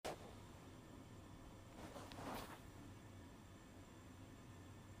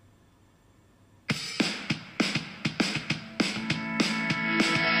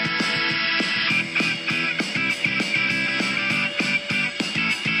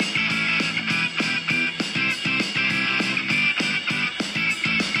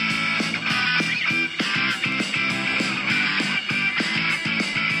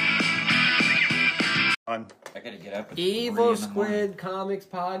episode. Evil Squid Comics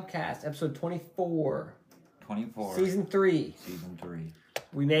Podcast, episode 24. 24. Season 3. Season 3.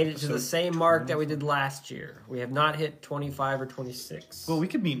 We made it to the same mark that we did last year. We have not hit 25 or 26. Well, we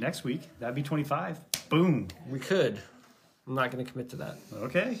could meet next week. That'd be 25. Boom. We could. I'm not going to commit to that.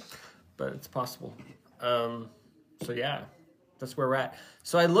 Okay. But it's possible. So yeah, that's where we're at.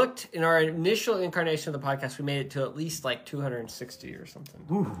 So I looked in our initial incarnation of the podcast, we made it to at least like 260 or something.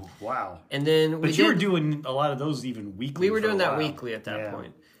 Ooh, wow. And then But you were doing a lot of those even weekly. We were doing that weekly at that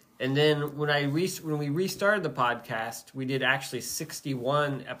point. And then when we restarted the podcast, we did actually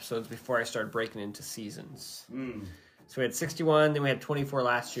 61 episodes before I started breaking into seasons. So we had 61, then we had 24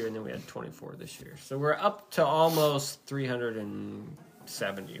 last year, and then we had 24 this year. So we're up to almost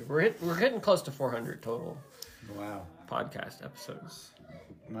 370. We're hitting close to 400 total. Wow. Podcast episodes.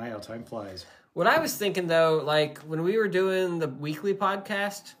 My, how time flies. What I was thinking though, like when we were doing the weekly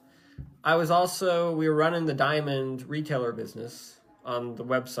podcast, we were running the Diamond retailer business on the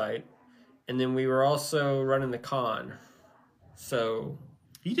website, and then we were also running the con. So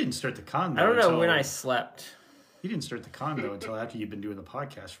You didn't start the con, though. I don't know when I slept. You didn't start the con, though, until after you've been doing the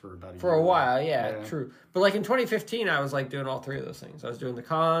podcast for about a year. For a while, yeah, true. But like in 2015, I was like doing all three of those things. I was doing the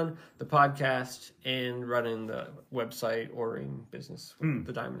con, the podcast, and running the website ordering business with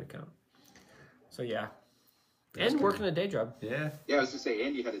the Diamond account. So yeah. And working a day job. Yeah. Yeah, I was going to say,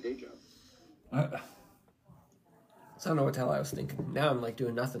 and you had a day job. So I don't know what the hell I was thinking. Now I'm like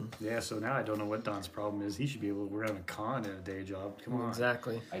doing nothing. Yeah, so now I don't know what Don's problem is. He should be able to run a con in a day job. Come on.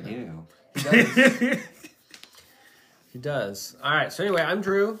 Exactly. I do. He does. All right. So anyway, I'm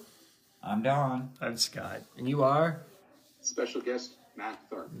Drew. I'm Don. I'm Scott. And you are? Special guest, Matt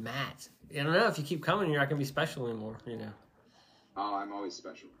Thorpe. Matt. I don't know. If you keep coming, you're not going to be special anymore, you know. Oh, I'm always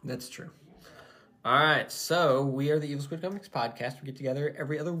special. That's true. All right. So we are the Evil Squid Comics Podcast. We get together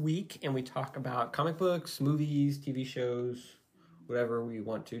every other week, and we talk about comic books, movies, TV shows, whatever we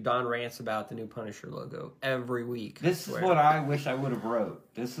want to. Don rants about the new Punisher logo every week. This is what I wish I would have wrote.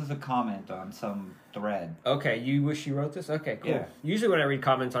 This is a comment on some thread. Okay, you wish you wrote this? Okay, cool. Yeah. Usually when I read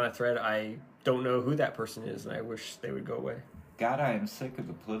comments on a thread, I don't know who that person is, and I wish they would go away. God, I am sick of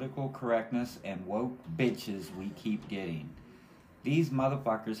the political correctness and woke bitches we keep getting. These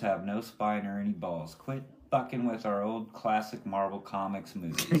motherfuckers have no spine or any balls. Quit fucking with our old classic Marvel Comics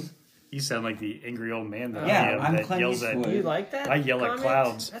movies. You sound like the angry old man that, I'm that Clint yells at... Eastwood. Do you like that? I yell at comment?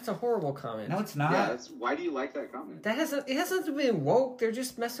 clouds. That's a horrible comment. No, it's not. Yeah, why do you like that comment? It hasn't been woke. They're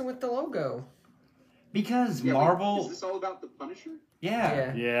just messing with the logo. Because Yeah, Marvel... Like, is this all about the Punisher?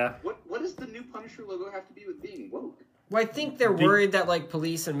 Yeah. Yeah. What does the new Punisher logo have to be with being woke? Well, I think they're worried that like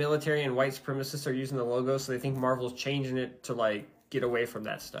police and military and white supremacists are using the logo, so they think Marvel's changing it to like get away from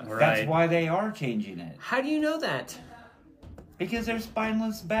that stuff. Right. That's why they are changing it. How do you know that? Because they're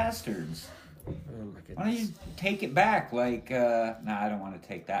spineless bastards. Oh my goodness. Why don't you take it back? Like, I don't want to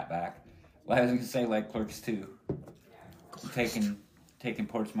take that back. Well, I was going to say, like, Clerks 2. Taking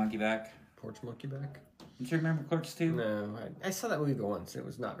Porch Monkey back. Porch Monkey back? Don't you remember Clerks 2? No, I saw that movie once. It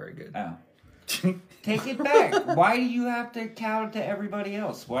was not very good. Oh. Take it back. Why do you have to cow to everybody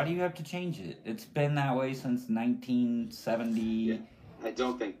else? Why do you have to change it? It's been that way since 1970. Yeah. I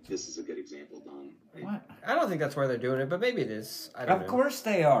don't think this is a good example, Don. What? I don't think that's why they're doing it, but maybe it is. I don't know. Of course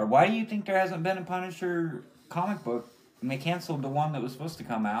they are. Why do you think there hasn't been a Punisher comic book? And they canceled the one that was supposed to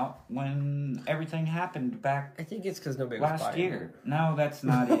come out when everything happened back I think it's because nobody was last buying year. No, that's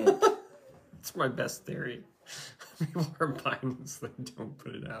not it. It's my best theory. People are buying it so they don't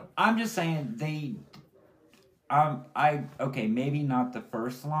put it out. I'm just saying okay, maybe not the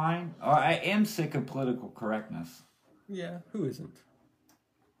first line. I am sick of political correctness. Yeah, who isn't?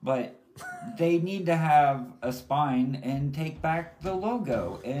 But they need to have a spine and take back the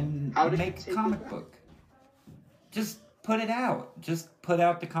logo and How did you make take a it comic back? book. Just put it out. Just put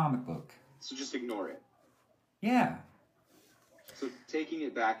out the comic book. So just ignore it. Yeah, So taking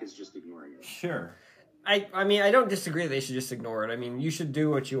it back is just ignoring it. sure. I mean, I don't disagree that they should just ignore it. I mean, you should do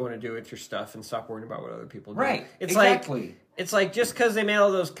what you want to do with your stuff and stop worrying about what other people do. Right, It's exactly. It's like just because they made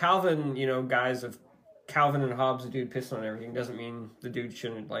all those Calvin, guys of Calvin and Hobbes, the dude pissing on everything, doesn't mean the dude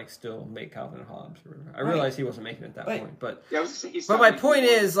shouldn't like still make Calvin and Hobbes. Or whatever. I realize he wasn't making it at that point, but Yeah, I was saying, but my point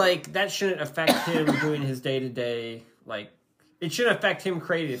is like that shouldn't affect him doing his day to day. Like it shouldn't affect him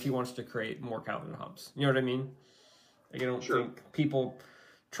creating if he wants to create more Calvin and Hobbes. You know what I mean? Like I don't think people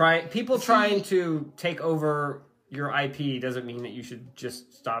trying to take over your IP doesn't mean that you should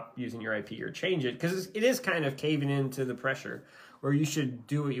just stop using your IP or change it, because it is kind of caving into the pressure where you should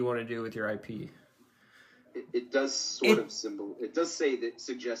do what you want to do with your IP. It does sort of it does say that,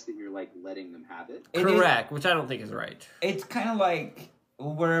 suggest that you're like letting them have it. Correct, which I don't think is right. It's kind of like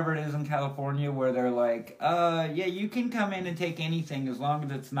wherever it is in California where they're like, yeah, you can come in and take anything as long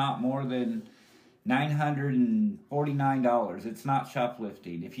as it's not more than $949. It's not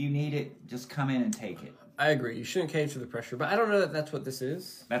shoplifting. If you need it, just come in and take it. I agree. You shouldn't cave to the pressure, but I don't know that that's what this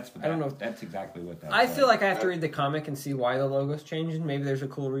is. I don't know. That's exactly what that. I feel like I have to read the comic and see why the logo's changing. Maybe there's a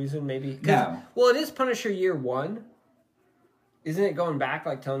cool reason. Maybe no. Well, it is Punisher Year 1. Isn't it going back,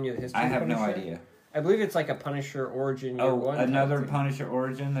 like telling you the history? I of have Punisher? no idea. I believe it's like a Punisher origin Year 1. Oh, another Punisher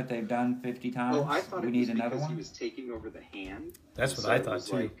origin that they've done 50 times. Oh, I thought we it need was another because one. he was taking over the hand. That's what So I it thought was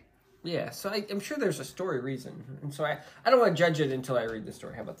too. like- Yeah, so I'm sure there's a story reason. And so I don't want to judge it until I read the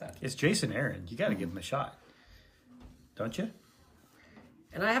story. How about that? It's Jason Aaron. You got to give him a shot, don't you?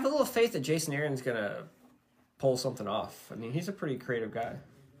 And I have a little faith that Jason Aaron's going to pull something off. I mean, he's a pretty creative guy.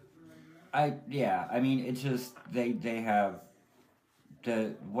 I mean, it's just they have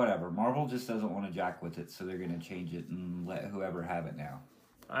the whatever. Marvel just doesn't want to jack with it, so they're going to change it and let whoever have it now.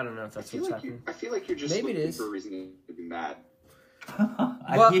 I don't know if that's I what's feel like happening. I feel like you're just Maybe it looking is. for a reason to be mad.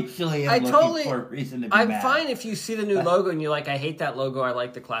 I usually am looking for a reason to be I'm mad. fine if you see the new logo and you're like, I hate that logo. I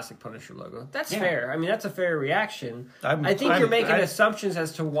like the classic Punisher logo. That's fair. I mean, that's a fair reaction. I think you're making assumptions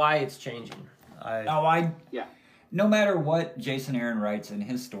as to why it's changing. Yeah. No matter what Jason Aaron writes in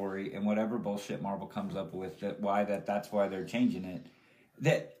his story and whatever bullshit Marvel comes up with, that's why they're changing it.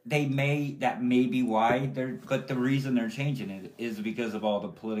 That may be why but the reason they're changing it is because of all the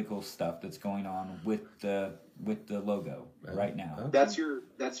political stuff that's going on with the logo right now. Okay. That's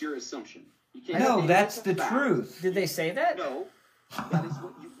your assumption. You can't No, say that's it's the a fact. truth. Did they say that? No, that is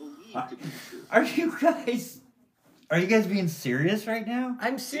what you believe to be true. Are you guys being serious right now?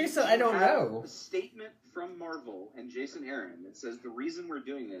 I'm serious. I don't have know. A statement from Marvel and Jason Aaron that says the reason we're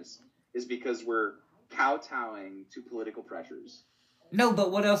doing this is because we're kowtowing to political pressures. No,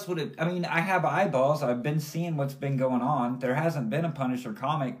 but what else would it... I mean, I have eyeballs. I've been seeing what's been going on. There hasn't been a Punisher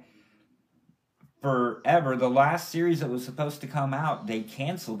comic forever. The last series that was supposed to come out, they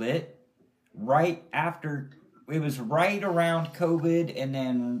canceled it right after... It was right around COVID and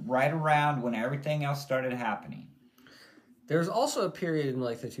then right around when everything else started happening. There was also a period in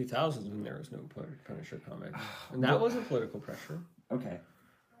like the 2000s when there was no Punisher comic. And that wasn't political pressure. Okay.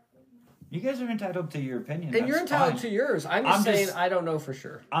 You guys are entitled to your opinion. And you're entitled to yours. I'm just saying I don't know for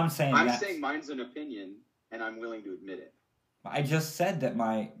sure. I'm saying mine's an opinion, and I'm willing to admit it. I just said that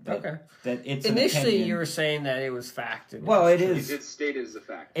that it's initially an you were saying that it was fact. Well, it is. It's stated as a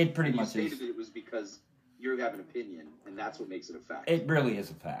fact. It pretty much you is. stated it was because you have an opinion, and that's what makes it a fact. It really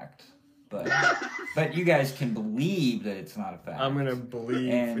is a fact. But you guys can believe that it's not a fact. I'm going to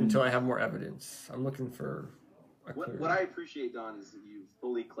believe until I have more evidence. I'm looking for a clear... What I appreciate, Don, is that you've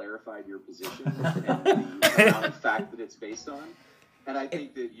fully clarified your position and the amount of fact that it's based on. And I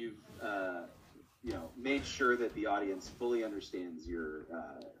think that you've made sure that the audience fully understands your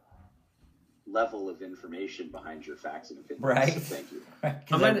level of information behind your facts and opinions. Right. So thank you.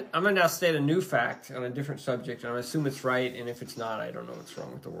 I'm going to now state a new fact on a different subject, and I'm going to assume it's right, and if it's not, I don't know what's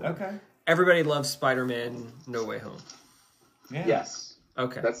wrong with the world. Okay. Everybody loves Spider-Man No Way Home. Yeah. Yes.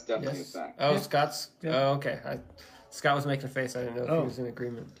 Okay. That's definitely a fact. Oh, Scott's... Oh, okay. Scott was making a face. I didn't know if he was in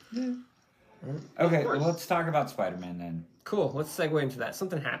agreement. Yeah. Okay, well, let's talk about Spider-Man then. Cool. Let's segue into that.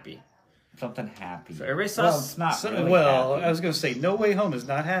 Something happy. Something happy. So everybody saw... Well, it's not really happy. I was going to say, No Way Home is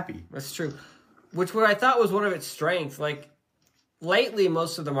not happy. That's true. Which what I thought was one of its strengths. Like, lately,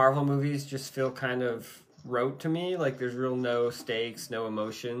 most of the Marvel movies just feel kind of rote to me. Like, there's real no stakes, no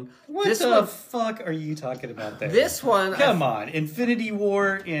emotion. What the fuck are you talking about there? This one... Come on. Infinity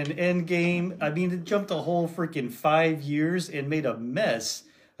War and Endgame. I mean, it jumped a whole freaking 5 years and made a mess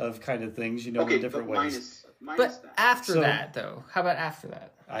of kind of things, in different ways. But after that, though. How about after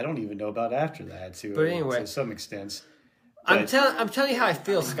that? I don't even know about after that, to some extent. I'm telling you how I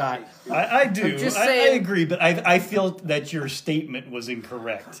feel, Scott. I do. I agree, but I feel that your statement was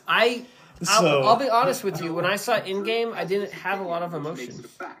incorrect. I'll be honest with you. When I saw Endgame, I didn't have a lot of emotions.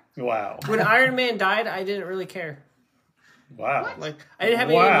 Wow. When Iron Man died, I didn't really care. Wow. Like, I didn't have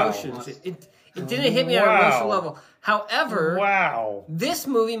any emotions. It didn't hit me on an emotional level. However, this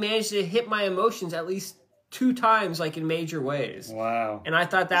movie managed to hit my emotions at least 2 times, like in major ways. Wow. And I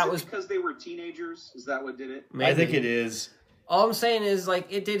thought that was because they were teenagers. Is that what did it? Maybe. I think it is. All I'm saying is, like,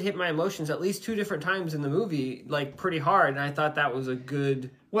 it did hit my emotions at least 2 different times in the movie, like, pretty hard. And I thought that was a good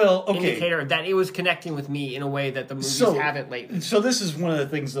indicator that it was connecting with me in a way that the movies haven't lately. So this is one of the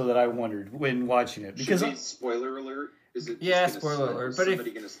things, though, that I wondered when watching it. Because spoiler alert? Is it spoiler alert. But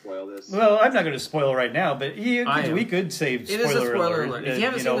somebody going to spoil this? Well, I'm not going to spoil right now, but we could say spoiler alert. It is a spoiler alert. If you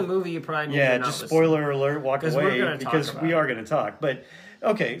haven't seen the movie, you probably need to not just spoiler alert, walk away, we're because we are going to talk. But,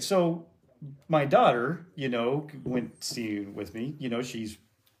 okay, so my daughter, went to see it with me. She's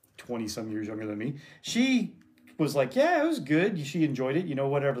 20 some years younger than me. She was like, yeah, it was good. She enjoyed it,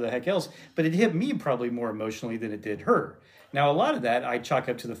 whatever the heck else. But it hit me probably more emotionally than it did her. Now, a lot of that I chalk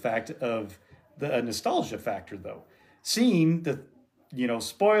up to the fact of the nostalgia factor, though. Seeing the,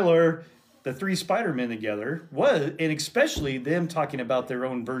 spoiler, the 3 Spider-Men together and especially them talking about their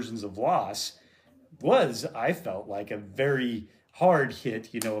own versions of loss was, I felt like, a very hard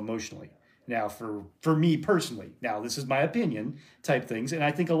hit, emotionally. Now, for me personally, now this is my opinion type things, and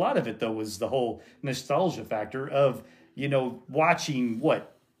I think a lot of it though was the whole nostalgia factor of watching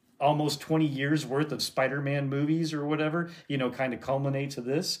almost 20 years worth of Spider-Man movies or whatever, kind of culminate to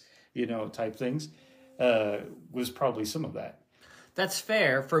this, type things, was probably some of that. That's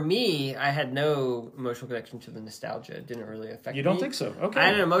fair. For me, I had no emotional connection to the nostalgia. It didn't really affect me. You don't think so? Okay. I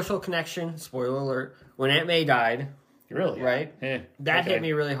had an emotional connection, spoiler alert, when Aunt May died. Really? Right? That hit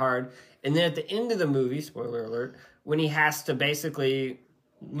me really hard. And then at the end of the movie, spoiler alert, when he has to basically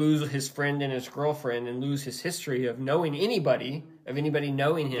lose his friend and his girlfriend and lose his history of knowing anybody, of anybody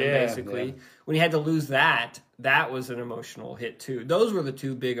knowing him, basically. Yeah. When he had to lose that was an emotional hit, too. Those were the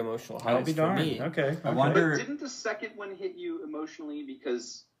 2 big emotional highs for me. Okay. I wonder... But didn't the second one hit you emotionally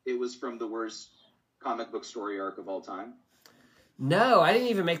because it was from the worst comic book story arc of all time? No, I didn't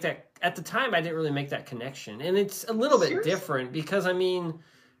even make that... At the time, I didn't really make that connection. And it's a little bit different because,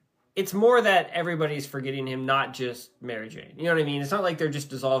 it's more that everybody's forgetting him, not just Mary Jane. You know what I mean? It's not like they're just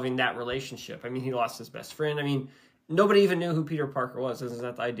dissolving that relationship. He lost his best friend. Nobody even knew who Peter Parker was. Isn't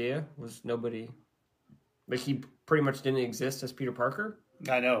that the idea? Was nobody... Like, he pretty much didn't exist as Peter Parker?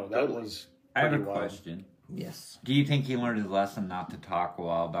 I know. That was I have a wild. question. Yes. Do you think he learned his lesson not to talk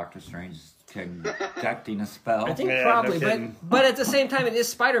while Doctor Strange is conducting a spell? I think probably, but at the same time, it is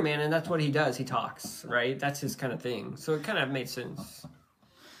Spider-Man, and that's what he does. He talks, right? That's his kind of thing. So it kind of made sense.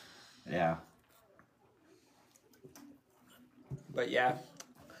 Yeah. But yeah.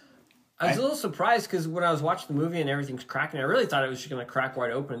 I was a little surprised because when I was watching the movie and everything's cracking, I really thought it was just going to crack wide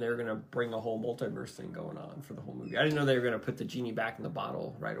open and they were going to bring a whole multiverse thing going on for the whole movie. I didn't know they were going to put the genie back in the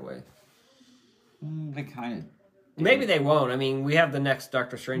bottle right away. They kind of... Maybe they won't. We have the next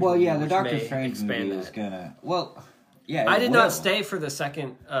Doctor Strange movie. Well, yeah, the Doctor Doctor Strange movie is going to... Well, yeah, I did not stay for the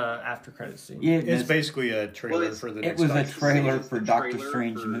second after credits scene. Yeah, it's basically a trailer for the next It was a trailer for Doctor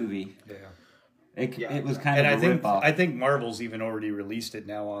Strange movie. Yeah. It was kind of a rip-off. I think Marvel's even already released it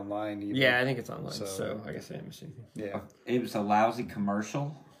now online. Even. Yeah, I think it's online, so I guess I haven't seen it. Yeah. It was a lousy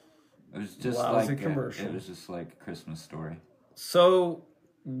commercial. It was just commercial. It was just like a Christmas story. So,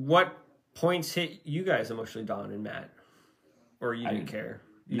 what points hit you guys emotionally, Don and Matt? Or you didn't care?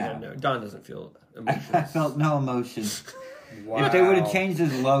 You didn't know. Don doesn't feel emotions. I felt no emotion. Wow. If they would have changed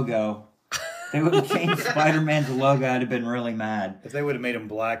his logo... They would have changed Spider-Man's logo. I'd have been really mad. If they would have made him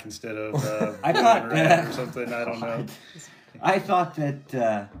black instead of I thought red or something, I don't know. I thought that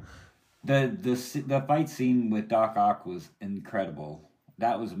the fight scene with Doc Ock was incredible.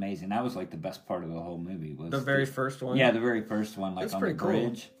 That was amazing. That was like the best part of the whole movie. Was the very first one? Yeah, the very first one, like That's on the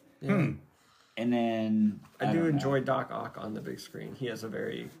bridge. Cool. Yeah. And then I do enjoy Doc Ock on the big screen. He has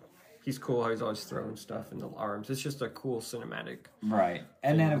he's cool how he's always throwing stuff in the arms. It's just a cool cinematic. Right.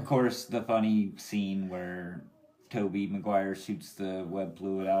 And then, of course, the funny scene where Tobey Maguire shoots the web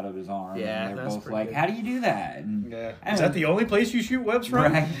fluid out of his arm. Yeah, and they're both like, good. How do you do that? And, Is that the only place you shoot webs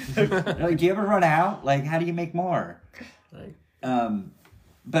from? Right. Like, do you ever run out? Like, how do you make more?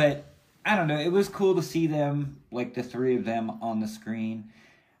 But, I don't know. It was cool to see them, like, the 3 of them on the screen.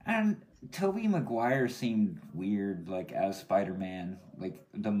 And Tobey Maguire seemed weird, like, as Spider-Man, like,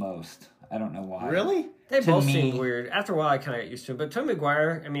 the most. I don't know why. Really? They both seemed weird. After a while, I kind of got used to it. But Tobey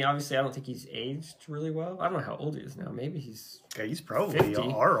Maguire, obviously, I don't think he's aged really well. I don't know how old he is now. Maybe he's... Okay, he's probably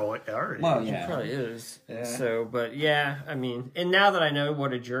 50. our age. Well, yeah. He probably is. Yeah. So, but yeah, and now that I know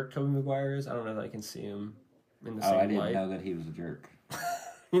what a jerk Tobey Maguire is, I don't know that I can see him in the same light. I didn't know that he was a jerk.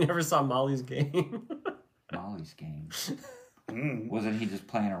 You never saw Molly's Game? Molly's Game? Wasn't he just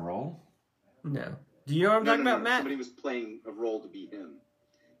playing a role? No. Do you know what I'm talking about, Matt? Somebody was playing a role to be him.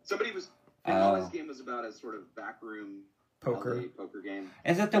 Somebody was... Molly's Game was about a sort of backroom poker game.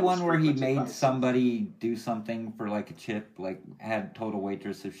 Is that the one where he made somebody do something for like a chip? Like had told a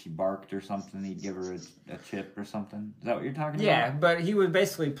waitress if she barked or something, he'd give her a chip or something? Is that what you're talking about? Yeah, but he was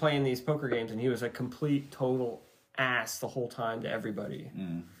basically playing these poker games and he was a complete, total ass the whole time to everybody.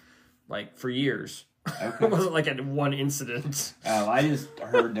 Like for years. Okay. It wasn't like one incident. Oh, I just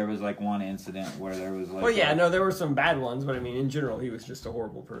heard there was like one incident where there was like... Well, yeah, no, there were some bad ones, but in general, he was just a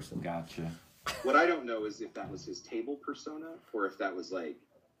horrible person. Gotcha. What I don't know is if that was his table persona or if that was like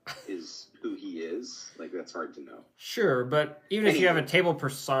is who he is, like that's hard to know. Sure, but even if you have a table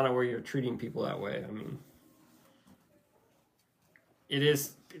persona where you're treating people that way, I mean,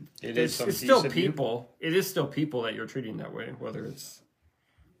 it's still people. It is still people that you're treating that way, whether it's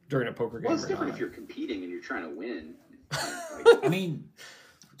during a poker game. Well, it's or different not. if you're competing and you're trying to win. I mean,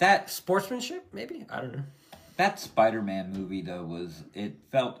 that Sportsmanship, maybe? I don't know. that Spider-Man movie though it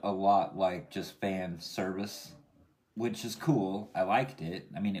felt a lot like just fan service, which is cool. I liked it.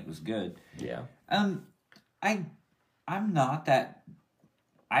 I mean, it was good. Yeah. I'm not that.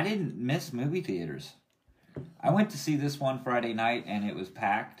 I didn't miss movie theaters. I went to see this one Friday night and it was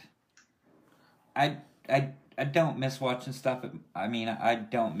packed. I don't miss watching stuff. I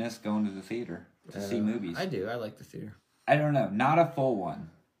don't miss going to the theater to see movies. I do. I like the theater. I don't know, not a full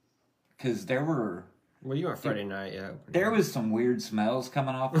one, because there were. Well, you went Friday night, yeah. There was some weird smells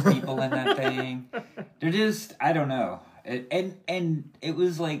coming off of people in that thing. They're just, I don't know. And it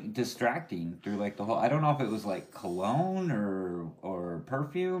was like distracting through like the whole, I don't know if it was like cologne or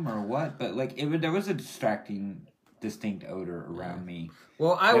perfume or what, but like there was a distracting, distinct odor around me.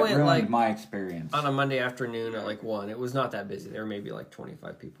 Well, I went ruined like my experience on a Monday afternoon at like 1. It was not that busy. There were maybe like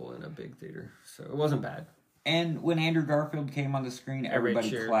 25 people in a big theater, so it wasn't bad. And when Andrew Garfield came on the screen, everybody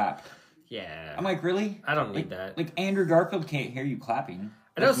cheered. clapped. Yeah. I'm like, really? I don't need that. Like Andrew Garfield can't hear you clapping.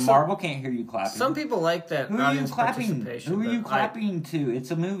 I know Like, Marvel can't hear you clapping. Some people like that Who are you audience clapping? participation. Who are you but clapping to? It's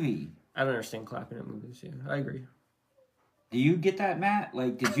a movie. I don't understand clapping at movies. Yeah, I agree. Do you get that, Matt?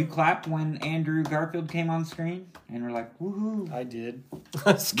 Like, did you clap when Andrew Garfield came on screen? And we're like, woohoo. I did.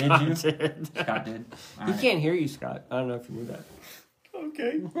 Scott you? did. Scott did. All He right. can't hear you, Scott. I don't know if you knew that.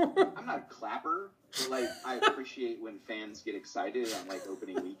 Okay. I'm not a clapper, but like I appreciate when fans get excited on like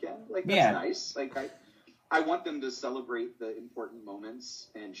opening weekend. Like that's Yeah. nice. Like I want them to celebrate the important moments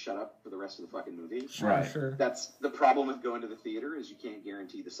and shut up for the rest of the fucking movie. Sure, Right. sure. That's the problem with going to the theater is you can't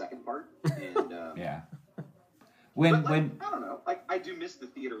guarantee the second part. And Yeah. but, When like, when I don't know. Like I do miss the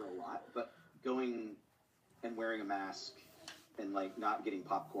theater a lot, but going and wearing a mask and like not getting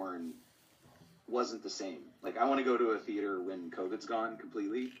popcorn wasn't the same. Like I want to go to a theater when COVID's gone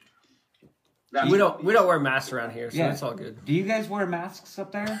completely. We don't wear masks around here, so Yeah. it's all good. do you guys wear masks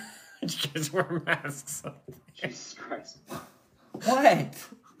up there? You guys wear masks. Jesus Christ. What?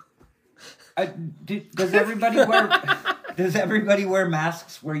 Does everybody wear? Does everybody wear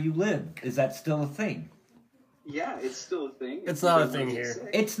masks where you live? Is that still a thing? Yeah, it's still a thing. It's not a thing here.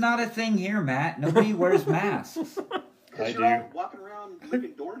 It's not a thing here, Matt. Nobody wears masks. Because I you're all do. walking around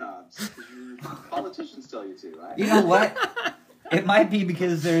licking doorknobs because your politicians tell you to. Right? You know what? It might be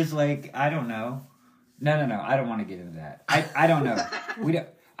because there's like, I don't know. No. I don't want to get into that. I don't know. We don't.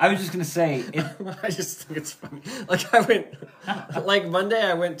 I was just gonna say. I just think it's funny. Like I went, like Monday,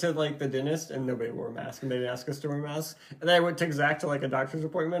 I went to like the dentist and nobody wore a mask, and they didn't ask us to wear masks. And then I took Zach to like a doctor's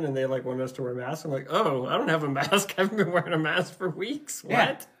appointment, and they like wanted us to wear masks. I'm like, oh, I don't have a mask. I haven't been wearing a mask for weeks. What?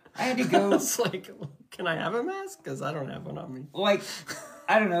 Yeah, I had to go. It's like, can I have a mask? Because I don't have one on me. Like,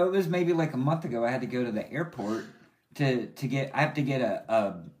 I don't know. It was maybe like a month ago. I had to go to the airport to get. I have to get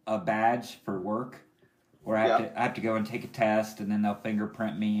a badge for work. Where I have to go and take a test, and then they'll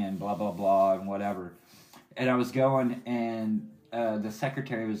fingerprint me and blah blah blah and whatever. And I was going, and the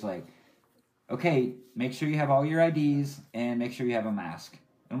secretary was like, "Okay, make sure you have all your IDs and make sure you have a mask."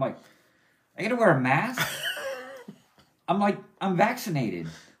 And I'm like, "I got to wear a mask?" I'm like, "I'm vaccinated,"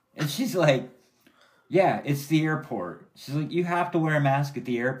 and she's like, "Yeah, it's the airport." She's like, "You have to wear a mask at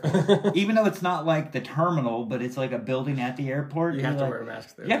the airport, even though it's not like the terminal, but it's like a building at the airport. You have to wear a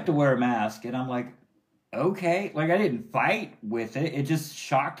mask there. You have to wear a mask," and I'm like. Okay, like I didn't fight with it. It just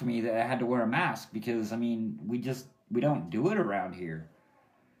shocked me that I had to wear a mask because I mean we don't do it around here.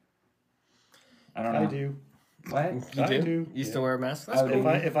 I don't know. I do. What? You I do? do. You still Yeah. wear a mask? That's Oh, cool.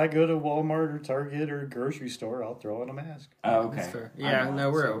 If I go to Walmart or Target or grocery store, I'll throw on a mask. Oh, That's okay. fair. I Yeah, don't.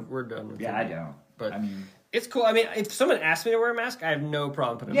 no, So- we're done with Yeah, it. I don't. But I mean, it's cool. I mean, if someone asks me to wear a mask, I have no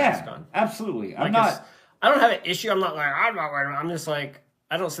problem putting a mask yeah, on. absolutely. I'm Like, not. I don't have an issue. I'm not wearing. I'm just like,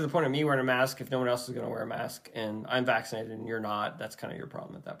 I don't see the point of me wearing a mask if no one else is going to wear a mask, and I'm vaccinated and you're not. That's kind of your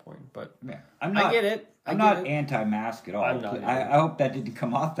problem at that point. But Yeah, I'm not. I get it. I'm get not it. anti-mask at all. I'm not I either. hope that didn't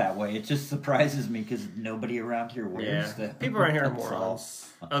come off that way. It just surprises me because nobody around here wears Yeah, the. people around here are That's all.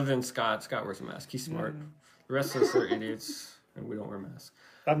 morons. Other than Scott. Scott wears a mask. He's smart. The rest of us are idiots, and we don't wear masks.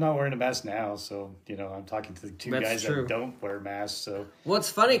 I'm not wearing a mask now, so I'm talking to the two That's guys true. that don't wear masks. So Well, it's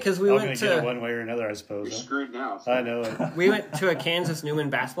funny because we I'm went going to get it to one way or another, I suppose. You're Huh? screwed now. I know it. we went to a Kansas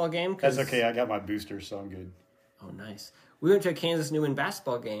Newman basketball game. That's okay. I got my booster, so I'm good. Oh, nice. We went to a Kansas Newman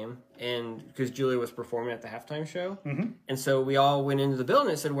basketball game, and because Julia was performing at the halftime show, and so we all went into the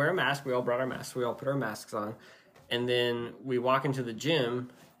building and said, "Wear a mask." We all brought our masks. We all put our masks on, and then we walk into the gym,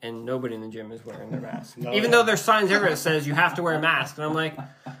 and nobody in the gym is wearing their mask. No. Even though there's signs everywhere that says you have to wear a mask. And I'm like,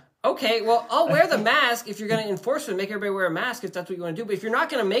 okay, well, I'll wear the mask if you're going to enforce it and make everybody wear a mask if that's what you want to do. But if you're not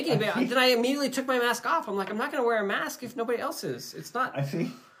going to make anybody, then I immediately took my mask off. I'm like, I'm not going to wear a mask if nobody else is. It's not. I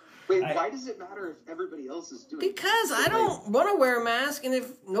think. Wait, why does it matter if everybody else is doing it? Because I don't want to wear a mask, and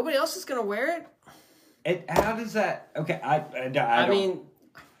if nobody else is going to wear it. How does that? Okay, I mean,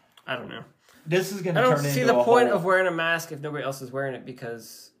 I don't know. This is going I to turn don't into see the a point whole, of wearing a mask if nobody else is wearing it,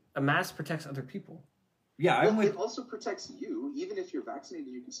 because a mask protects other people. Yeah, Well, it also protects you. Even if you're vaccinated,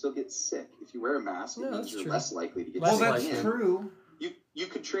 you can still get sick. If you wear a mask, it means you're less likely to get sick. Well, that's true. You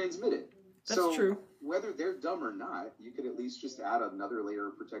could transmit it. That's true. Whether they're dumb or not, you could at least just add another layer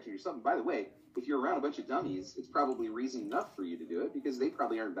of protection yourself. And by the way, if you're around a bunch of dummies, it's probably reason enough for you to do it because they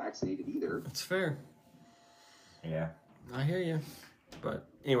probably aren't vaccinated either. That's fair. Yeah. I hear you. But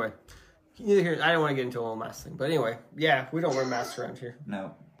anyway, neither here. I don't want to get into a whole mask thing. But anyway, yeah, we don't wear masks around here.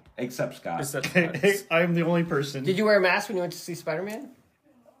 No, except Scott. I'm the only person. Did you wear a mask when you went to see Spider-Man?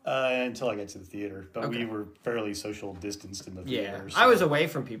 Until I got to the theater, but we were fairly social distanced in the theater. Yeah, I was away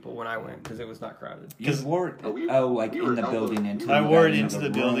from people when I went because it was not crowded. You wore it, in the building into. I wore it into the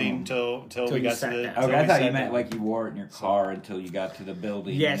building till we got to the. Okay, I thought you meant like you wore it in your car until you got to the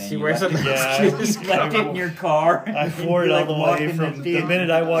building. Yes, you wears a mask. You left it in your car. I wore it all the way from the minute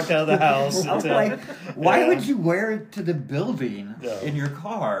I walked out of the house. I was like, why would you wear it to the building in your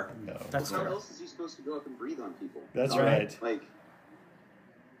car? No, that's how else is he supposed to go up and breathe on people? That's right. Like.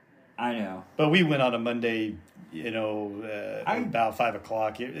 I know. But we went on a Monday, about 5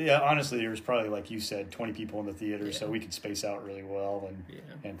 o'clock. Yeah, honestly, there was probably, like you said, 20 people in the theater, so we could space out really well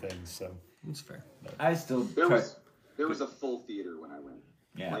and things. So that's fair. But I still there was a full theater when I went.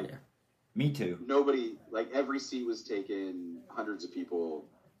 Yeah, me too. Nobody, like every seat was taken. Hundreds of people.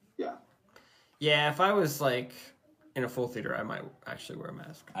 Yeah. Yeah, if I was like in a full theater, I might actually wear a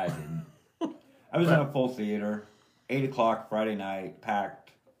mask. I didn't. I was in a full theater, 8 o'clock Friday night, packed.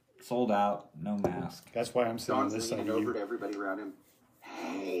 Sold out, no mask. That's why I'm sitting on this side of over you. to everybody around him.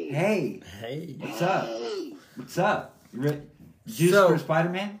 Hey. What's up? Hey. What's up? Juice for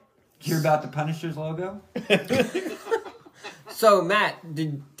Spider-Man? Did you hear about the Punisher's logo? So, Matt,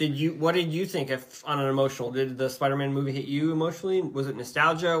 what did you think on an emotional? Did the Spider-Man movie hit you emotionally? Was it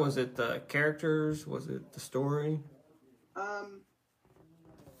nostalgia? Was it the characters? Was it the story?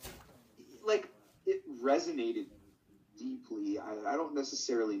 Like, it resonated deeply. I don't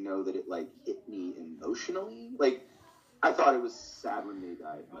necessarily know that it like hit me emotionally. Like, I thought it was sad when they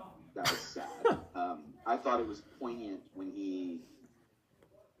died. That was sad. I thought it was poignant when he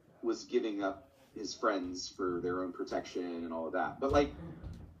was giving up his friends for their own protection and all of that. But like,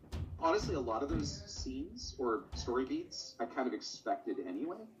 honestly, a lot of those scenes or story beats I kind of expected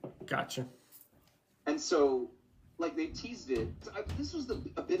anyway. Gotcha. And so, like, they teased it. This was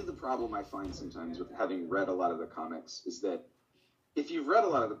a bit of the problem I find sometimes with having read a lot of the comics, is that if you've read a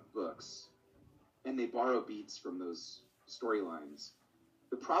lot of the books and they borrow beats from those storylines,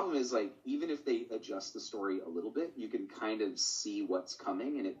 the problem is, like, even if they adjust the story a little bit, you can kind of see what's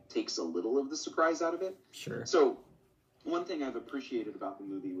coming, and it takes a little of the surprise out of it. Sure. So, one thing I've appreciated about the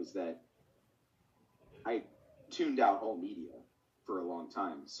movie was that I tuned out all media for a long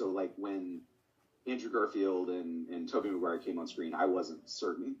time. So, like, when Andrew Garfield and Tobey Maguire came on screen, I wasn't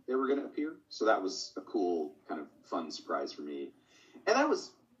certain they were going to appear. So that was a cool, kind of fun surprise for me. And that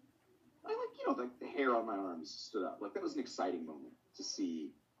was, the hair on my arms stood up. Like, that was an exciting moment to see.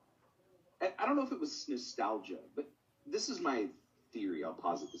 And I don't know if it was nostalgia, but this is my theory. I'll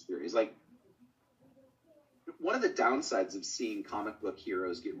posit this theory. Is like, one of the downsides of seeing comic book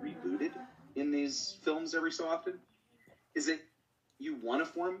heroes get rebooted in these films every so often is that you want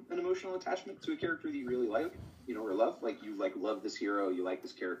to form an emotional attachment to a character that you really like, or love. Like, you love this hero, you like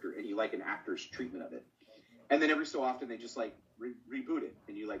this character, and you like an actor's treatment of it. And then every so often they just reboot it,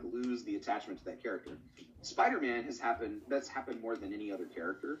 and you lose the attachment to that character. Spider-Man that's happened more than any other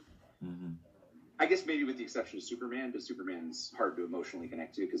character. Mm-hmm. I guess maybe with the exception of Superman, but Superman's hard to emotionally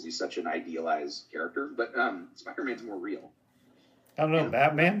connect to because he's such an idealized character. But Spider-Man's more real. I don't know,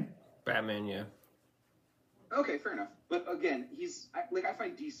 Batman? Batman, yeah. Okay, fair enough. But again, I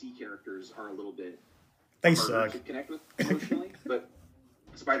find DC characters are a little bit harder to connect with emotionally, but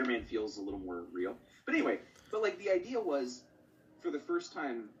Spider-Man feels a little more real. But anyway, the idea was, for the first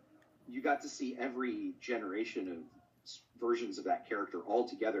time, you got to see every generation of versions of that character all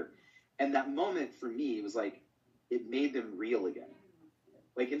together. And that moment for me was it made them real again.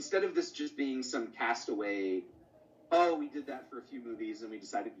 Like, instead of this just being some castaway, oh, we did that for a few movies and we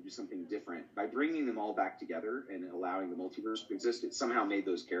decided to do something different. By bringing them all back together and allowing the multiverse to exist, it somehow made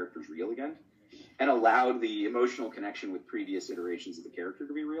those characters real again. and allowed the emotional connection with previous iterations of the character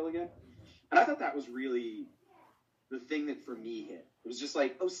to be real again. And I thought that was really the thing that for me hit. It was just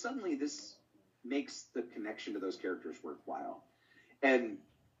like, oh, suddenly this makes the connection to those characters worthwhile. And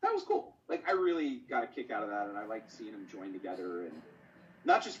that was cool. Like, I really got a kick out of that, and I liked seeing them join together, and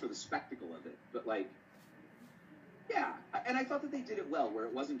not just for the spectacle of it, but like, yeah. And I thought that they did it well, where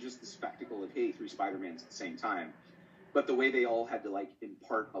it wasn't just the spectacle of, hey, 3 Spider-Mans at the same time, but the way they all had to, like,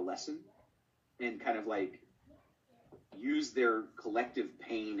 impart a lesson and kind of, like, use their collective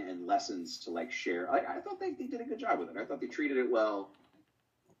pain and lessons to, like, share. I thought they did a good job with it. I thought they treated it well.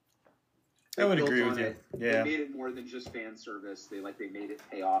 I would agree with you. Yeah. They made it more than just fan service. They made it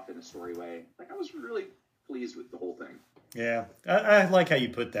pay off in a story way. Like, I was really pleased with the whole thing. Yeah, I like how you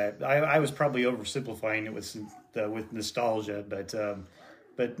put that. I was probably oversimplifying it with nostalgia, but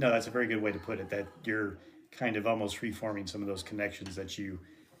no, that's a very good way to put it. That you're kind of almost reforming some of those connections that you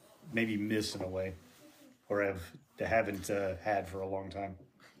maybe miss in a way, or haven't had for a long time.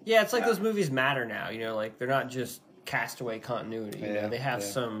 Yeah, it's like those movies matter now. You know, like they're not just castaway continuity. You know, they have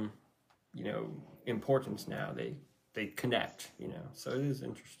some, you know, importance now. They connect. You know, so it is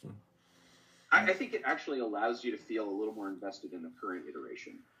interesting. I think it actually allows you to feel a little more invested in the current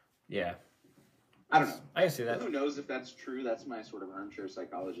iteration. Yeah. I don't know. I see that. Who knows if that's true? That's my sort of armchair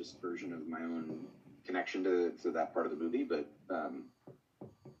psychologist version of my own connection to that part of the movie, but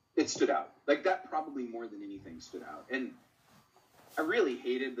it stood out. Like, that probably more than anything stood out. And I really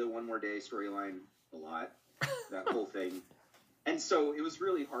hated the One More Day storyline a lot, that whole thing. And so it was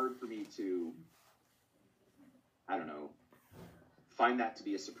really hard for me to, I don't know, find that to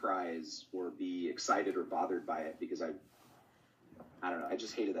be a surprise or be excited or bothered by it, because I don't know, I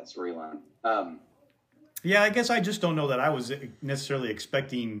just hated that storyline. Yeah, I guess I just don't know that I was necessarily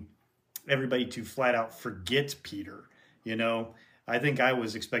expecting everybody to flat out forget Peter. You know, I think I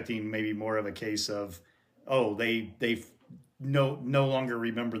was expecting maybe more of a case of, oh, they no longer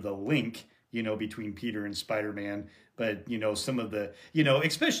remember the link, you know, between Peter and Spider-Man, but, you know, some of the, you know,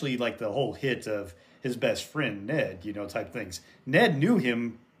 especially like the whole hit of his best friend, Ned, you know, type things. Ned knew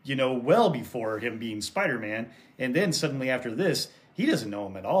him, you know, well before him being Spider-Man. And then suddenly after this, he doesn't know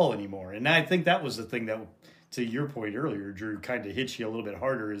him at all anymore. And I think that was the thing that, to your point earlier, Drew, kind of hits you a little bit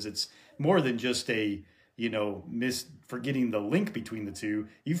harder, is it's more than just a, you know, forgetting the link between the two.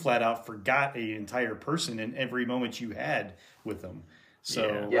 You flat out forgot an entire person in every moment you had with them.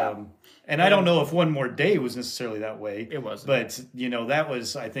 So, and I don't know if One More Day was necessarily that way. It wasn't. But, you know, that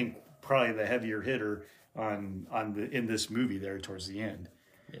was, I think, probably the heavier hitter in this movie there towards the end.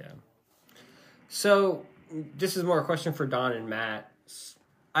 Yeah. So this is more a question for Don and Matt.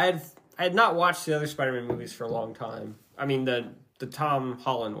 I had not watched the other Spider-Man movies for a long time. I mean, the Tom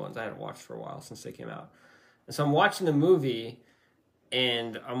Holland ones I hadn't watched for a while since they came out. And so I'm watching the movie,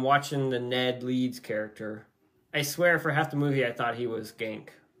 and I'm watching the Ned Leeds character. I swear for half the movie I thought he was Gank,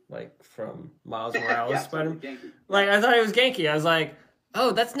 like from Miles Morales Spider-Man. Like, I thought he was Ganke. I was like,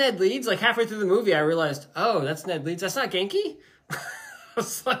 oh, that's Ned Leeds? Like, halfway through the movie I realized, oh, that's Ned Leeds. That's not Ganke? I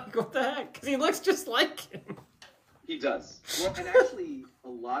was like, what the heck? Because he looks just like him. He does. Well, and actually, a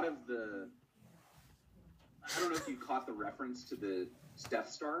lot of the... I don't know if you caught the reference to the Death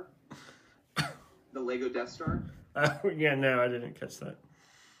Star. The Lego Death Star. Yeah, no, I didn't catch that.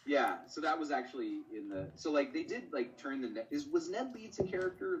 Yeah, so that was actually in the... So, like, they did, like, turn the... Was Ned Leeds a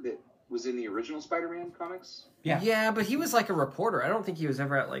character that was in the original Spider-Man comics? Yeah. Yeah, but he was like a reporter. I don't think he was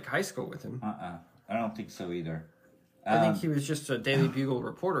ever at, like, high school with him. I don't think so either. I think he was just a Daily Bugle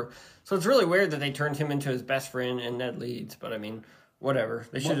reporter. So it's really weird that they turned him into his best friend and Ned Leeds. But, I mean, whatever.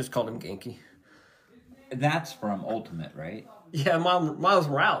 They should have just called him Ganke. That's from Ultimate, right? Yeah, Miles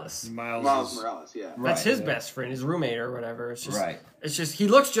Morales. Miles Morales, yeah. That's his best friend, his roommate or whatever. It's just, It's just he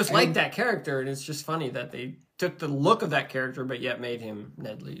looks just like that character, and it's just funny that they took the look of that character, but yet made him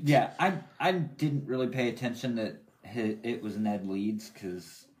Ned Leeds. Yeah, I didn't really pay attention that it was Ned Leeds,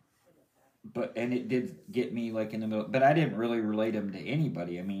 and it did get me like in the middle, but I didn't really relate him to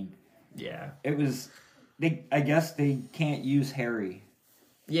anybody. I mean, yeah, it was. I guess they can't use Harry.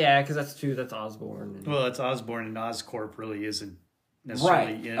 Yeah, because that's Osborn. Well, it's Osborn, and Oscorp really isn't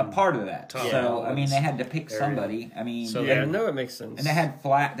necessarily a part of that. So I mean, they had to pick somebody. I mean, no, it makes sense. And they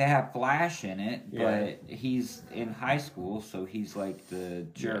have Flash in it, but he's in high school, so he's like the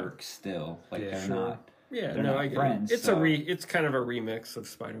jerk still. Like they're not. Yeah, they're not I get friends. it. It's kind of a remix of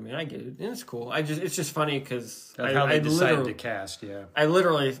Spider-Man. I get it, and it's cool. It's just funny because how they decided to cast. Yeah, I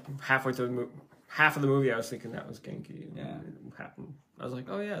literally halfway through half of the movie, I was thinking that was Ganke. Yeah, it happened. I was like,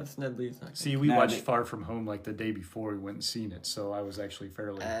 oh yeah, it's Ned Leeds. See, we watched Far From Home like the day before we went and seen it, so I was actually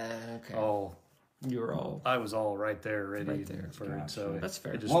fairly all You were all I was all right there, ready Right there. for Gotcha. it. So That's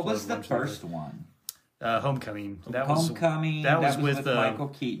fair. I just What was flowed the lunch over. first one? Homecoming. Homecoming. That was with Michael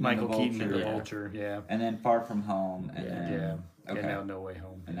Keaton. Michael and the Keaton and the Vulture. Vulture. Yeah. And then Far From Home. And Yeah. then, Yeah. Okay. And now No Way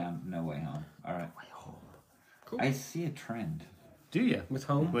Home. And now No Way Home. All right. Cool. I see a trend. Do you? with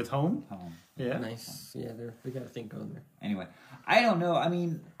home. With Home? Home. Yeah. Nice. Yeah, they got a thing going there. Anyway, I don't know. I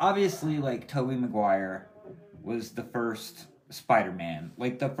mean, obviously, like, Tobey Maguire was the first Spider-Man.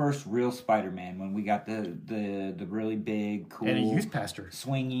 Like, the first real Spider-Man when we got the really big, cool... And a youth pastor.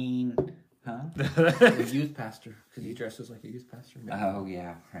 Swinging... Huh? A youth pastor, because he dresses like a youth pastor. Oh,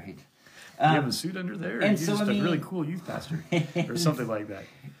 yeah, right. You have a suit under there? and You're so, just I mean- a really cool youth pastor. Or something like that.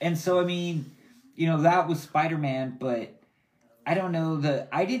 And so, I mean, you know, that was Spider-Man, but I don't know,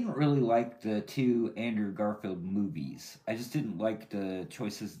 I didn't really like the two Andrew Garfield movies. I just didn't like the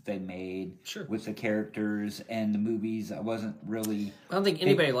choices that they made Sure. with the characters and the movies. I wasn't really... I don't think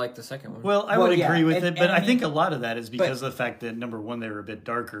anybody liked the second one. Well, I Well, would yeah, agree with and- it, but and I I think a mean- lot of that is because of the fact that, number one, they were a bit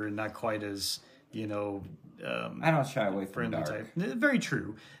darker and not quite as, I don't shy away from friendly dark. type. Very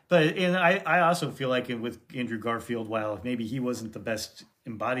true. But and I also feel like with Andrew Garfield, while maybe he wasn't the best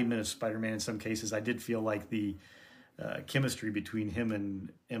embodiment of Spider-Man in some cases, I did feel like the chemistry between him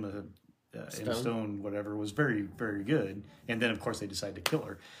and Emma Stone, whatever, was very, very good. And then, of course, they decided to kill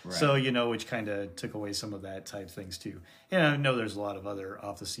her. Right. So, which kind of took away some of that type things, too. And I know there's a lot of other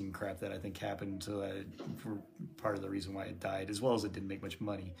off-the-scene crap that I think happened for part of the reason why it died, as well as it didn't make much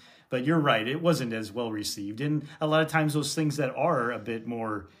money. But you're right, it wasn't as well received. And a lot of times those things that are a bit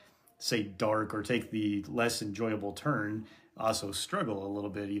more, say, dark or take the less enjoyable turn also struggle a little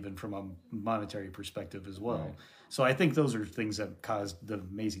bit, even from a monetary perspective as well. Right. So I think those are things that caused the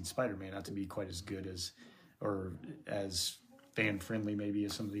Amazing Spider-Man not to be quite as good as, or as fan-friendly maybe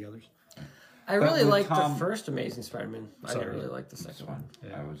as some of the others. I But really with liked Tom- the first Amazing Spider-Man. I Sorry. didn't really like the It's second fine. one.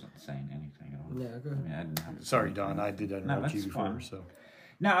 Yeah. I wasn't saying anything at all. Yeah, go I ahead. mean, I didn't have to Sorry, Don, I did interrupt that's you before. fine. So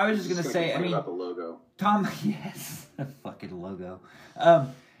No, I was just going to say, I complain mean... about the logo. Tom, yes, the fucking logo.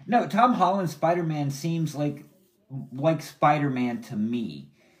 No, Tom Holland's Spider-Man seems like Spider-Man to me.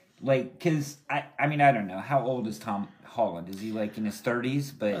 Like, because, I mean, I don't know. How old is Tom Holland? Is he, like, in his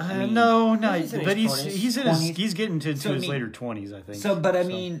 30s? But, I mean, no, he's in but his he's 20s. in his 20s. he's getting to So, I his mean- later 20s, I think. So, but, I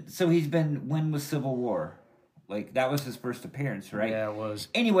mean, so he's been, when was Civil War? Like, that was his first appearance, right? Yeah, it was.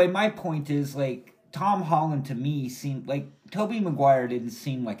 Anyway, my point is, like, Tom Holland to me seemed, like, Tobey Maguire didn't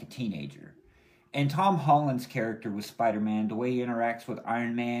seem like a teenager. And Tom Holland's character with Spider-Man, the way he interacts with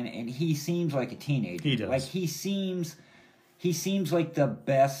Iron Man, and he seems like a teenager. He does. Like, he seems like the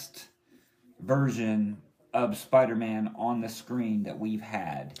best version of Spider-Man on the screen that we've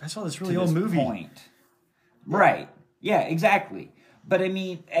had. I saw this to really old this movie. point. Right. Yeah, exactly. But I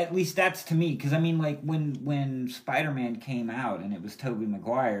mean, at least that's to me, because I mean, like, when Spider-Man came out and it was Tobey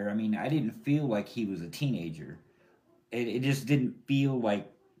Maguire, I mean, I didn't feel like he was a teenager. It just didn't feel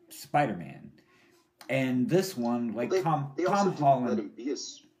like Spider-Man. And this one, like, They Tom also didn't let Holland... him be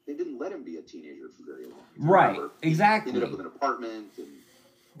they didn't let him be a teenager for very long. If you Right, remember, exactly. He ended up with an apartment and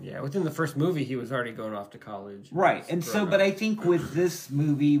Yeah, within the first movie, he was already going off to college. Right, and so, Grown but up. I think with this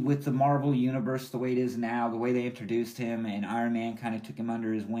movie, with the Marvel Universe the way it is now, the way they introduced him, and Iron Man kind of took him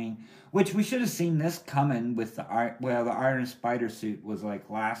under his wing, which we should have seen this coming with the Iron Spider suit was like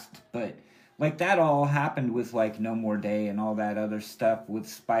last, but like that all happened with like No More Day and all that other stuff with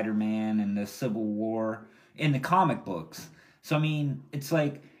Spider-Man and the Civil War in the comic books. So I mean, it's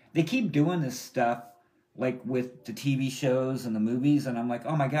like they keep doing this stuff like with the TV shows and the movies, and I'm like,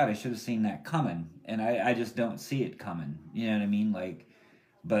 oh my god, I should have seen that coming, and I just don't see it coming. You know what I mean? Like,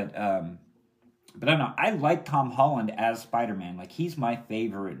 but I don't know. I like Tom Holland as Spider-Man. Like, he's my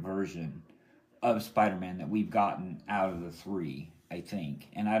favorite version of Spider-Man that we've gotten out of the three, I think.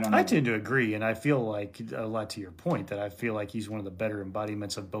 And I don't know. I tend to agree, and I feel like a lot to your point that I feel like he's one of the better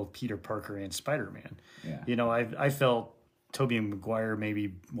embodiments of both Peter Parker and Spider-Man. Yeah. You know, I felt Tobey Maguire,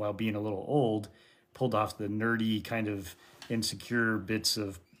 maybe while being a little old, pulled off the nerdy kind of insecure bits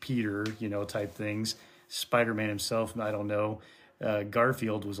of Peter, you know, type things. Spider-Man himself, I don't know.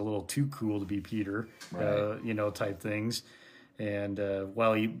 Garfield was a little too cool to be Peter, Right. you know, type things. And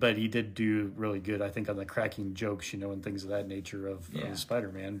but he did do really good, I think, on the cracking jokes, you know, and things of that nature of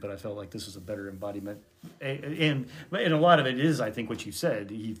Spider-Man. But I felt like this was a better embodiment, and a lot of it is, I think, what you said.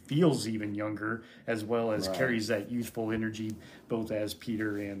 He feels even younger, as well as Right. carries that youthful energy, both as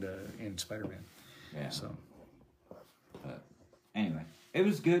Peter and Spider-Man. Yeah. So But anyway, it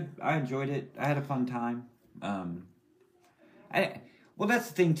was good. I enjoyed it. I had a fun time. Well, that's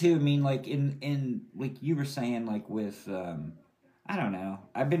the thing too. I mean, like in like you were saying, like with I don't know.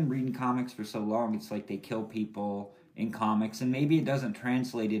 I've been reading comics for so long. It's like they kill people in comics, and maybe it doesn't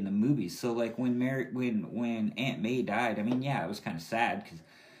translate in the movies. So like when Aunt May died, I mean, yeah, it was kind of sad because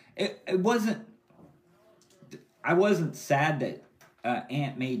it wasn't. I wasn't sad that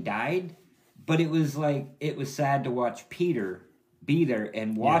Aunt May died, but it was sad to watch Peter be there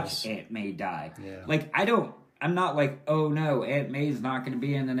and watch Aunt May die. Yeah. Like I'm not like, oh no, Aunt May's not going to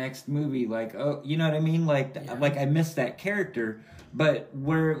be in the next movie. Like, oh, you know what I mean? Like I missed that character. But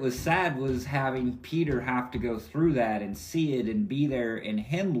where it was sad was having Peter have to go through that and see it and be there and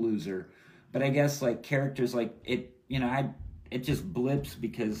him lose her. But I guess like characters like it, it just blips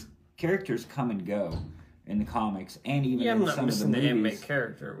because characters come and go in the comics and even in some of the movies. Aunt May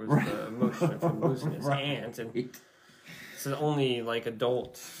character. It was the emotion from losing his aunt, and it's the only like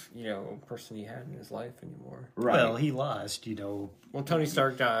adult, person he had in his life anymore. Right. Well, he lost, Well, Tony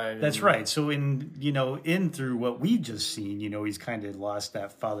Stark died. That's right. So in through what we've just seen, he's kind of lost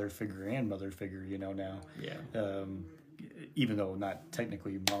that father figure and mother figure, now. Yeah. Even though not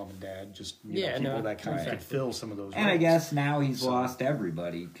technically mom and dad, just people that kind of could fill some of those. And roles. I guess now he's lost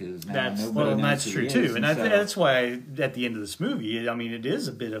everybody because that's true too. And that's why at the end of this movie, I mean, it is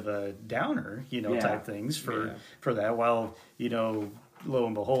a bit of a downer, type things for that. While lo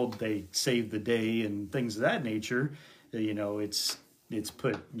and behold, they saved the day and things of that nature. It's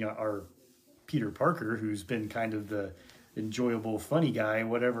put our Peter Parker, who's been kind of the enjoyable, funny guy,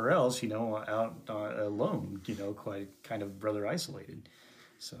 whatever else, out alone, quite kind of rather isolated.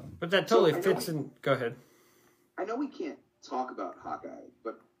 So, but that totally fits in. Go ahead. I know we can't talk about Hawkeye,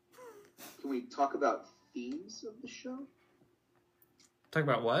 but can we talk about themes of the show? Talk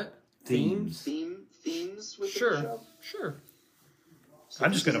about what? Themes with the show? Sure. So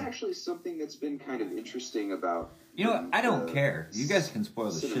I'm just gonna actually something that's been kind of interesting about. I don't care. You guys can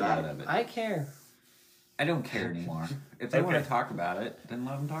spoil the shit out of it. I care. I don't care anymore. If they want to talk about it, then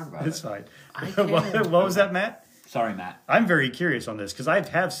let them talk about it's it. It's fine. What was that, Matt? Sorry, Matt. I'm very curious on this because I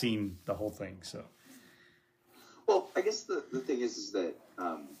have seen the whole thing. So, well, I guess the thing is that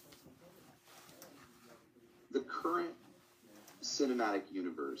the current cinematic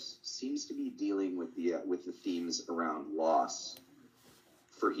universe seems to be dealing with the themes around loss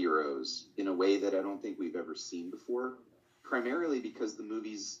for heroes in a way that I don't think we've ever seen before. Primarily because the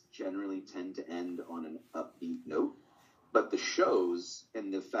movies generally tend to end on an upbeat note, but the shows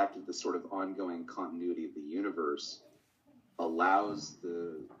and the fact of the sort of ongoing continuity of the universe allows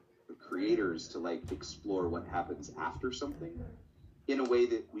the creators to explore what happens after something in a way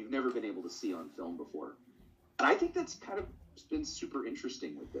that we've never been able to see on film before. And I think that's kind of been super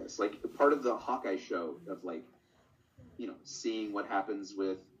interesting with this. Part of the Hawkeye show of seeing what happens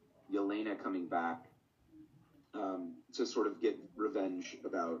with Yelena coming back to sort of get revenge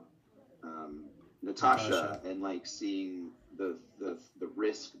about Natasha and seeing the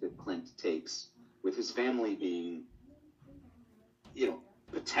risk that Clint takes with his family being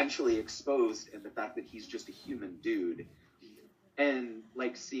potentially exposed, and the fact that he's just a human dude, and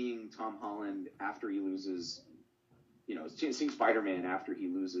seeing Tom Holland after he loses, seeing Spider-Man after he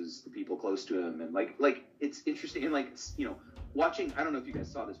loses the people close to him, and it's interesting, and watching, I don't know if you guys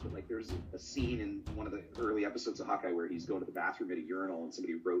saw this, but there's a scene in one of the early episodes of Hawkeye where he's going to the bathroom at a urinal and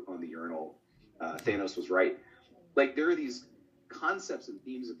somebody wrote on the urinal, Thanos was right. There are these concepts and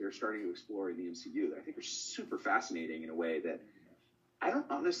themes that they're starting to explore in the MCU that I think are super fascinating in a way that I don't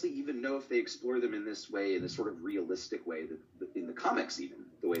honestly even know if they explore them in this way, in this sort of realistic way that in the comics, even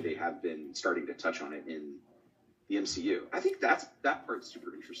the way they have been starting to touch on it in the MCU. I think that part's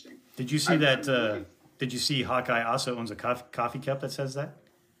super interesting. Did you see that? Did you see Hawkeye also owns a coffee cup that says that?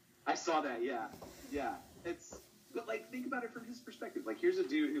 I saw that, yeah. But think about it from his perspective. Here's a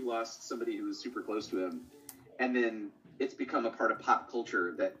dude who lost somebody who was super close to him, and then it's become a part of pop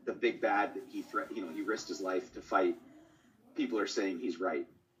culture that the big bad that he risked his life to fight, people are saying he's right.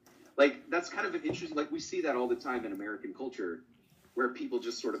 That's kind of an interesting, we see that all the time in American culture, where people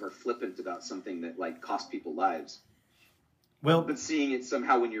just sort of are flippant about something that cost people lives. Well, but seeing it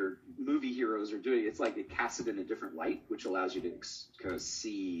somehow when your movie heroes are doing it, it's it casts it in a different light, which allows you to kind of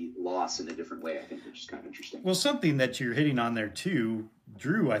see loss in a different way, I think, which is kind of interesting. Well, something that you're hitting on there too,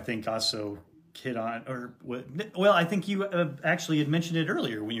 Drew, I think also hit on, I think you actually had mentioned it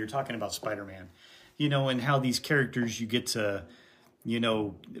earlier when you were talking about Spider-Man, and how these characters you get to,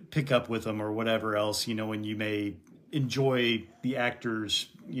 pick up with them or whatever else, and you may enjoy the actor's,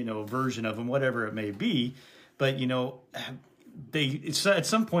 version of them, whatever it may be. But, at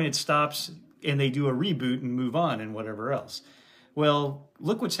some point it stops and they do a reboot and move on and whatever else. Well,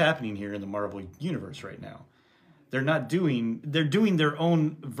 look what's happening here in the Marvel Universe right now. They're doing their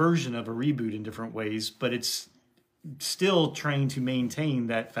own version of a reboot in different ways, but it's still trying to maintain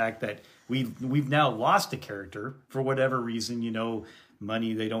that fact that we've now lost a character for whatever reason,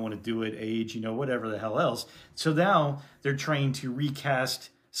 money, they don't want to do it, age, whatever the hell else. So now they're trying to recast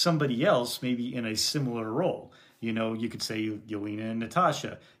somebody else maybe in a similar role. You could say Yelena and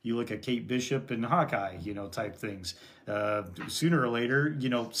Natasha. You look at Kate Bishop and Hawkeye, type things. Sooner or later,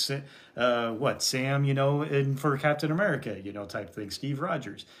 Sam, and for Captain America, type thing. Steve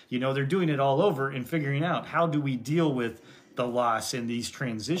Rogers. They're doing it all over and figuring out how do we deal with the loss and these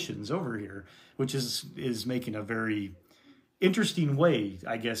transitions over here, which is making a very interesting way,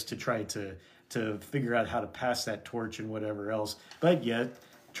 I guess, to try to figure out how to pass that torch and whatever else, but yet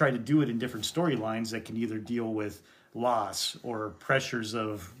try to do it in different storylines that can either deal with loss or pressures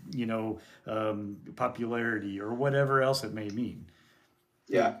of, popularity or whatever else it may mean.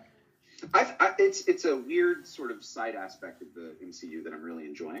 Yeah. It's a weird sort of side aspect of the MCU that I'm really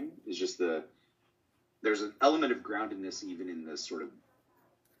enjoying. Is just there's an element of groundedness even in this sort of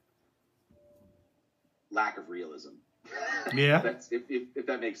lack of realism. Yeah. if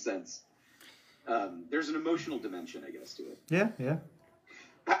that makes sense. There's an emotional dimension, I guess, to it. Yeah.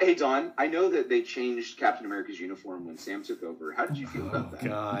 Hey, Don, I know that they changed Captain America's uniform when Sam took over. How did you feel about that? Oh,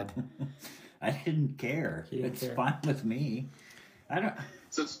 God. I didn't care. It's fine with me. I don't.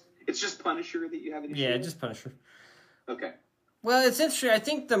 So it's just Punisher that you have an issue with? Just Punisher. Okay. Well, it's interesting. I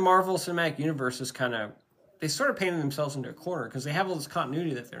think the Marvel Cinematic Universe is they sort of painted themselves into a corner because they have all this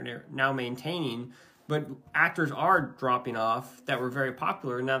continuity that they're now maintaining, but actors are dropping off that were very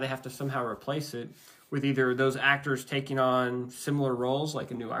popular, and now they have to somehow replace it with either those actors taking on similar roles,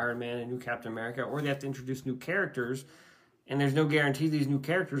 like a new Iron Man, a new Captain America, or they have to introduce new characters, and there's no guarantee these new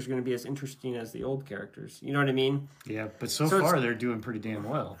characters are going to be as interesting as the old characters. You know what I mean? Yeah, but so far they're doing pretty damn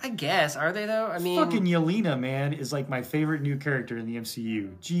well. I guess. Are they, though? I mean... Fucking Yelena, man, is like my favorite new character in the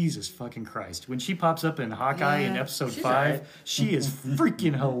MCU. Jesus fucking Christ. When she pops up in Hawkeye in episode 5, right. She is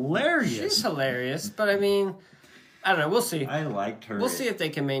freaking hilarious. She's hilarious, but I mean... I don't know. We'll see. I liked her. We'll see if they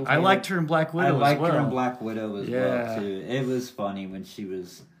can maintain. I liked her in Black Widow. I liked as well. her in Black Widow as well too. It was funny when she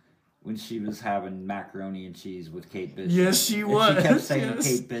was having macaroni and cheese with Kate Bishop. Yes, she and was. She kept saying Yes.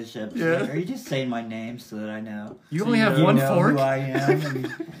 Kate Bishop. She's like, are you just saying my name so that I know? You only have one know fork. Who I am?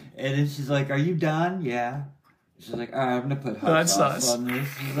 And then she's like, "Are you done?" Yeah. She's like, "All right, I'm gonna put hot sauce on this."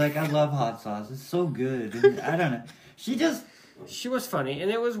 She's like, "I love hot sauce. It's so good." And I don't know. She was funny, and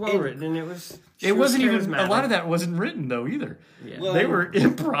it was well written, and it was. It wasn't even a lot of that wasn't written though either. Yeah. Well, they were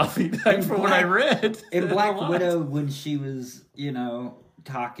improv from what I read. In Black Widow, when she was,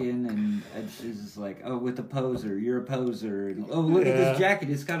 talking and she's just like, "Oh, with a poser, you're a poser." And, "Oh, look at this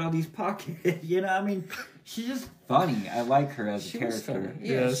jacket; it's got all these pockets." I mean, she's just funny. I like her as a character.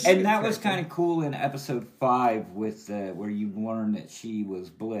 Yes, and that was kind of cool in episode 5 with where you learn that she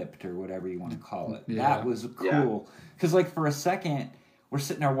was blipped or whatever you want to call it. Yeah. That was cool because, like, for a second, we're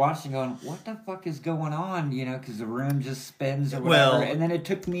sitting there watching, going, "What the fuck is going on?" Because the room just spins or whatever. Well, and then it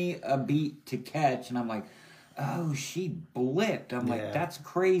took me a beat to catch, and I'm like, "Oh, she blipped." I'm like, "That's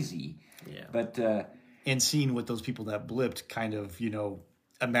crazy." Yeah. But and seeing what those people that blipped kind of,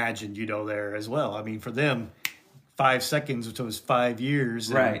 imagined, there as well. I mean, for them, 5 seconds, which was 5 years,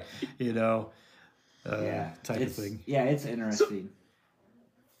 and, right? Type of thing. Yeah, it's interesting.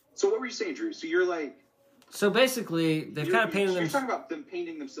 So what were you saying, Drew? So you're like. So basically, they've kind of painted You're them. talking about them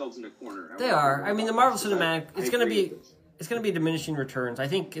painting themselves in a corner. They are. I mean, the Marvel Cinematic. It's going to be diminishing returns. I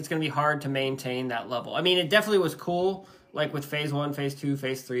think it's going to be hard to maintain that level. I mean, it definitely was cool, like with Phase 1, Phase 2,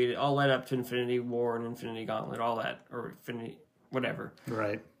 Phase 3. It all led up to Infinity War and Infinity Gauntlet, all that, or Infinity, whatever.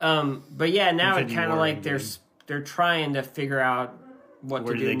 Right. But yeah, now Infinity it kind of War like they're trying to figure out what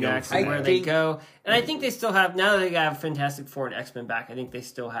Where to do do they go next from and there? where they go. And I think they still have, now that they have Fantastic Four and X-Men back, I think they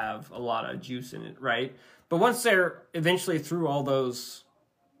still have a lot of juice in it, right? But once they're eventually through all those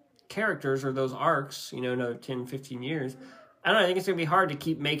characters or those arcs, another 10, 15 years, I don't know, I think it's going to be hard to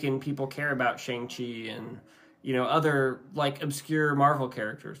keep making people care about Shang-Chi and, other, like, obscure Marvel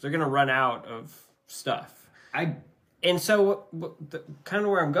characters. They're going to run out of stuff. And so, kind of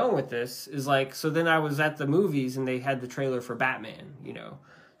where I'm going with this is, like, so then I was at the movies and they had the trailer for Batman, So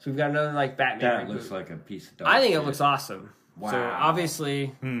we've got another, like, Batman. That looks like a piece of dog I think shit. it looks awesome. Wow. So,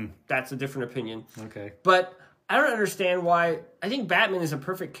 obviously, that's a different opinion. Okay. But I don't understand why. I think Batman is a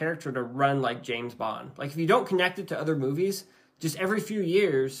perfect character to run like James Bond. Like, if you don't connect it to other movies, just every few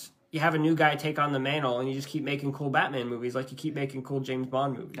years, you have a new guy take on the mantle, and you just keep making cool Batman movies, like you keep making cool James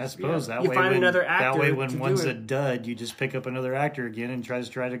Bond movies. I suppose You find another actor That way, when to do one's it. a dud, you just pick up another actor again and try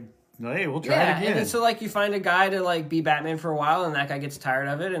to Hey, we'll try it again. And then so like you find a guy to like be Batman for a while, and that guy gets tired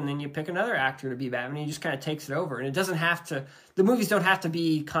of it, and then you pick another actor to be Batman, and he just kind of takes it over. And it doesn't have to. The movies don't have to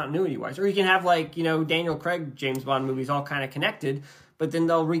be continuity wise, or you can have like Daniel Craig James Bond movies all kind of connected. But then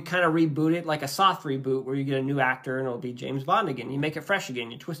they'll kind of reboot it like a soft reboot where you get a new actor and it'll be James Bond again. You make it fresh again.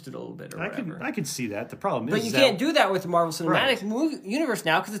 You twist it a little bit or whatever. I can see that. The problem is, but you can't do that with the Marvel Cinematic Universe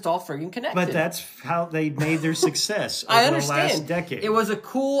now because it's all friggin' connected. But that's how they made their success over I understand. the last decade. It was a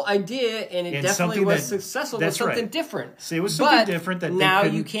cool idea, and it definitely was successful. It was something different. See, it was something different that now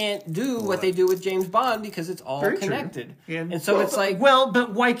you can't do what they do with James Bond because it's all connected. And so it's like,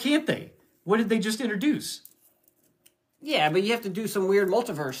 but why can't they? What did they just introduce? Yeah, but you have to do some weird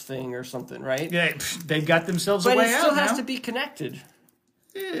multiverse thing or something, right? Yeah, they've got themselves a way out. But it still has to be connected.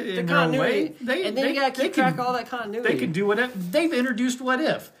 The continuity. And then you got to keep track of all that continuity. They can do whatever. They've introduced What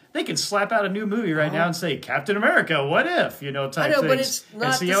If. They can slap out a new movie right now and say, Captain America, what if? Type I know, things. but it's not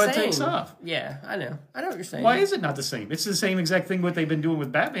and see the how same. it takes off. Yeah, I know. I know what you're saying. Why is it not the same? It's the same exact thing what they've been doing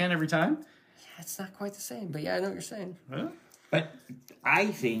with Batman every time. Yeah, it's not quite the same, but yeah, I know what you're saying. Huh? But I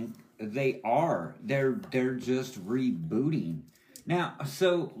think they are. They're just rebooting. Now,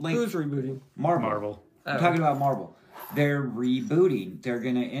 so like who's rebooting? Marvel. I'm talking about Marvel. They're rebooting. They're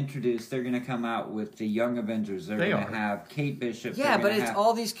going to introduce. They're going to come out with the Young Avengers. They're going to have Kate Bishop. Yeah, but it's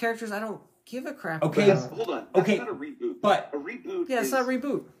all these characters. I don't give a crap. Okay, about. Hold on. That's not a reboot. But a reboot. Yeah, it's not a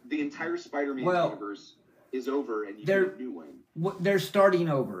reboot. The entire Spider-Man universe is over, and you get a new one. They're starting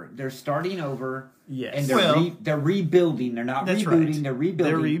over. Yes. And they're rebuilding. They're not rebooting. Right. They're rebuilding.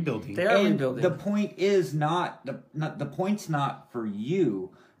 They're rebuilding. They are and rebuilding. The point is not the point's not for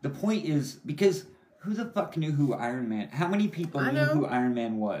you. The point is because who the fuck knew who Iron Man? How many people knew who Iron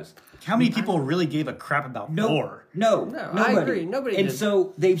Man was? How many people really gave a crap about Thor? No, I agree. Nobody And did.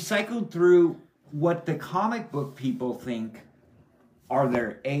 so they've cycled through what the comic book people think are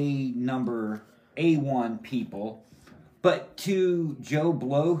their A1 people. But to Joe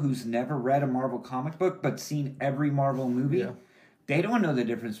Blow, who's never read a Marvel comic book but seen every Marvel movie, they don't know the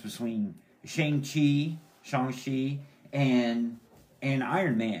difference between Shang-Chi, and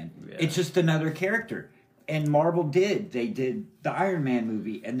Iron Man. Yeah. It's just another character. And Marvel did. They did the Iron Man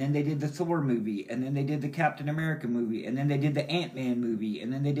movie, and then they did the Thor movie, and then they did the Captain America movie, and then they did the Ant-Man movie,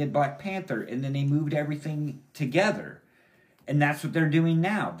 and then they did Black Panther, and then they moved everything together. And that's what they're doing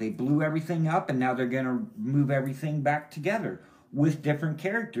now. They blew everything up, and now they're going to move everything back together with different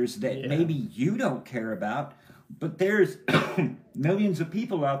characters that maybe you don't care about, but there's millions of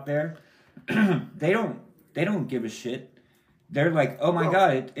people out there. They don't give a shit. They're like, oh my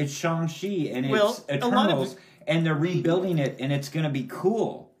god, it's Shang-Chi and it's Eternals, and they're rebuilding it, and it's going to be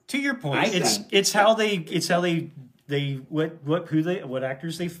cool. To your point, it's how what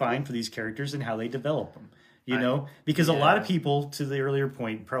actors they find for these characters and how they develop them. Because a lot of people, to the earlier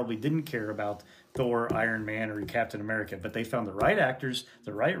point, probably didn't care about Thor, Iron Man, or Captain America, but they found the right actors,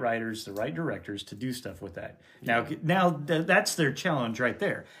 the right writers, the right directors to do stuff with that. Now that's their challenge right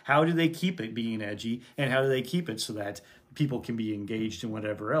there. How do they keep it being edgy, and how do they keep it so that people can be engaged in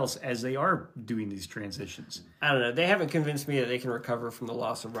whatever else as they are doing these transitions? I don't know. They haven't convinced me that they can recover from the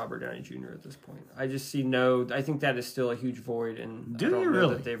loss of Robert Downey Jr. at this point. I just see I think that is still a huge void, and I don't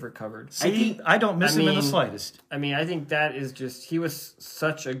know that they've recovered. See, I don't miss him in the slightest. I mean, I think that is just, he was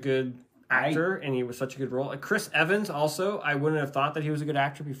such a good actor, and he was such a good role. Chris Evans also, I wouldn't have thought that he was a good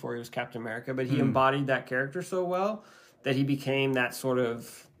actor before he was Captain America, but he embodied that character so well that he became that sort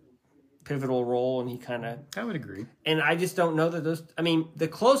of pivotal role, and he kind of... I would agree. And I just don't know that those... I mean, the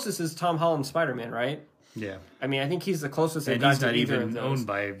closest is Tom Holland's Spider-Man, right? Yeah. I mean, I think he's the closest and he's not even owned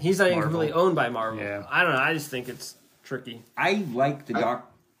by He's not even really owned by Marvel. Yeah. I don't know. I just think it's tricky. I like the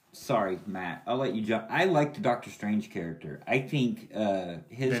Sorry, Matt. I'll let you jump. I like the Doctor Strange character. I think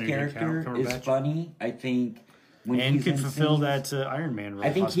his character is funny. I think when he can fulfill that Iron Man role.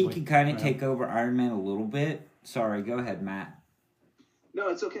 I think he can kind of take over Iron Man a little bit. Sorry, go ahead, Matt. No,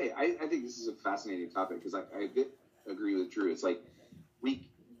 it's okay. I think this is a fascinating topic because I agree with Drew. It's like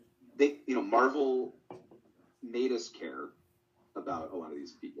Marvel made us care about a lot of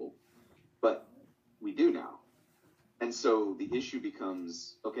these people, but we do now. And so the issue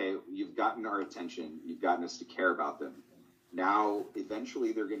becomes, okay, you've gotten our attention. You've gotten us to care about them. Now,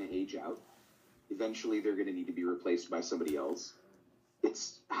 eventually they're going to age out. Eventually they're going to need to be replaced by somebody else.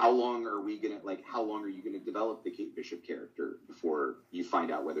 It's how long are you going to develop the Kate Bishop character before you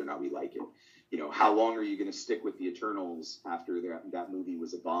find out whether or not we like it? How long are you going to stick with the Eternals after that movie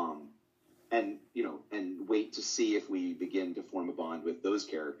was a bomb? And wait to see if we begin to form a bond with those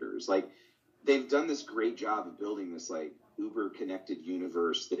characters. Like, they've done this great job of building this like uber connected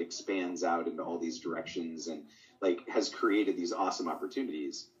universe that expands out into all these directions and like has created these awesome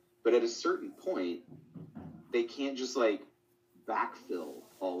opportunities. But at a certain point, they can't just like backfill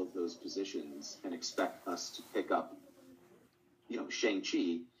all of those positions and expect us to pick up,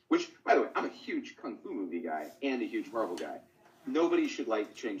 Shang-Chi, which, by the way, I'm a huge Kung Fu movie guy and a huge Marvel guy. Nobody should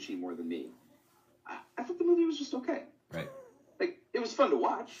like Shang-Chi more than me. I thought the movie was just okay. Right. Like, it was fun to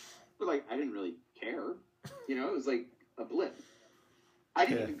watch, but, like, I didn't really care. It was like a blip. I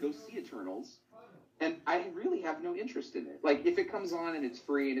didn't even go see Eternals, and I really have no interest in it. Like, if it comes on and it's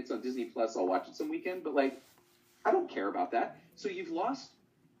free and it's on Disney Plus, I'll watch it some weekend, but, like, I don't care about that. So you've lost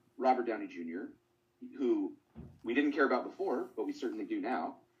Robert Downey Jr., who we didn't care about before, but we certainly do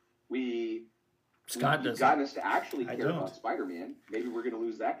now. You've gotten us to actually care about Spider-Man. Maybe we're going to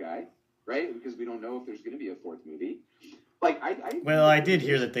lose that guy, right? Because we don't know if there's going to be a fourth movie. Like, I did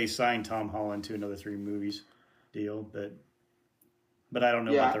hear that they signed Tom Holland to another 3 movies deal, but I don't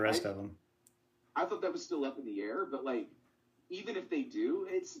know about the rest of them. I thought that was still up in the air, but like, even if they do,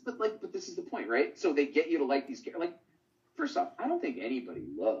 but this is the point, right? So they get you to like these characters. Like, first off, I don't think anybody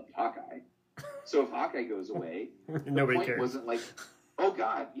loved Hawkeye. So if Hawkeye goes away, nobody the point cares. Wasn't like, oh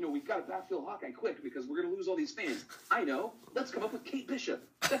God, we've got to backfill Hawkeye quick because we're going to lose all these fans. I know. Let's come up with Kate Bishop.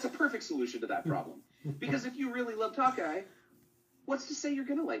 That's a perfect solution to that problem. Because if you really loved Hawkeye, what's to say you're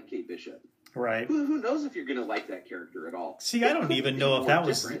going to like Kate Bishop? Right. Who knows if you're going to like that character at all? See, I don't even know if that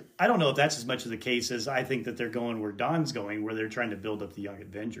was... Different. I don't know if that's as much of the case as I think that they're going where Don's going, where they're trying to build up the Young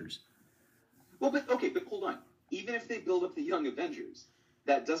Avengers. Well, but hold on. Even if they build up the Young Avengers,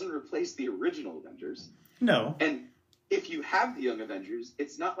 that doesn't replace the original Avengers. No. And if you have the Young Avengers,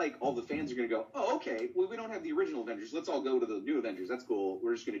 it's not like all the fans are going to go, oh, okay, well, we don't have the original Avengers. Let's all go to the new Avengers. That's cool.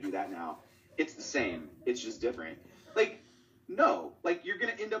 We're just going to do that now. It's the same. It's just different. Like, no. Like, you're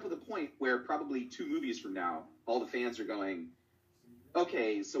going to end up with a point where probably 2 movies from now, all the fans are going,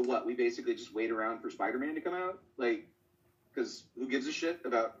 okay, so what? We basically just wait around for Spider-Man to come out? Like, because who gives a shit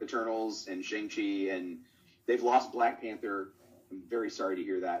about Eternals and Shang-Chi, and they've lost Black Panther. I'm very sorry to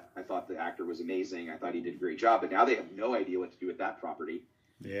hear that. I thought the actor was amazing. I thought he did a great job, but now they have no idea what to do with that property.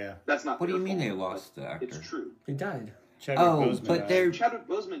 Yeah. That's not What do you their mean fault, they lost the actor? It's true. He died. Chadwick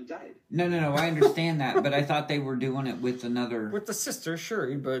Boseman died. No, I understand that, but I thought they were doing it with another... With the sister,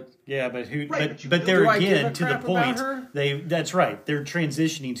 sure, but... Yeah, but who... Right, but they're, again, to the crap point, about her? that's right. They're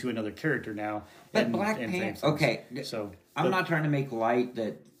transitioning to another character now. But Black Panther... Okay, so I'm not trying to make light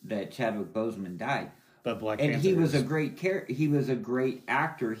that Chadwick Boseman died. But Black and Panther he was a great he was a great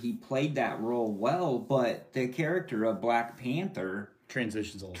actor. He played that role well, but the character of Black Panther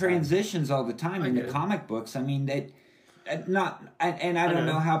transitions all the time in the comic books. I mean, I don't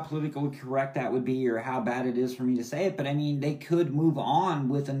know how politically correct that would be or how bad it is for me to say it, but I mean, they could move on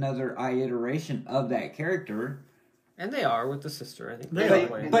with another iteration of that character. And they are with the sister, I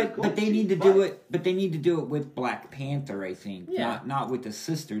think. But they need to do it. But they need to do it with Black Panther, I think. Yeah. Not with the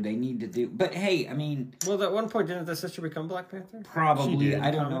sister. They need to do. But hey, I mean. Well, at one point, didn't the sister become Black Panther? Probably. I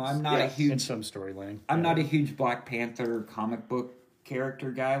don't know. I'm not a huge. In some storyline. I'm not a huge Black Panther comic book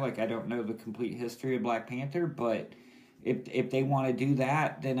character guy. Like, I don't know the complete history of Black Panther. But if they want to do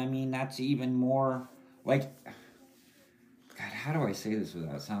that, then I mean that's even more like. God, how do I say this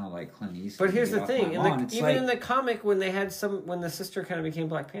without sounding like Clint Eastwood? But here's the thing: in the comic, when the sister kind of became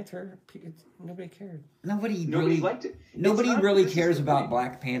Black Panther, nobody cared. Nobody liked it. Nobody really cares about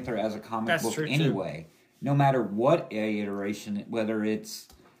Black Panther as a comic book anyway. No matter what iteration, whether it's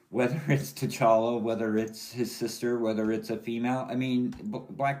T'Challa, whether it's his sister, whether it's a female. I mean,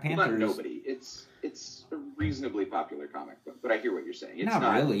 Black Panther. Not nobody. It's a reasonably popular comic book, but I hear what you're saying. It's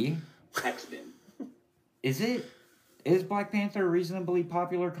not really. X-Men. Is it? Is Black Panther a reasonably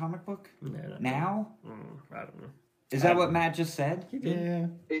popular comic book? Now? I don't know. Is that what Matt just said? Yeah.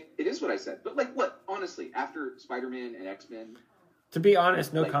 It is what I said. But, like, what? Honestly, after Spider-Man and X-Men... To be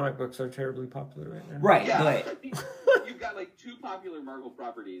honest, no comic books are terribly popular right now. Right, yeah, but... You've got, like, 2 popular Marvel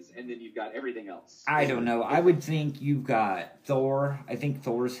properties, and then you've got everything else. I don't know. I would think you've got Thor. I think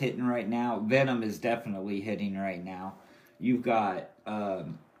Thor's hitting right now. Venom is definitely hitting right now. You've got...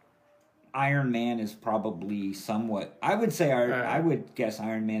 Iron Man is probably somewhat... I would say I would guess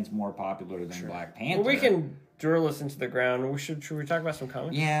Iron Man's more popular than Black Panther. Well, we can drill this into the ground. Should we talk about some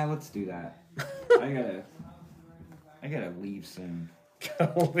comics? Yeah, let's do that. I gotta leave soon.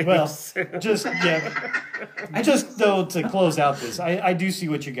 Just though to close out this, I do see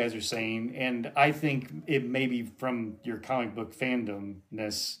what you guys are saying, and I think it may be from your comic book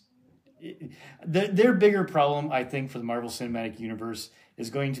fandomness. Their bigger problem, I think, for the Marvel Cinematic Universe is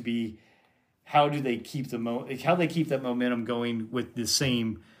going to be how they keep that momentum going with the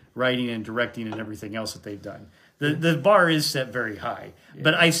same writing and directing and everything else that they've done. The bar is set very high,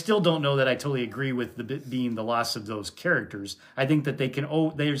 but I still don't know that I totally agree with being the loss of those characters. I think that they can.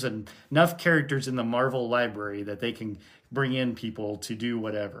 There's enough characters in the Marvel library that they can bring in people to do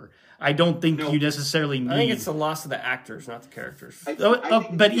whatever. I don't think you necessarily need. I think it's the loss of the actors, not the characters.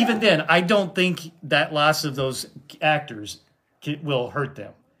 But even then, I don't think that loss of those actors will hurt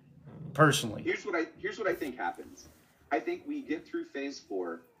them personally. Here's what I think happens. I think we get through Phase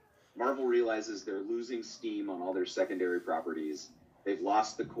 4. Marvel realizes they're losing steam on all their secondary properties. They've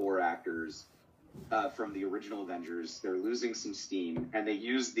lost the core actors from the original Avengers. They're losing some steam, and they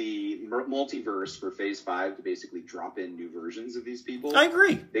use the multiverse for Phase 5 to basically drop in new versions of these people. I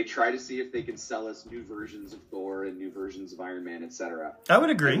agree. They try to see if they can sell us new versions of Thor and new versions of Iron Man, etc. I would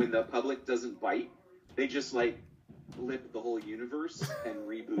agree. And when the public doesn't bite, they just flip the whole universe and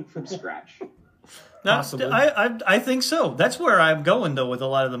reboot from scratch. Possibly. I think so. That's where I'm going, though, with a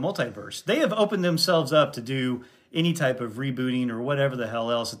lot of the multiverse. They have opened themselves up to do any type of rebooting or whatever the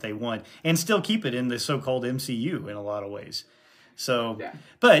hell else that they want and still keep it in the so-called MCU in a lot of ways. So, yeah.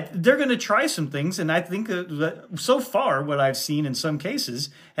 But they're going to try some things, and I think that so far what I've seen in some cases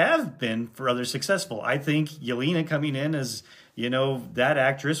have been rather successful. I think Yelena coming in as, that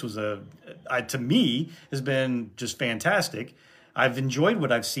actress was to me, has been just fantastic. I've enjoyed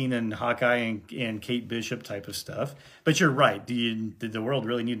what I've seen in Hawkeye and Kate Bishop type of stuff. But you're right. Did the world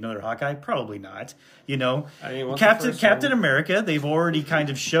really need another Hawkeye? Probably not. Captain America, they've already kind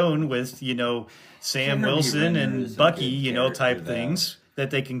of shown with, Sam Wilson and Bucky, type things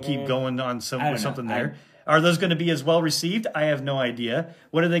that they can keep going on something there. Are those going to be as well received? I have no idea.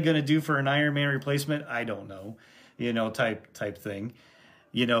 What are they going to do for an Iron Man replacement? I don't know. Type thing.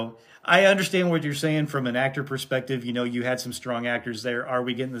 I understand what you're saying from an actor perspective. You had some strong actors there. Are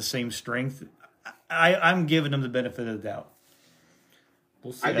we getting the same strength? I'm giving them the benefit of the doubt.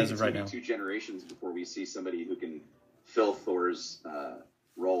 We'll see. I think it's going to be 2 generations before we see somebody who can fill Thor's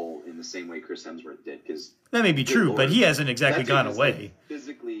role in the same way Chris Hemsworth did. Because that may be true, but he hasn't exactly gone away.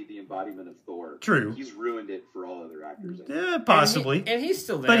 Physically, the embodiment of Thor. True. He's ruined it for all other actors. Yeah, possibly. And he's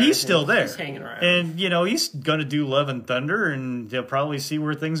still there. But he's still there. He's hanging around. And, he's going to do Love and Thunder, and they'll probably see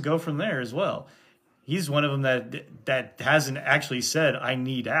where things go from there as well. He's one of them that hasn't actually said, I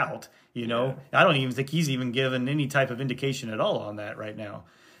need out. I don't even think he's even given any type of indication at all on that right now.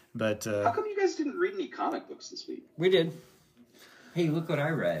 But how come you guys didn't read any comic books this week? We did. Hey, look what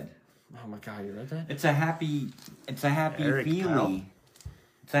I read. Oh my God, you read that? It's a happy feely. Powell?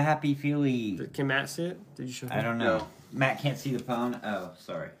 It's a happy feely. Can Matt see it? Did you show him? I don't know. No. Matt can't see the phone. Oh,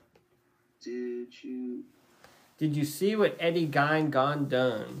 sorry. Did you see what Eddie Gein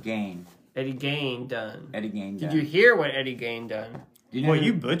done? Gain. Eddie Gein done. Eddie Gain Did done. you hear what Eddie Gein done?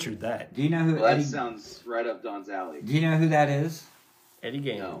 You butchered that. Do you know who? Well, that sounds right up Don's alley. Do you know who that is? Eddie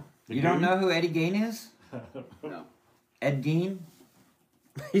Gein. No. You don't know who Eddie Gain is? No. Ed Gein?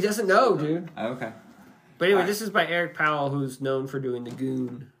 He doesn't know, dude. Oh, okay. But anyway, this is by Eric Powell, who's known for doing The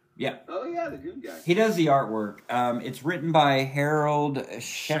Goon. Yeah. Oh, yeah, the Goon guy. He does the artwork. It's written by Harold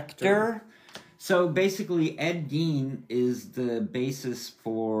Schechter. So basically, Ed Gein is the basis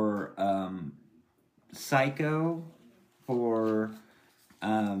for Psycho, for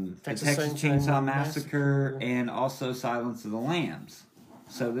the Texas Chainsaw Massacre, and also Silence of the Lambs.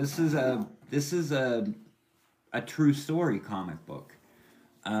 So this is a true story comic book.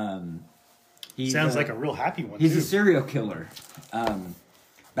 Sounds like a real happy one. He's a serial killer.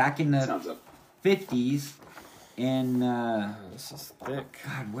 Back in the 50s, in this is thick.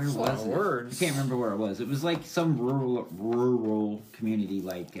 God, where was it? Words. I can't remember where it was. It was like some rural community,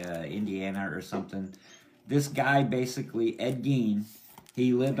 like Indiana or something. This guy, basically Ed Gein,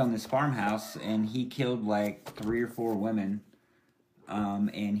 he lived on this farmhouse and he killed like 3 or 4 women.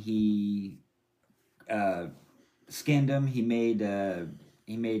 And he skinned them. He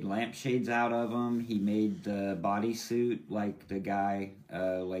made lampshades out of them. He made the bodysuit like the guy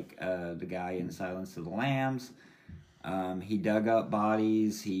in Silence of the Lambs. He dug up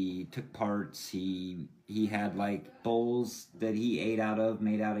bodies. He took parts. He had like bowls that he ate out of,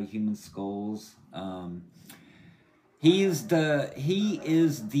 made out of human skulls. He is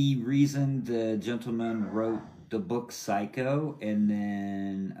the reason the gentleman wrote the book Psycho, and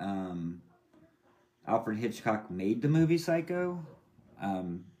then Alfred Hitchcock made the movie Psycho.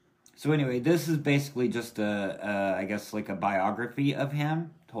 So anyway, this is basically just I guess like a biography of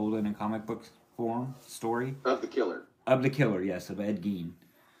him told in a comic book form story. Of the killer. Of the killer, yes, of Ed Gein.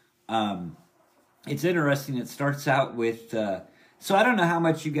 It's interesting. It starts out with so I don't know how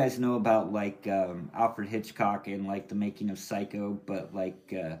much you guys know about like Alfred Hitchcock and like the making of Psycho, but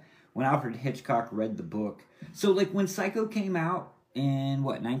like when Alfred Hitchcock read the book, so like when Psycho came out, in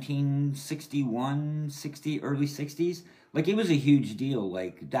what 1961, 60, early 60s. Like it was a huge deal.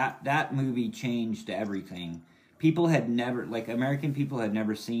 Like that movie changed everything. People had never, like American people had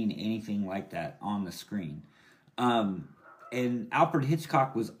never seen anything like that on the screen. And Alfred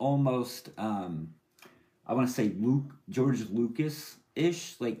Hitchcock was almost, I want to say George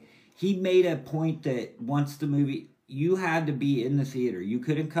Lucas-ish. Like he made a point that once the movie, you had to be in the theater. You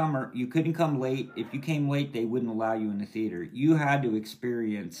couldn't come late. If you came late, they wouldn't allow you in the theater. You had to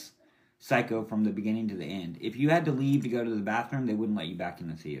experience Psycho from the beginning to the end. If you had to leave to go to the bathroom, they wouldn't let you back in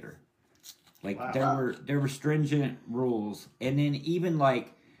the theater. Like there were stringent rules. And then even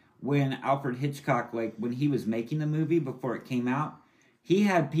like when Alfred Hitchcock, like when he was making the movie before it came out, he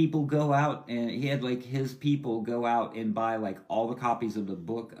had people go out and he had like his people go out and buy like all the copies of the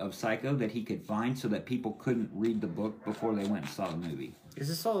book of Psycho that he could find so that people couldn't read the book before they went and saw the movie. Is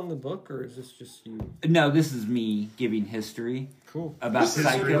this all in the book or is this just you? No, this is me giving history. Cool. About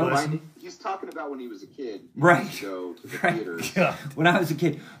Psycho. He's talking about when he was a kid. Right. Go to the Right. theater. Yeah. When I was a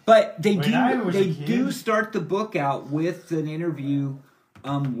kid. But they When do start the book out with an interview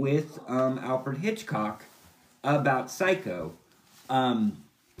with Alfred Hitchcock about Psycho. I'm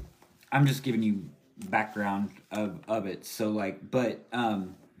just giving you background of it. So like, but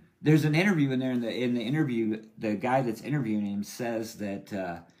there's an interview in there. In the interview, the guy that's interviewing him says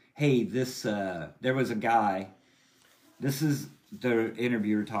that, hey, there was a guy. This is the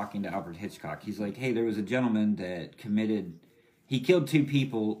interviewer talking to Alfred Hitchcock. He's like, hey, there was a gentleman that he killed 2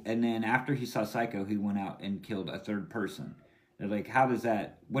 people, and then after he saw Psycho, he went out and killed a 3rd person. They're like,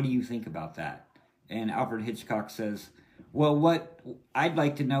 what do you think about that? And Alfred Hitchcock says, well, I'd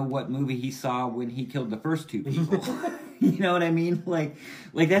like to know what movie he saw when he killed the first 2 people. You know what I mean? Like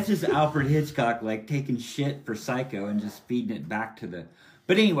that's just Alfred Hitchcock, like taking shit for Psycho and just feeding it back to the...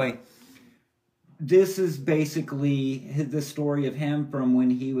 But anyway, this is basically the story of him from when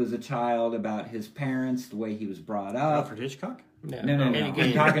he was a child, about his parents, the way he was brought up. Alfred Hitchcock? No. Ed I'm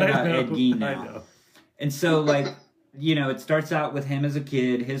Gein. talking about Ed Gein I now. know. And so, like, you know, it starts out with him as a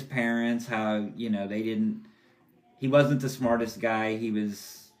kid, his parents, how, you know, he wasn't the smartest guy. He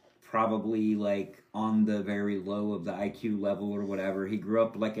was probably, like, on the very low of the IQ level or whatever. He grew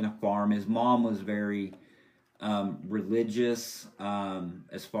up, like, in a farm. His mom was very religious,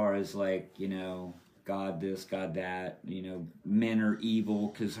 as far as, like, you know, God this, God that, you know, men are evil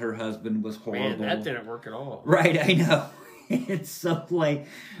because her husband was horrible. Man, that didn't work at all. Right, I know. It's so like,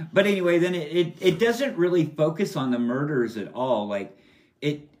 but anyway, then it doesn't really focus on the murders at all. Like,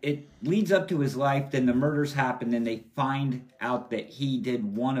 it leads up to his life, then the murders happen, then they find out that he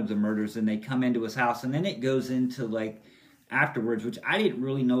did one of the murders, and they come into his house, and then it goes into like afterwards, which I didn't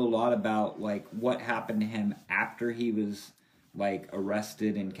really know a lot about, like what happened to him after he was like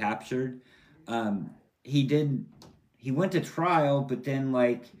arrested and captured. He went to trial, but then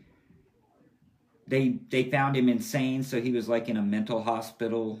like they found him insane, so he was like in a mental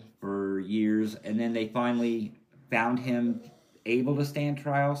hospital for years, and then they finally found him able to stand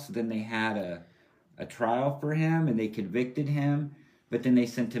trial, so then they had a trial for him and they convicted him, but then they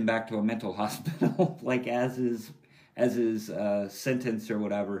sent him back to a mental hospital like as his sentence or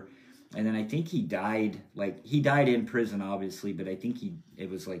whatever. And then I think he died in prison, obviously, but I think it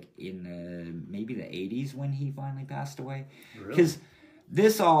was like in maybe the 80s when he finally passed away. Because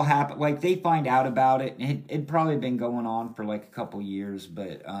this all happened, like they find out about it, and it'd probably been going on for like a couple years,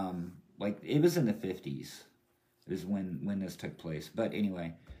 but like it was in the 50s is when this took place. But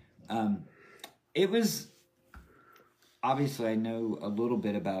anyway, it was, obviously I know a little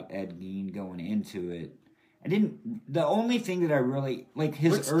bit about Ed Gein going into it. The only thing that I really, like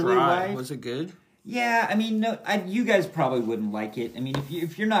his early life. Was it good? Yeah, I mean, no, you guys probably wouldn't like it. I mean,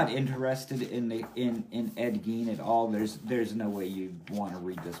 if you're not interested in Ed Gein at all, there's no way you'd want to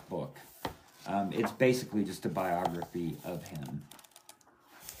read this book. It's basically just a biography of him.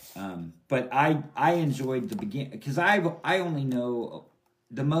 But I enjoyed the beginning, because I only know,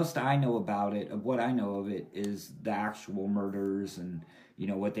 the most I know about it, of what I know of it, is the actual murders and, you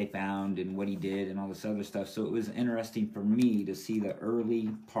know, what they found and what he did and all this other stuff. So it was interesting for me to see the early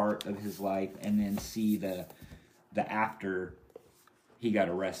part of his life and then see the after he got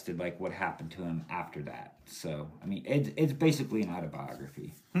arrested, like what happened to him after that. So, I mean, it's basically an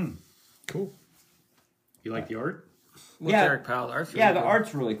autobiography. Cool. You like the art? Well, Yeah. Derek Powell, the art's really Yeah, the cool.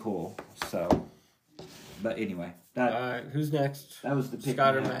 art's really cool. So, but anyway, that All right, who's next? that was the pick.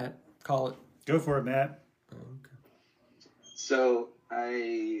 Scott or we had. Matt? Call it. Go for it, Matt. So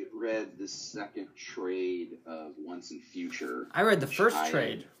I read the second trade of Once and Future. I read the first I-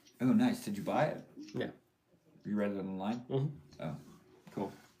 trade. Oh, nice. Did you buy it? Yeah. You read it online? Mhm. Oh,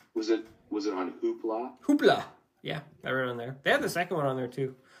 cool. Was it on Hoopla? Hoopla. Yeah, I read on there. They have the second one on there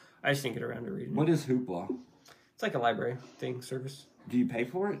too. I just didn't get around to reading it. What is Hoopla? It's like a library thing service. Do you pay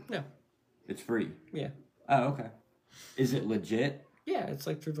for it? No. It's free. Yeah. Oh, okay. Is it legit? Yeah, it's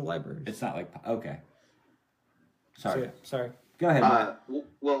like through the library. It's not like okay. Sorry. So, yeah, sorry. Go ahead. Matt.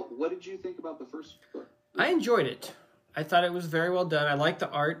 Well, what did you think about the first book? I enjoyed it. I thought it was very well done. I liked the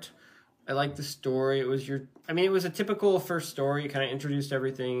art. I liked the story. It was it was a typical first story. It kind of introduced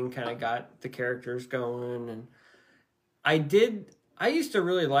everything, kind of got the characters going. And I used to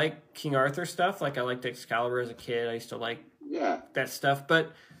really like King Arthur stuff. Like, I liked Excalibur as a kid. I used to like that stuff.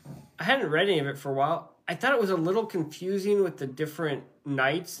 But I hadn't read any of it for a while. I thought it was a little confusing with the different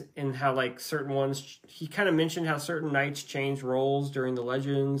knights and how, like, certain ones... He kind of mentioned how certain knights changed roles during the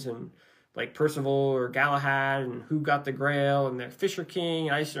legends, and like Percival or Galahad, and who got the Grail, and the Fisher King.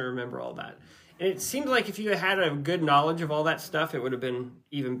 And I used to remember all that. And it seemed like if you had a good knowledge of all that stuff, it would have been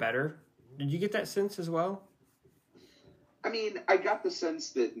even better. Did you get that sense as well? I mean, I got the sense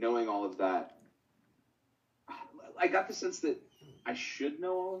that knowing all of that... I got the sense that I should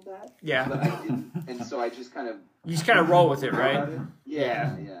know all of that. Yeah. But I didn't, and so I just kind of... You just kind of roll with it, right?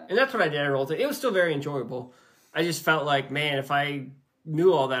 Yeah. And that's what I did. I rolled it. It was still very enjoyable. I just felt like, man, if I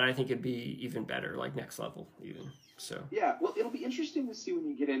knew all that, I think it'd be even better, like next level even. So yeah, well, it'll be interesting to see when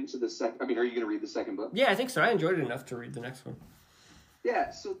you get into the second... I mean, are you going to read the second book? Yeah, I think so. I enjoyed it enough to read the next one.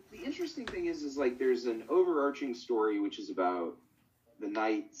 Yeah, so the interesting thing is like there's an overarching story which is about the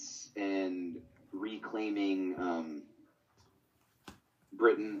knights and reclaiming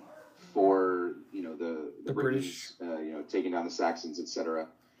Britain for, the British, taking down the Saxons, etc.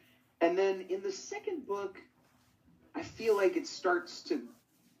 And then in the second book, I feel like it starts to...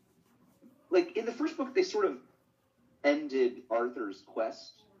 Like, in the first book, they sort of ended Arthur's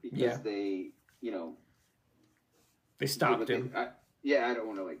quest because they stopped him. I don't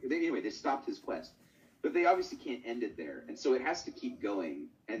want to, anyway, they stopped his quest. But they obviously can't end it there. And so it has to keep going.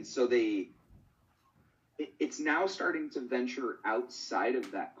 And so it's now starting to venture outside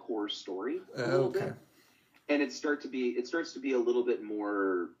of that core story a little bit. And it starts to be a little bit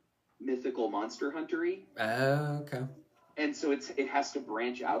more mythical monster hunter-y. Okay. And so it has to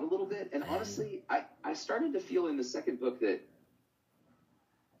branch out a little bit. And honestly, I started to feel in the second book that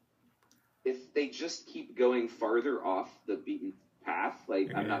if they just keep going farther off the beaten path,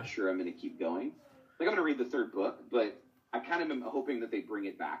 I'm not sure I'm going to keep going. Like, I'm going to read the third book, but I kind of am hoping that they bring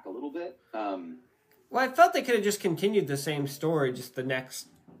it back a little bit. Well, I felt they could have just continued the same story, just the next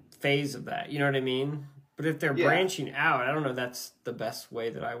phase of that. You know what I mean? But if they're branching out, I don't know that's the best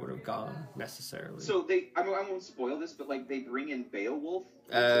way that I would have gone, necessarily. So I won't spoil this, but, they bring in Beowulf.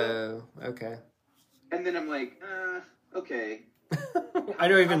 Oh, okay. And then I'm like, okay. I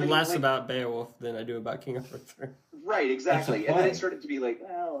know even less about Beowulf than I do about King Arthur. Right, exactly. And then it started to be like,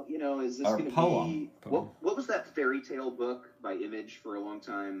 well, is this going to be... What was that fairy tale book by Image for a long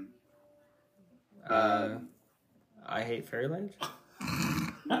time? I Hate Fairyland?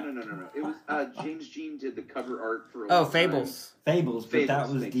 No. It was James Jean did the cover art for a long Fables. time. Fables, but that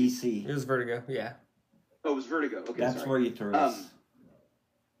was DC. It was Vertigo, yeah. Oh, it was Vertigo. Okay, that's where you threw us.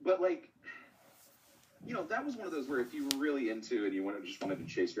 But that was one of those where if you were really into and you just wanted to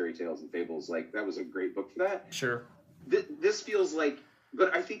chase fairy tales and fables, that was a great book for that. Sure. This feels like,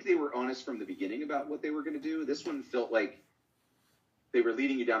 but I think they were honest from the beginning about what they were going to do. This one felt like they were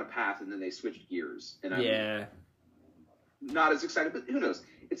leading you down a path and then they switched gears. And I'm not as excited, but who knows?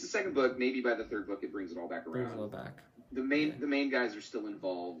 It's the second book. Maybe by the third book it brings it all back around. Brings it all back. The main guys are still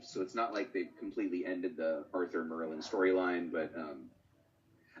involved, so it's not like they've completely ended the Arthur Merlin storyline, but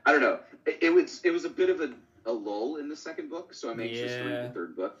I don't know. It was a bit of a lull in the second book, so I'm anxious to read the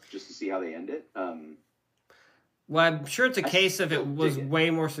third book just to see how they end it. Well, I'm sure it's a case of it was way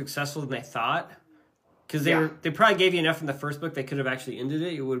more successful than they thought, because they probably gave you enough in the first book they could have actually ended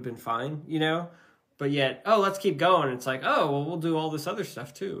it. It would have been fine, But yet, let's keep going. It's like, we'll do all this other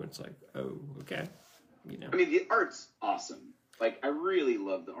stuff too. It's like, okay, I mean, the art's awesome. I really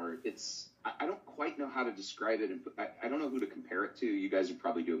love the art. I don't quite know how to describe it, and I don't know who to compare it to. You guys would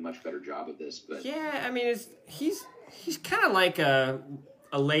probably do a much better job of this, but yeah, I mean, he's kind of like a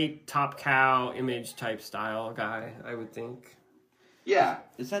late Top Cow Image type style guy, I would think. Yeah,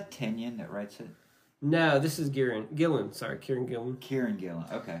 is that Tinian that writes it? No, this is Gillen. Sorry, Kieran Gillen. Kieran Gillen.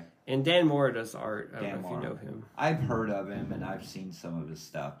 Okay. And Dan Mora does art. I don't know if you know him. I've heard of him and I've seen some of his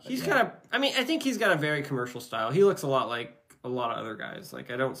stuff. He's I think he's got a very commercial style. He looks a lot like a lot of other guys.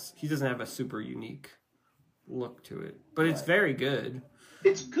 He doesn't have a super unique look to it, but it's very good.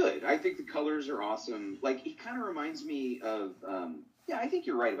 It's good. I think the colors are awesome. He kind of reminds me of, I think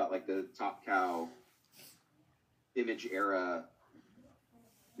you're right about the Top Cow Image era.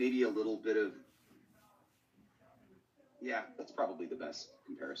 Maybe a little bit of Yeah, that's probably the best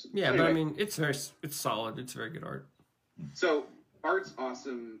comparison. Yeah, So but I anyway, mean, it's solid. It's very good art. so art's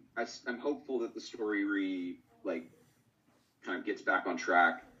awesome. I'm hopeful that the story kind of gets back on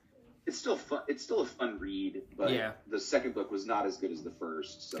track. It's still fun. It's still a fun read, but Yeah. the second book was not as good as the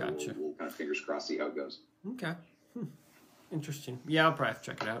first. So Gotcha. we'll kind of fingers crossed see how it goes. Okay. Interesting. Yeah, I'll probably have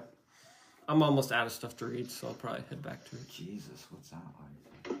to check it out. I'm almost out of stuff to read, so I'll probably head back to it. Jesus, what's that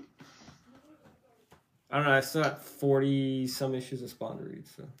like? I don't know. I still got 40 some issues of Spawn to read,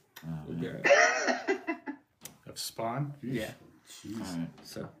 so we'll be all right. Of Spawn? Yeah. Jeez. All right.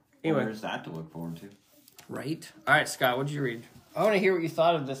 So Well, anyway, there's that to look forward to. right. All right, Scott. What did you read? I want to hear what you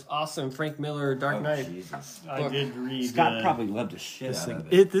thought of this awesome Frank Miller Dark Oh, Knight. Jesus. I did read. Scott probably loved the shit this out thing.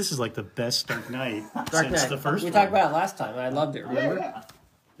 of it. This is like the best Dark Knight Dark since Knight. the first we one. talked about it last time, and I loved it. Remember?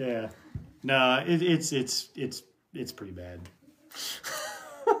 Yeah. No, it's pretty bad.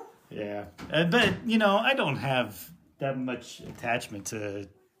 Yeah, but I don't have that much attachment to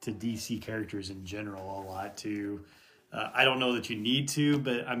DC characters in general. A lot to. I don't know that you need to,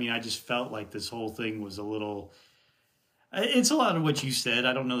 but I mean, I just felt like this whole thing was a little. It's a lot of what you said.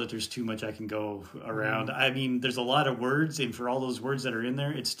 I don't know that there's too much I can go around. I mean, there's a lot of words, and for all those words that are in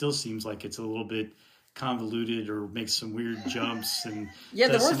there, it still seems like it's a little bit convoluted or makes some weird jumps. And Yeah,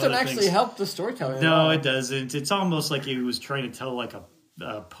 the does words some don't other actually things. help the storytelling. at No, all. it doesn't. It's almost like he was trying to tell like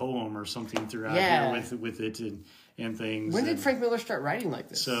a poem or something throughout Yeah. here with it and things. When did and Frank Miller start writing like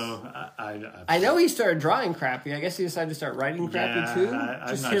this? So I know he started drawing crappy. I guess he decided to start writing crappy too. I'm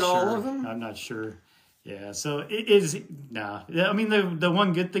Just not hit sure. all of them. I'm not sure. Yeah, so it is. Nah, I mean the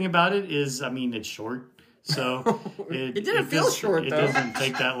one good thing about it is, I mean, it's short. So It didn't feel short, It though. doesn't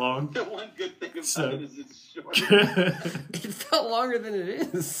take that long. The one good thing about So- it is it's short. It felt longer than it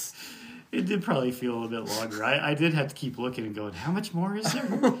is. It did probably feel a little bit longer. I did have to keep looking and going, how much more is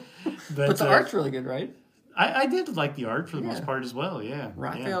there? But the art's really good, right? I did like the art for the Yeah. most part as well. Yeah,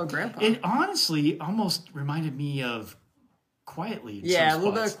 Raphael yeah. Grandpa. It honestly almost reminded me of Quietly. In Yeah, a some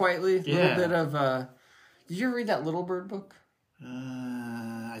little bit spots. of Quietly, a Yeah. little bit of. Did you ever read that Little Bird book?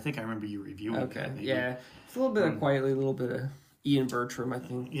 I think I remember you reviewing. Okay, that, maybe. yeah, it's a little bit of Quietly, a little bit of Ian Bertram, I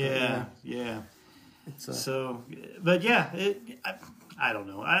think. But Yeah. It's, So, but yeah, I don't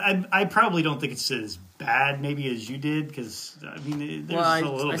know. I probably don't think it's as bad maybe as you did, because I mean there's well,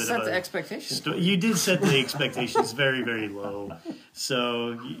 a little I bit set of the a expectations. you did set the expectations very, very low,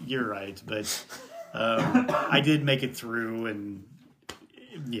 so you're right. But I did make it through, and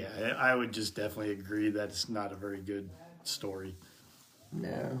yeah, I would just definitely agree that it's not a very good story.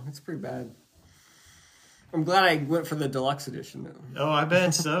 No, it's pretty bad. I'm glad I went for the deluxe edition though. Oh, I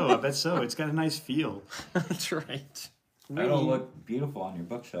bet so. It's got a nice feel. That's right. That'll look beautiful on your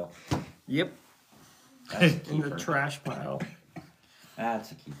bookshelf. Yep, That's a in the keeper. trash pile.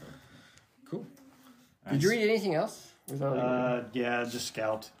 That's a keeper. Cool. Did you read anything else? Or was that all you read? Yeah, just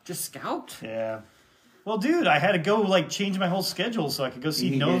Scout. Just Scout? Yeah. Well, dude, I had to go change my whole schedule so I could go see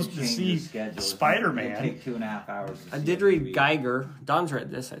You Nose did to change see your schedule. It'll Spider-Man. take 2.5 hours. To I see did a read movie. Geiger. Don's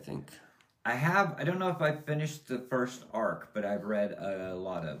read this, I think. I don't know if I finished the first arc, but I've read a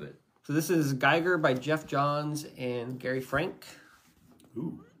lot of it. So this is Geiger by Jeff Johns and Gary Frank.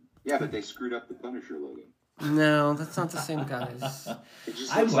 Ooh. Yeah, but they screwed up the Punisher logo. No, that's not the same guys. It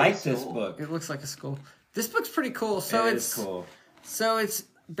just I looks like a this soul. book. It looks like a skull. This book's pretty cool. So It it's is cool. So it's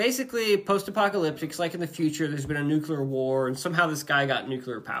basically post-apocalyptic. It's like in the future, there's been a nuclear war, and somehow this guy got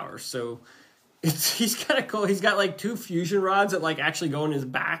nuclear powers. So he's kind of cool. He's got like 2 fusion rods that like actually go in his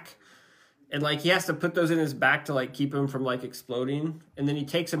back, and like he has to put those in his back to like keep him from like exploding. And then he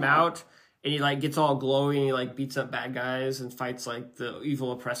takes him out, and he like gets all glowy, and he like beats up bad guys and fights like the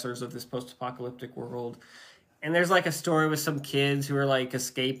evil oppressors of this post-apocalyptic world. And there's like a story with some kids who are like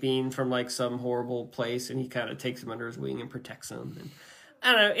escaping from like some horrible place, and he kind of takes them under his wing and protects them. And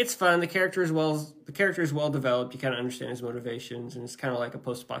I don't know, it's fun. The character is well developed. You kind of understand his motivations, and it's kind of like a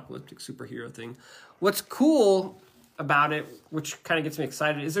post-apocalyptic superhero thing. What's cool about it, which kind of gets me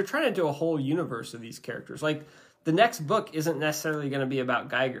excited, is they're trying to do a whole universe of these characters. Like the next book isn't necessarily going to be about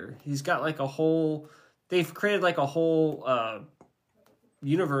Geiger. He's got like a whole. They've created like a whole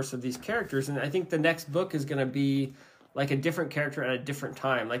universe of these characters, and I think the next book is going to be like a different character at a different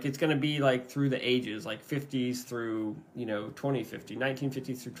time. Like it's going to be like through the ages, like 50s through 2050,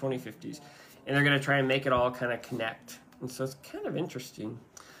 1950s through 2050s, and they're going to try and make it all kind of connect. And so it's kind of interesting.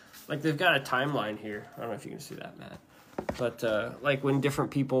 Like they've got a timeline here. I don't know if you can see that, Matt, but like when different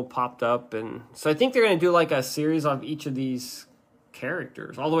people popped up, and so I think they're going to do like a series of each of these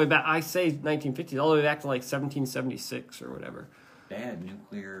characters all the way back. I say 1950s, all the way back to like 1776 or whatever. They had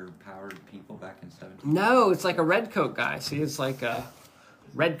nuclear-powered people back in 17. No, it's like a red coat guy. See, it's like a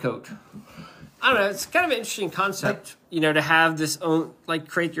red coat. I don't know. It's kind of an interesting concept, to have this own,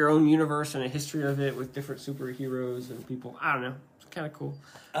 create your own universe and a history of it with different superheroes and people. I don't know. It's kind of cool.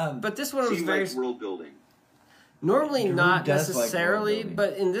 But this one So was you very like world building. normally Drew not does like necessarily, world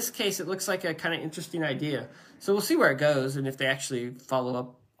building. but in this case, it looks like a kind of interesting idea. So we'll see where it goes and if they actually follow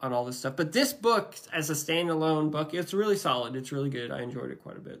up on all this stuff. But this book, as a standalone book, it's really solid. It's really good. I enjoyed it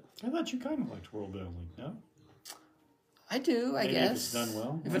quite a bit. I thought you kind of liked world building, no? I do, I Maybe guess. if it's done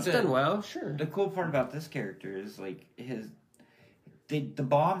well. If it's The- done well, sure. The cool part about this character is like the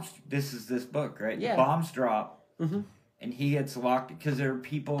bombs. This is this book, right? Yeah. The bombs drop, Mhm. and he gets locked because there are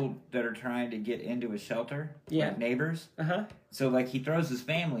people that are trying to get into his shelter, Yeah. like neighbors. Uh-huh. So like he throws his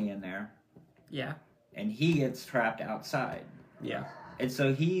family in there, Yeah. and he gets trapped outside. Yeah. And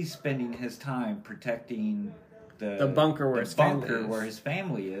so he's spending his time protecting The bunker where his family is. where his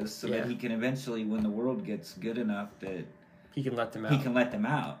family is, so Yeah. that he can eventually, when the world gets good enough, that He can let them out. he can let them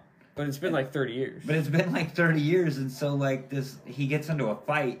out. But it's been like 30 years. But it's been like 30 years, and so like this, he gets into a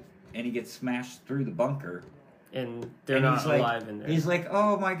fight and he gets smashed through the bunker. And they're And not he's like, alive in there. He's like,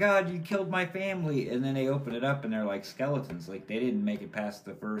 "Oh my God, you killed my family!" And then they open it up, and they're like skeletons. Like they didn't make it past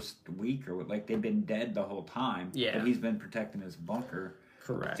the first week, or like they've been dead the whole time. Yeah. But he's been protecting his bunker,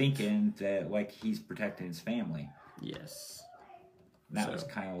 Correct. thinking that like he's protecting his family. Yes. And that So- was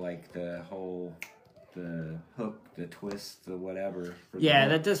kind of like the hook, the twist, the whatever. For the Yeah,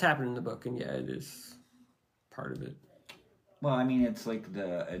 book. that does happen in the book, and yeah, it is part of it. Well, I mean, it's like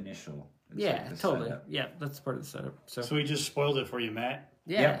the initial. It's Yeah, like the totally. setup. Yeah, that's part of the setup. So, So he just spoiled it for you, Matt.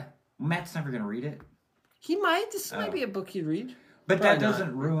 yeah. Yep. Matt's never gonna read it, He might. This Oh. might be a book he'd read. but that Probably not.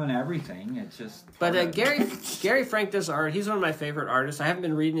 doesn't ruin everything. It's just. But part of it. Gary Frank does art. He's one of my favorite artists. I haven't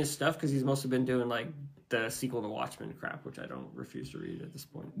been reading his stuff because he's mostly been doing like the sequel to Watchmen crap, which I don't refuse to read at this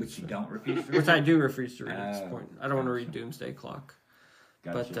point. Which you So- don't refuse to Which read. I do refuse to read at this Oh, point. I don't want to gotcha. read Doomsday Clock.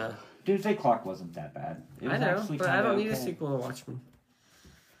 Gotcha. But Doomsday Clock wasn't that bad. It I was know, actually but I kinda don't need a okay. sequel to Watchmen.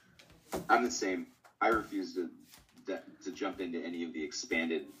 I'm the same. I refuse to jump into any of the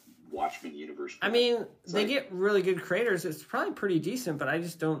expanded Watchmen universe. I mean, It's they like- get really good creators. It's probably pretty decent, but I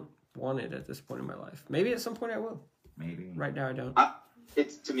just don't want it at this point in my life. Maybe at some point I will. Maybe. Right now I don't.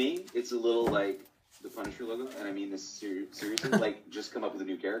 It's to me, it's a little like the Punisher logo, and I mean this seriously. Like, just come up with a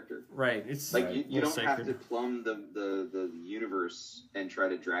new character. Right. It's Like Right. you Little don't have to sacred. plumb the universe and try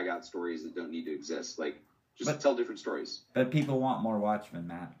to drag out stories that don't need to exist. Like, just But- tell different stories. But people want more Watchmen,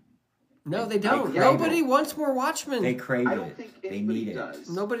 Matt. No, they don't. crave Nobody it. wants more Watchmen. They crave I don't it. think They anybody need it. does.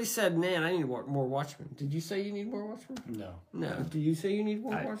 Nobody said, man, I need more Watchmen. Did you say you need more Watchmen? No. No. Do you say you need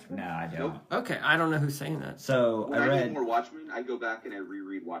more No, Watchmen? I don't. Nope. Okay, I don't know who's saying that. So When I I need read. more Watchmen, I go back and I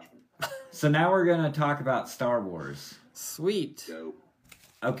reread Watchmen. So now we're gonna talk about Star Wars. Sweet. So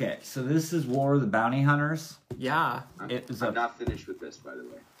Okay, so this is War of the Bounty Hunters. Yeah. It is I'm not finished with this, by the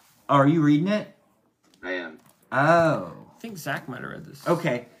way. Oh, are you reading it? I am. Oh, I think Zach might have read this.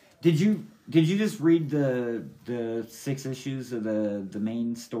 okay. Did you just read the 6 issues of the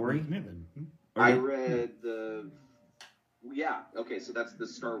main story? Or I did- read yeah, okay, so that's the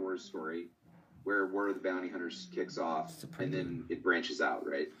Star Wars story where War of the Bounty Hunters kicks off and then it branches out,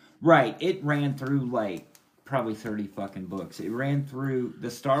 right? Right. It ran through like probably 30 fucking books. It ran through the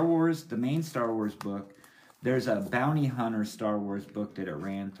Star Wars, the main Star Wars book. There's a Bounty Hunter Star Wars book that it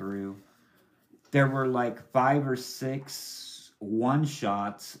ran through. There were like 5 or 6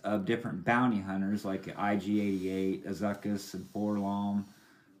 one-shots of different bounty hunters, like IG-88, Azucas, and Forlom.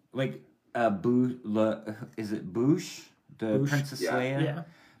 Like, is it Boosh? The Boosh. Princess Yeah. Leia? Yeah.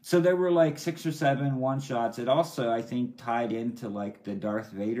 So there were like 6 or 7 one-shots. It also, I think, tied into like the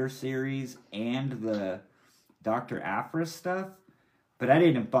Darth Vader series and the Dr. Aphra stuff. But I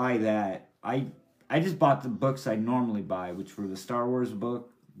didn't buy that. I just bought the books I normally buy, which were the Star Wars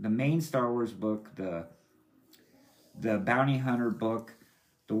book, the main Star Wars book, the Bounty Hunter book,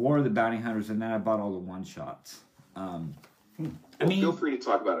 the War of the Bounty Hunters, and then I bought all the one-shots. I mean, Feel free to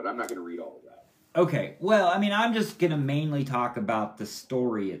talk about it. I'm not going to read all of that. okay, well, I mean, I'm just going to mainly talk about the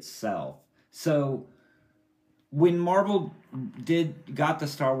story itself. So, when Marvel got the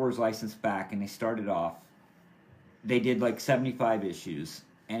Star Wars license back and they started off, they did like 75 issues,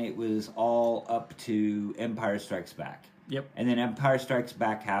 and it was all up to Empire Strikes Back. Yep. And then Empire Strikes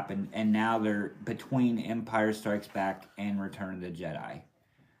Back happened, and now they're between Empire Strikes Back and Return of the Jedi.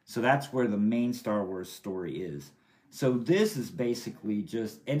 So that's where the main Star Wars story is. So this is basically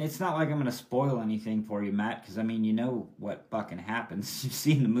just, and it's not like I'm going to spoil anything for you, Matt, because I mean, you know what fucking happens. You've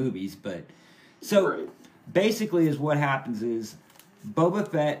seen the movies, but so Right. basically, is what happens is Boba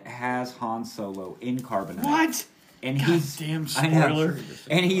Fett has Han Solo in carbonite. What? and he's damn I know. spoiler.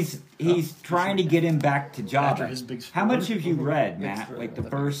 And he's trying to get him back to After his big Jabba. How much spoiler? have you read, Matt? Extra, Like the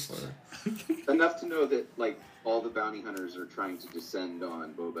big first. spoiler. Enough to know that like all the bounty hunters are trying to descend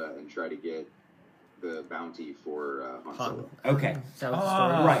on Boba and try to get the bounty for Han Solo. Okay, Is that what the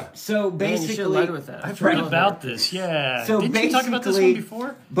story was? right. So Man, you should have basically, led with that. I've heard Right. about this. Yeah. So Didn't you talk about this basically, one before?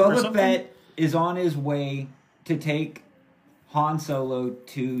 Or Boba something? Fett is on his way to take Han Solo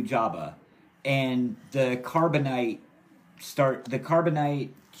to Jabba, and the carbonite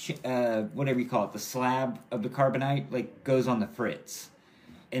whatever you call it, the slab of the carbonite like goes on the fritz,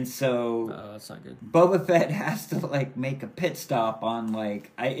 and so That's not good. Boba Fett has to like make a pit stop on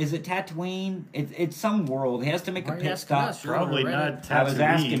is it Tatooine? It's some world. He has to make a Why are you pit asking stop. us? You're Probably on Reddit. not Tatooine. I was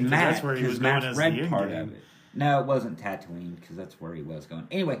asking 'cause Matt That's where he because was going Matt's as read the end part game. of it. No, it wasn't Tatooine because that's where he was going.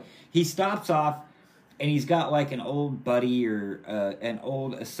 Anyway, he stops off and he's got like an old buddy or an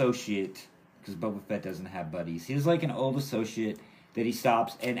old associate because Boba Fett doesn't have buddies. He's like an old associate that he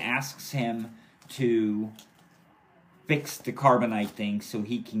stops and asks him to fix the carbonite thing so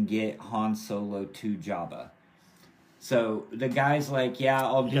he can get Han Solo to Jabba. So the guy's like, yeah,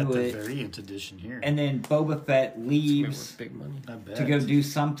 I'll You got do the it. variant edition here. And then Boba Fett It's leaves worth big money. I bet. to go do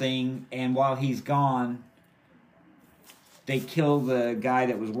something, and while he's gone, they kill the guy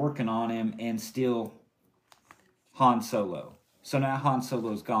that was working on him and steal Han Solo. So now Han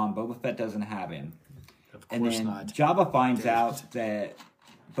Solo's gone. Boba Fett doesn't have him. Of And course then not. Jabba finds out that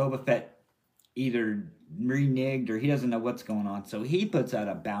Boba Fett either reneged or he doesn't know what's going on. So he puts out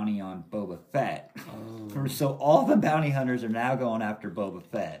a bounty on Boba Fett. So all the bounty hunters are now going after Boba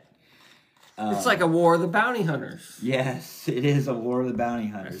Fett. It's like a war of the bounty hunters. Yes, it is a war of the bounty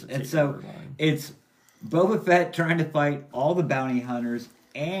hunters. That's a And so takeover line. it's Boba Fett trying to fight all the bounty hunters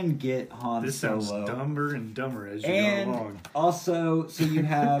and get Han This Solo. sounds dumber and dumber as you go And along. also, so you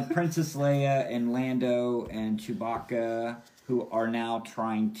have Princess Leia and Lando and Chewbacca who are now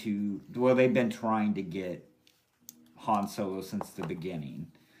trying to, well, they've been trying to get Han Solo since the beginning.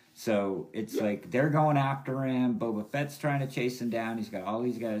 So it's like they're going after him. Boba Fett's trying to chase him down. He's got all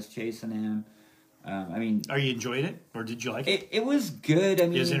these guys chasing him. I mean, Are you enjoying it? Or did you like it? it was good. I It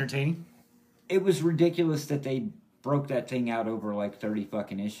was mean, entertaining? it was ridiculous that they broke that thing out over like 30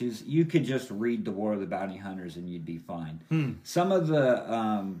 fucking issues. You could just read the War of the Bounty Hunters and you'd be fine. Some of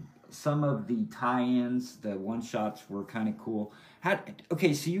the tie-ins, the one-shots were kind of cool.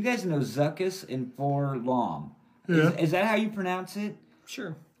 Okay, so you guys know Zuckuss and Forlom. Yeah. Is that how you pronounce it?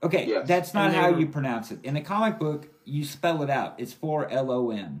 Sure. Okay, Yes. that's not And they how were- you pronounce it. In the comic book, you spell it out. It's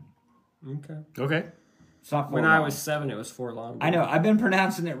Forlom. Okay. Okay. It's not When I Forlom. was 7, it was Forlom. I know, I've been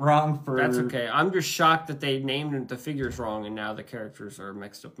pronouncing it wrong for... That's okay. I'm just shocked that they named the figures wrong, and now the characters are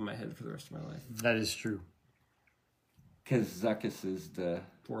mixed up in my head for the rest of my life. That is true. Because Zuckuss is the...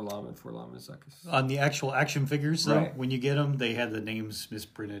 Forlom and Zuckuss. On the actual action figures, though, Right. when you get them, they had the names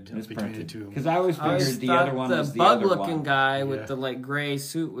misprinted between the misprinted. two. Because I always I figured always the thought other one the was the other bug-looking one. guy Yeah. with the like gray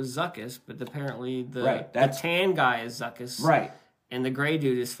suit was Zuckuss, but apparently the, Right, the that's- tan guy is Zuckuss, Right, and the gray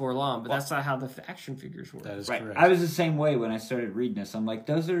dude is Forlom. But that's not how the action figures work. That is right. correct. I was the same way when I started reading this. I'm like,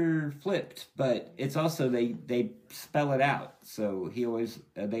 those are flipped, but it's also they spell it out. So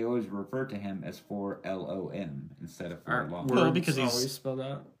they always refer to him as Forlom instead of Aren't Forlom. Well, words because he's- always spelled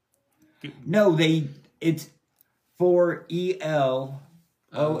out. No, it's Forlom.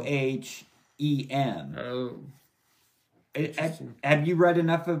 Oh, Have you read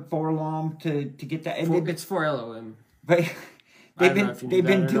enough of Forlom to get that? And it's for LOM. But I they've don't know been if you they've knew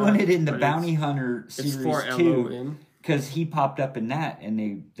been that or doing not, it in the but Bounty Hunter It's series for too, LOM. because he popped up in that, and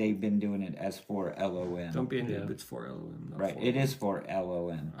they've been doing it as for LOM. Don't be a noob. Yeah. It's for LOM. not Right, for it is for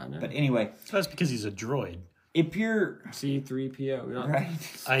LOM. I know. But anyway, So that's because he's a droid. if you're C3PO. Not right,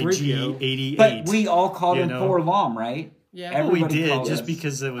 IG-88. but we all called You him know. Forlom, right? Yeah, Well, we Everybody did called just us.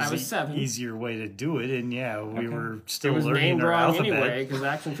 because it I was was 7. an easier way to do it, and yeah, we were it still was learning named our wrong alphabet. anyway because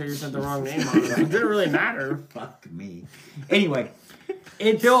action figures had the wrong name on it. It didn't really matter. Fuck me. Anyway,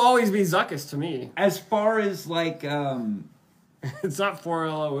 it's He'll always be Zuckuss to me. as far as like It's not for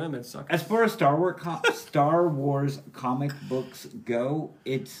LOM. It's Zuckuss. as far as Star Wars comic books go,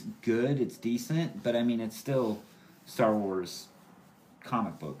 it's good, it's decent, but I mean it's still Star Wars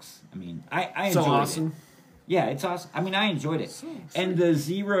comic books. I mean, I So enjoyed awesome. it. Yeah, it's awesome. I mean, I enjoyed it. And the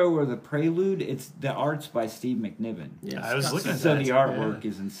Zero or the Prelude, it's the art's by Steve McNiven. Yeah, I was Scott's looking at So that. the artwork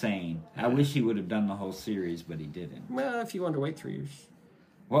is insane. I wish he would have done the whole series, but he didn't. Well, if you wanted to wait 3 years,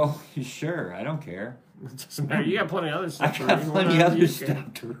 Well, sure, I don't care. it doesn't matter. You got plenty of other I stuff to got read. plenty Whatever other you care.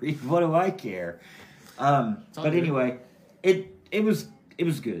 stuff to read. What do I care? all But good. anyway, it was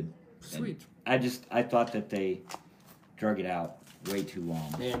good. Sweet. And I thought that they drug it out way too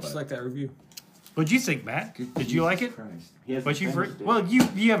long. Yeah, just but- like that review. What'd you think, Matt? Did you like it? But you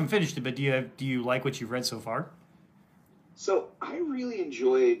haven't finished it, but do you like what you've read so far? So I really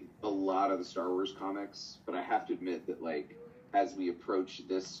enjoyed a lot of the Star Wars comics, but I have to admit that, like, as we approach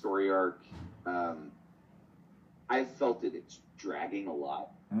this story arc, I felt that it's dragging a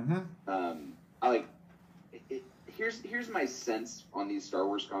lot. Here's my sense on these Star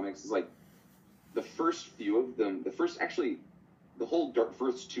Wars comics is, like, the first few of them, the whole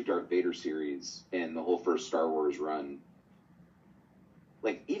first two Darth Vader series and the whole first Star Wars run,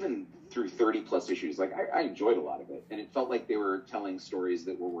 like, even through 30 plus issues, like, I enjoyed a lot of it, and it felt like they were telling stories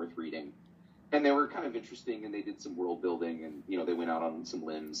that were worth reading, and they were kind of interesting, and they did some world building, and, you know, they went out on some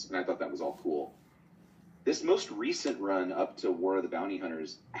limbs, and I thought that was all cool. This most recent run up to War of the Bounty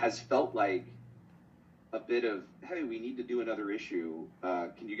Hunters has felt like a bit of, hey, we need to do another issue.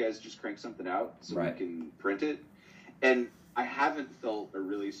 Can you guys just crank something out so we can print it? And I haven't felt a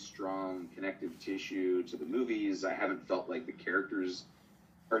really strong connective tissue to the movies. I haven't felt like the characters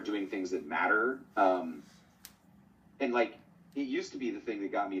are doing things that matter. And, like, it used to be the thing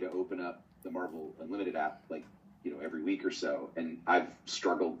that got me to open up the Marvel Unlimited app, like, you know, every week or so. And I've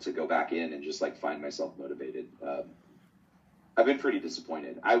struggled to go back in and just, like, find myself motivated. I've been pretty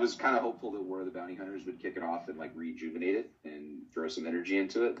disappointed. I was kind of hopeful that War of the Bounty Hunters would kick it off and, like, rejuvenate it and throw some energy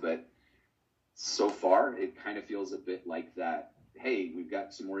into it. But so far, it kind of feels a bit like that, hey, we've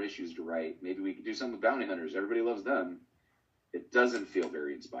got some more issues to write. Maybe we could do something with Bounty Hunters. Everybody loves them. It doesn't feel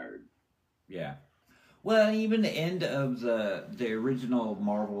very inspired. Yeah. Well, even the end of the original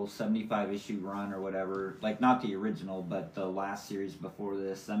Marvel 75 issue run or whatever, like, not the original, but the last series before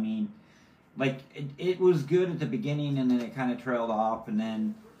this, I mean, like, it was good at the beginning, and then it kind of trailed off, and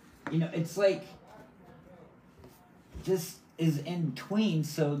then, you know, it's like, this is in between,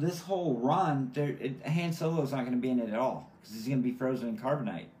 so this whole run, Han Solo's not going to be in it at all, because he's going to be frozen in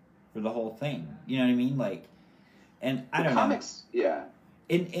carbonite for the whole thing. You know what I mean? Like, and I don't know. Comics, yeah.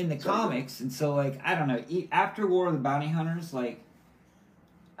 In the comics, and so, like, I don't know. After War of the Bounty Hunters, like,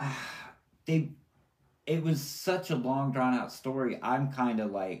 it was such a long, drawn-out story. I'm kind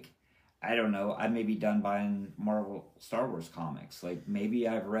of like, I don't know, I may be done buying Marvel Star Wars comics. Like, maybe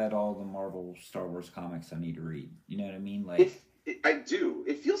I've read all the Marvel Star Wars comics I need to read. You know what I mean? Like, I do.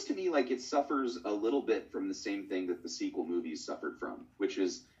 It feels to me like it suffers a little bit from the same thing that the sequel movies suffered from, which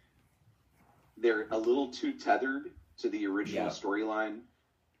is they're a little too tethered to the original storyline,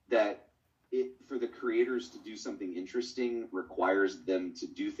 that for the creators to do something interesting requires them to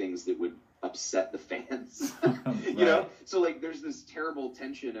do things that would upset the fans. You know? So, like, there's this terrible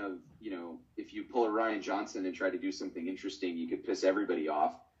tension of, you know, if you pull a Rian Johnson and try to do something interesting, you could piss everybody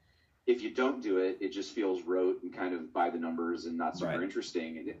off. If you don't do it, it just feels rote and kind of by the numbers and not super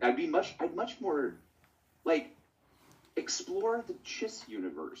interesting. And I'd much more, like, explore the Chiss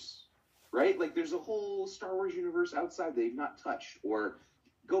universe, right? Like, there's a whole Star Wars universe outside they've not touched, or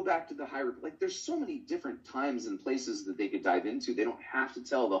go back to the High Republic. Like, there's so many different times and places that they could dive into. They don't have to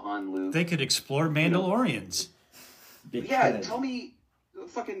tell the Han Luke. They could explore Mandalorians. You know? Tell me a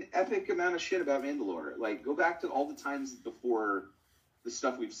fucking epic amount of shit about Mandalore. Like, go back to all the times before the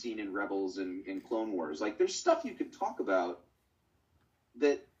stuff we've seen in Rebels and Clone Wars. Like, there's stuff you could talk about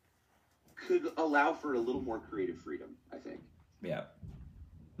that could allow for a little more creative freedom, I think. Yeah.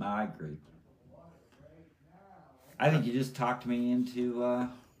 No, I agree. I think you just talked me into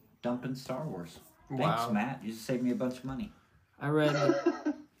dumping Star Wars. Thanks, Matt. You just saved me a bunch of money. I read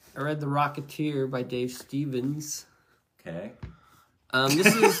The Rocketeer by Dave Stevens. Okay.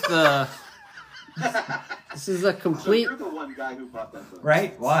 This is a complete. So you're the one guy who bought that book,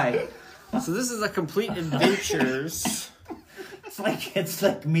 right? Why? So this is a complete adventures. It's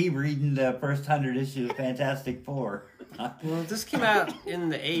like me reading the first 100 issues of Fantastic Four. Well, this came out in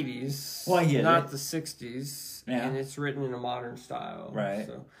the 80s, not the 60s, and it's written in a modern style. Right.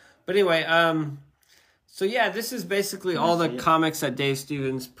 But anyway, so yeah, this is basically all the comics that Dave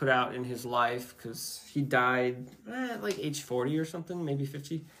Stevens put out in his life, because he died at like age 40 or something, maybe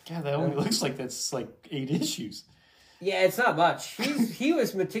 50. God, that only looks like that's like 8 issues. Yeah, it's not much. He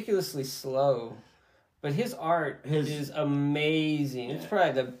was meticulously slow, but his art is amazing. Yeah. It's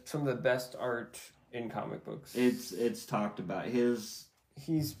probably some of the best art in comic books. It's talked about. He's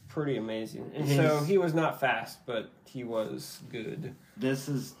pretty amazing. And so he was not fast, but he was good. This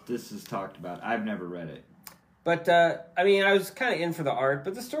is talked about. I've never read it. But, I mean, I was kind of in for the art,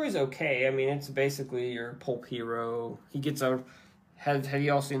 but the story's okay. I mean, it's basically your pulp hero. He gets a... Have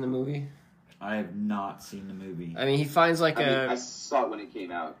you all seen the movie? I have not seen the movie. I mean, he finds I saw it when it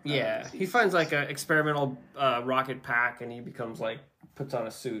came out. Yeah, he finds like an experimental rocket pack, and he becomes like puts on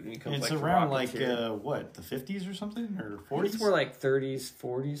a suit and he comes. It's like around like Rocketeer. what, the 50s or something, or I think 40s? it's more like 30s,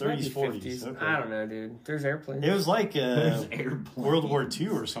 40s, 30s, maybe 40s, 50s. okay. I don't know, dude. There's airplanes. It was like airplanes. World War II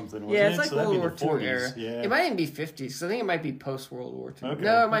or something, wasn't Yeah, it? it's like So that'd World be War the II 40s. era. Yeah. It might even be 50s. So I think it might be post World War II. Okay,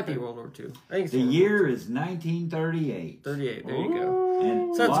 No, it might be okay. World War II. I think it's The World War year II. is 1938. 38. There you go.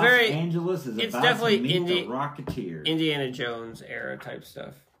 And So it's Los very- Angeles is it's about definitely to meet the indie- Rocketeer. Indiana Jones era type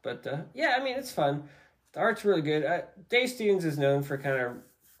stuff. But yeah, I mean, it's fun. The art's really good. Dave Stevens is known for kind of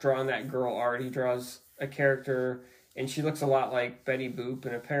drawing that girl art. He draws a character, and she looks a lot like Betty Boop,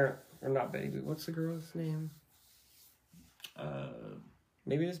 and or not Betty Boop. What's the girl's name?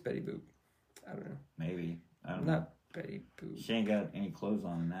 Maybe it is Betty Boop. I don't know. Maybe. I don't know. Not Betty Boop. She ain't got any clothes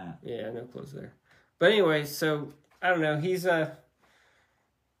on in that. Yeah, no clothes there. But anyway, so I don't know. He's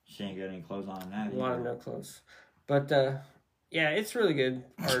She ain't got any clothes on in that. a lot of either. no clothes. But yeah, it's really good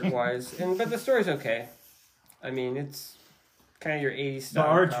art wise, but the story's okay. I mean, it's kind of your 80s The style.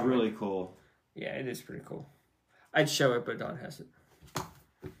 art's comic. really cool. Yeah, it is pretty cool. I'd show it, but Don has it.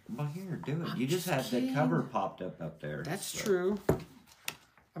 Well, here, do it. You just had the cover popped up there. That's so. true. I'm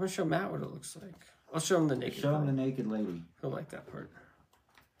gonna show Matt what it looks like. I'll show him the naked. Show him part. the naked lady. He'll like that part.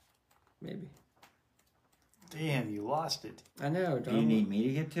 Maybe. Damn, you lost it. I know. Do Don. you need me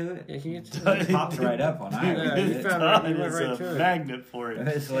to get to it? Yeah, he gets to It popped right up when I Yeah, read you it. found Don you went is right a to it. magnet for it.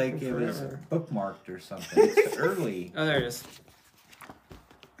 It's like it was Forever. bookmarked or something. It's early. Oh, there it is.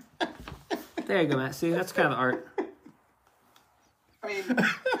 There you go, Matt. See, that's kind of the art. I mean,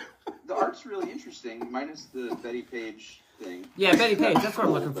 the art's really interesting, minus the Betty Page thing. Yeah, Betty Page. That's what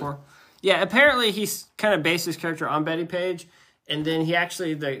I'm looking for. Yeah, apparently he's kind of based his character on Betty Page, and then he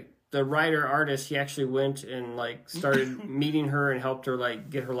actually the writer artist he actually went and like started meeting her and helped her like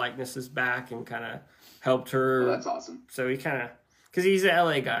get her likenesses back and kind of helped her. Oh, that's awesome. So he kind of because he's an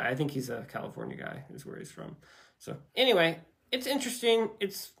LA guy. I think he's a California guy is where he's from. So anyway, it's interesting.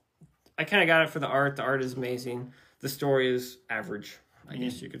 I kind of got it for the art. The art is amazing. The story is average, I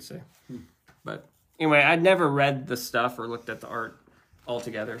guess you could say. But anyway, I'd never read the stuff or looked at the art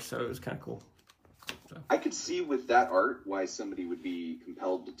altogether, so it was kind of cool. I could see with that art why somebody would be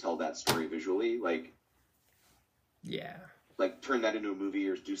compelled to tell that story visually, like Yeah. turn that into a movie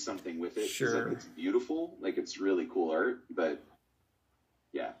or do something with it. 'Cause, Sure. like, it's beautiful, like it's really cool art, but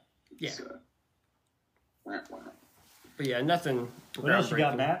yeah, it's, Yeah. Wah, wah. But yeah, nothing. What else you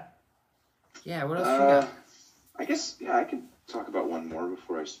got, groundbreaking. Matt? Yeah, what else you got? I guess I could talk about one more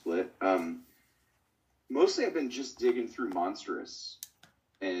before I split. Mostly I've been just digging through Monstrous,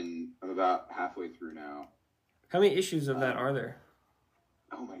 and I'm about halfway through now. How many issues of that are there?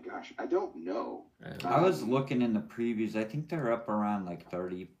 Oh my gosh, I don't know. I was looking in the previews. I think they're up around like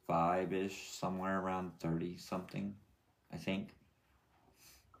 35-ish, somewhere around 30 something, I think.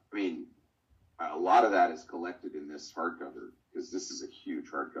 I mean, a lot of that is collected in this hardcover because this is a huge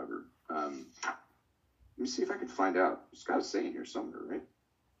hardcover. Let me see if I can find out. It's got to say in here somewhere, right?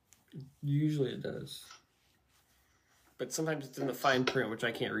 Usually it does. But sometimes it's in the fine print, which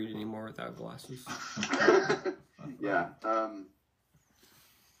I can't read anymore without glasses. Yeah.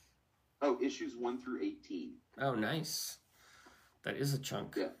 Issues 1 through 18. Oh, nice. That is a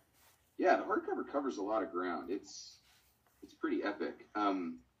chunk. Yeah. Yeah, the hardcover covers a lot of ground. It's pretty epic.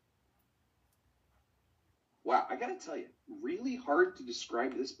 Wow, I gotta tell you, really hard to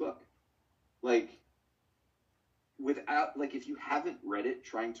describe this book. If you haven't read it,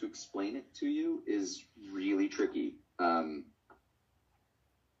 trying to explain it to you is really tricky.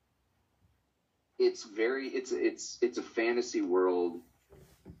 It's a fantasy world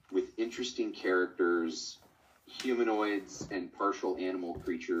with interesting characters, humanoids and partial animal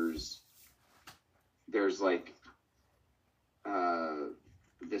creatures. There's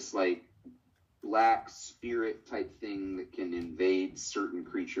this black spirit type thing that can invade certain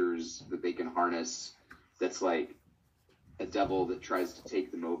creatures that they can harness. That's like a devil that tries to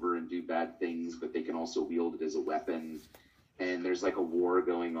take them over and do bad things, but they can also wield it as a weapon. And there's a war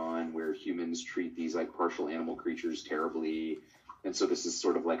going on where humans treat these partial animal creatures terribly. And so this is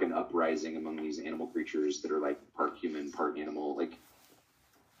sort of like an uprising among these animal creatures that are part human, part animal.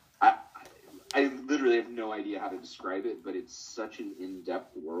 I literally have no idea how to describe it, but it's such an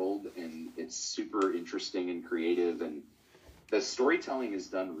in-depth world, and it's super interesting and creative, and the storytelling is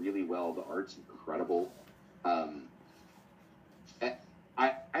done really well. The art's incredible.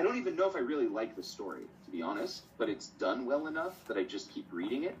 I don't even know if I really like the story, to be honest, but it's done well enough that I just keep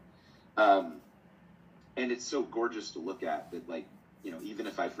reading it. And it's so gorgeous to look at that, even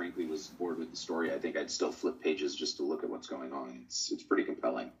if I frankly was bored with the story, I think I'd still flip pages just to look at what's going on. It's pretty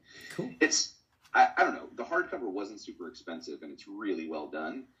compelling. Cool. I don't know. The hardcover wasn't super expensive, and it's really well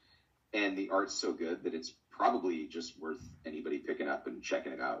done. And the art's so good that it's probably just worth anybody picking up and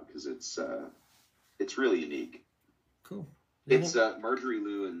checking it out because it's really unique. Cool. It's Marjorie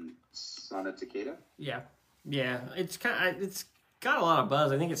Liu and Sana Takeda. Yeah. It's it's got a lot of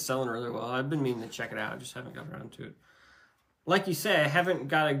buzz. I think it's selling really well. I've been meaning to check it out. I just haven't got around to it. Like you say, I haven't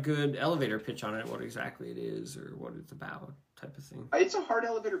got a good elevator pitch on it, what exactly it is or what it's about, type of thing. It's a hard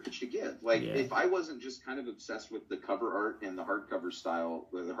elevator pitch to give. Like, if I wasn't just kind of obsessed with the cover art and the hardcover style,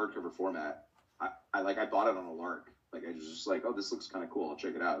 the hardcover format, I bought it on a lark. Like, I was just like, oh, this looks kind of cool. I'll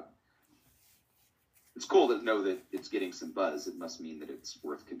check it out. It's cool to know that it's getting some buzz. It must mean that it's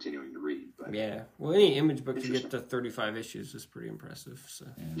worth continuing to read. But yeah. Well, any Image book to get to 35 issues is pretty impressive. So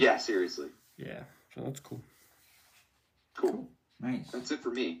yeah, seriously. Yeah. So that's cool. Cool. Nice. That's it for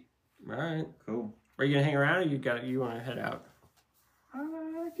me. All right. Cool. Are you gonna hang around, or you want to head out?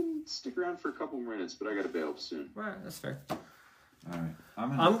 I can stick around for a couple more minutes, but I got to bail soon. All right, that's fair. All right.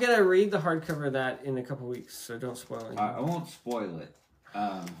 I'm gonna read the hardcover of that in a couple weeks, so don't spoil anything. I won't spoil it.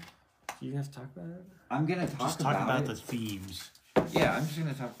 You have to talk about it. I'm gonna Just talk about the themes. Yeah, I'm just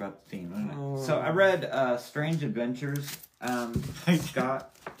gonna talk about the theme. So I read Strange Adventures. Matt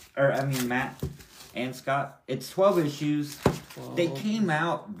and Scott. It's 12 issues. 12. They came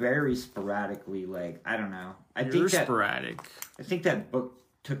out very sporadically. Like, I don't know. I think that book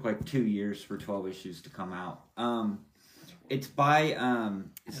took like 2 years for 12 issues to come out. It's by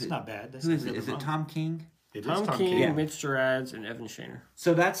It's not bad. Who is it? Is it Tom King? It Tom is King, Yeah. Mitch Gerads, and Evan Shaner.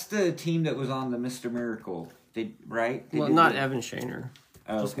 So that's the team that was on the Mr. Miracle. Right? They Well, did not the- Evan Shaner.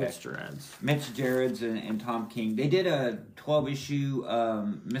 Oh, Just okay. Mitch Gerads. Mitch Gerads and Tom King. They did a 12-issue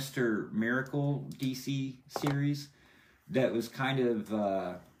Mr. Miracle DC series that was kind of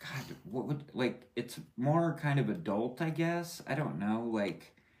it's more kind of adult, I guess. I don't know.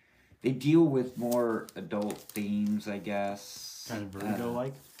 Like, they deal with more adult themes, I guess. Kind of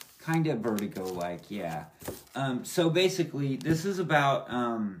Vertigo-like? Kind of Vertigo-like, yeah. So basically, this is about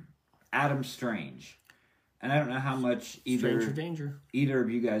Adam Strange. And I don't know how much Stranger Danger. either of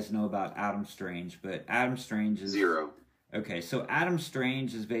you guys know about Adam Strange, but Adam Strange is... 0. Okay, so Adam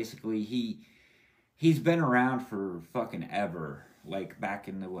Strange is basically... He's been around for fucking ever. Like, back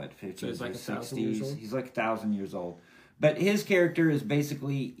in the, 50s So he's like or 1,000 years 60s. old? He's like 1,000 years old. But his character is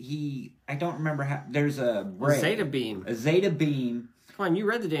basically... I don't remember how... There's a ray. Zeta Beam. A Zeta Beam. Come on, you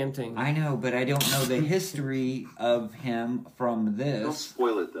read the damn thing. I know, but I don't know the history of him from Don't this.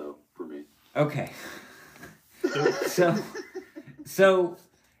 spoil it, though, for me. Okay. So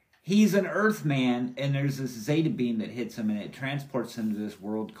he's an Earthman, and there's this Zeta Beam that hits him, and it transports him to this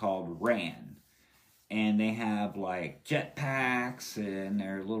world called Ran. And they have, like, jetpacks, and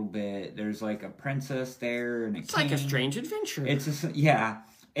they're a little bit... There's, like, a princess there, and It's like a strange adventure. Yeah.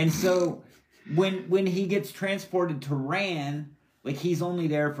 And so when he gets transported to Ran... Like, he's only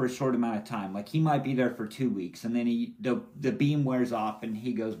there for a short amount of time. Like, he might be there for 2 weeks, and then the beam wears off, and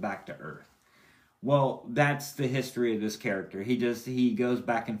he goes back to Earth. Well, that's the history of this character. He goes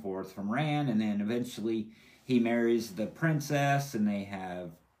back and forth from Ran, and then eventually he marries the princess, and they have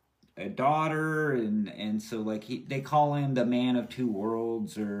a daughter, and so, like, they call him the man of two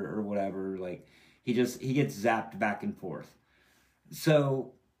worlds, or whatever. Like, he gets zapped back and forth.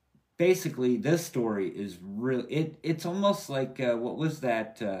 So... Basically, this story is real. It's almost like what was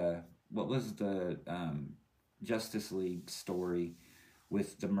the Justice League story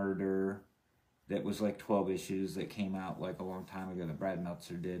with the murder that was like 12 issues that came out like a long time ago that Brad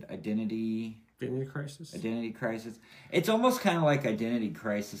Meltzer did. Identity Crisis. It's almost kind of like Identity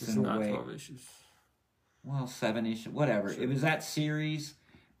Crisis It's in not a way. 12 issues. Well, 7 issues, whatever. Sure. It was that series,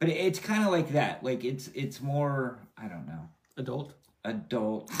 but it's kind of like that. Like it's more, I don't know, adult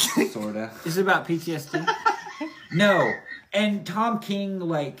sort of. Is it about PTSD? No. And Tom King,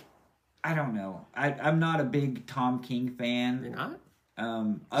 like, I don't know. I'm not a big Tom King fan. You're not?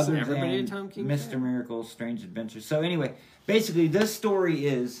 Other everybody than a Tom King Mr. fan? Miracle's Strange Adventures. So anyway, basically this story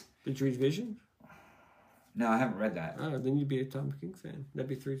is... Did you read Vision? No, I haven't read that. Oh, then you'd be a Tom King fan. That'd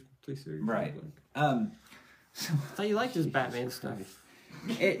be three series. Right. So I thought you liked his Batman stuff.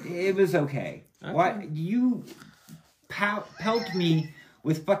 It was okay. Okay. Why you pelt me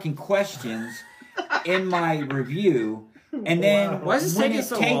with fucking questions in my review, and then Why is this when taking it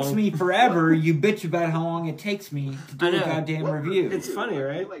so takes long? me forever, you bitch about how long it takes me to do I a know. goddamn review. It's funny, I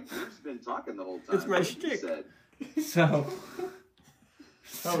right? feel like Dave's been talking the whole time. It's my like you shtick. said. So,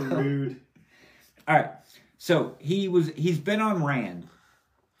 How rude. all right. So he's been on Rand,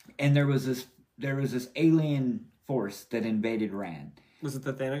 and there was this alien force that invaded Rand, Was it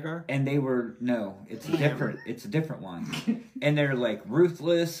the Thanagar? And they were it's a different one. And they're like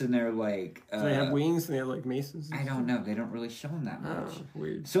ruthless, and they're like Do they have wings and they have like maces? I don't know. They don't really show them that much. Oh,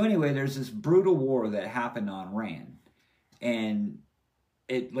 weird. So anyway, there's this brutal war that happened on Rand, and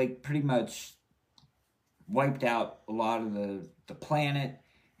it like pretty much wiped out a lot of the planet,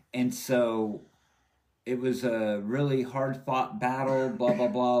 and so it was a really hard fought battle. Blah blah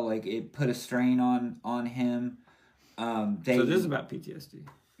blah. Like it put a strain on him. So it is about PTSD.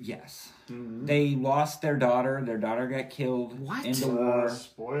 Yes. Mm-hmm. They lost their daughter. Their daughter got killed in the war.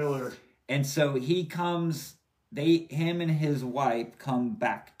 Spoiler. And so him and his wife come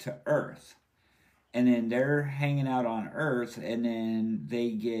back to Earth. And then they're hanging out on Earth, and then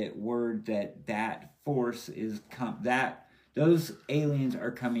they get word that force is those aliens are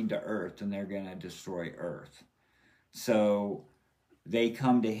coming to Earth, and they're going to destroy Earth. So they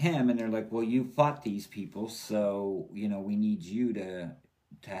come to him, and they're like, well, you fought these people, so, we need you to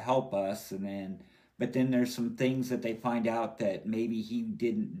help us. But then there's some things that they find out that maybe he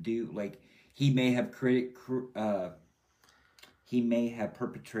didn't do, like, he may have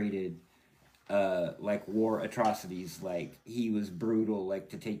perpetrated, like, war atrocities, like, he was brutal, like,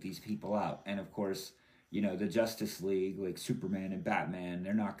 to take these people out. And, of course, the Justice League, like Superman and Batman,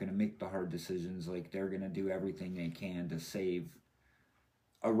 they're not going to make the hard decisions. Like, they're going to do everything they can to save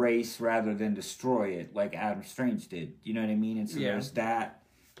a race rather than destroy it, like Adam Strange did. You know what I mean? And so there's that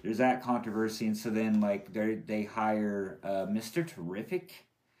controversy. And so then like they hire Mr. Terrific.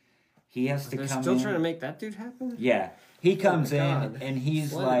 He has to come in. They're still trying to make that dude happen? Yeah. He comes in and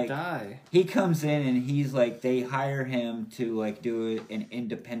he's like, he comes in and he's like, they hire him to like do an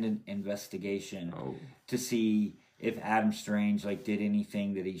independent investigation to see if Adam Strange like did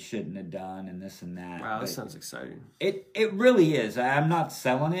anything that he shouldn't have done and this and that. Wow, that sounds exciting. It really is. I'm not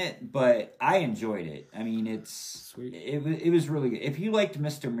selling it, but I enjoyed it. I mean, it's sweet. It was really good. If you liked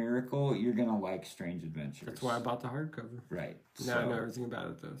Mr. Miracle, you're gonna like Strange Adventures. That's why I bought the hardcover. Right. Now I know everything about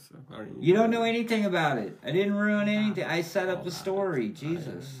it though. So I don't you don't know anything about it. I didn't ruin anything. I set up the story.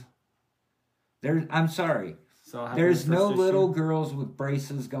 Jesus. I'm sorry. So there's no little girls with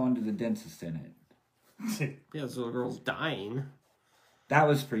braces going to the dentist in it. Yeah, this little girl's dying. That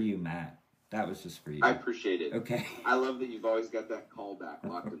was for you, Matt. That was just for you. I appreciate it. Okay. I love that you've always got that callback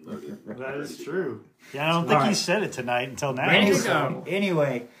locked and loaded. That is true. Yeah, I don't think he said it tonight until now.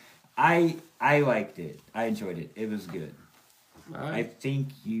 Anyway, I liked it. I enjoyed it. It was good. Right. I think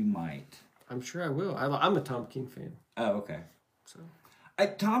you might. I'm sure I will. I'm a Tom King fan. Oh, okay. So,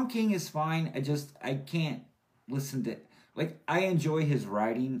 Tom King is fine. I can't listen to. Like, I enjoy his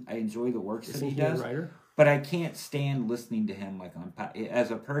writing. I enjoy the works that he does. Writer? But I can't stand listening to him, like,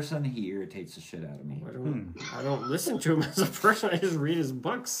 as a person, he irritates the shit out of me. I don't listen to him as a person. I just read his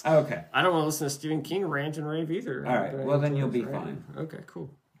books. Okay. I don't want to listen to Stephen King rant and rave either. All right. Well, then you'll be fine. Okay,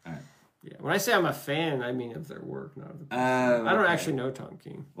 cool. All right. Yeah. When I say I'm a fan, I mean of their work, not of the person. I don't actually know Tom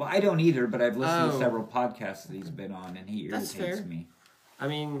King. Well, I don't either, but I've listened to several podcasts that he's been on, and he irritates me. I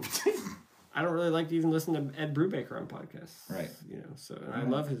mean... I don't really like to even listen to Ed Brubaker on podcasts. Right. So and I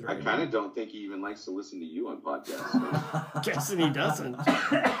love his writing. I kind of don't think he even likes to listen to you on podcasts. So. Guessing he doesn't.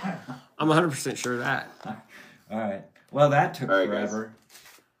 I'm 100% sure of that. All right. Well, that took forever.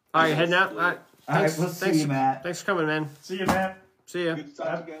 All right, heading out. All right. Thanks, we'll see you, Matt. Thanks for coming, man. See you, Matt. See ya. Good to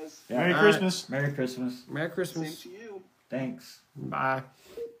talk to you guys. Yeah. Merry Christmas. Right. Merry Christmas. Merry Christmas. Same to you. Thanks. Bye.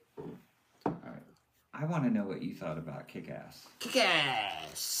 All right. I want to know what you thought about Kick-Ass.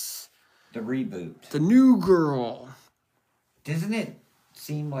 Kick-Ass. The reboot. The new girl. Doesn't it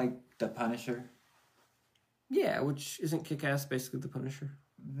seem like The Punisher? Yeah, which isn't Kick-Ass basically The Punisher?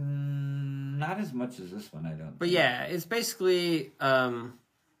 Not as much as this one, I don't But yeah, it's basically,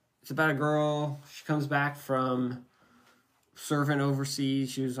 it's about a girl. She comes back from serving overseas.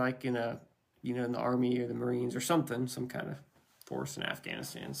 She was like in in the Army or the Marines or something, some kind of force in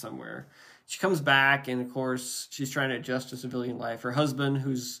Afghanistan somewhere. She comes back, and of course, she's trying to adjust to civilian life. Her husband,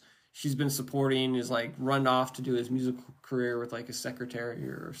 who's she's been supporting, is like run off to do his musical career with like a secretary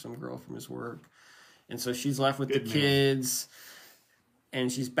or some girl from his work. And so she's left with the kids, and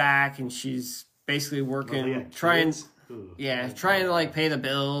she's back, and she's basically working, trying to like pay the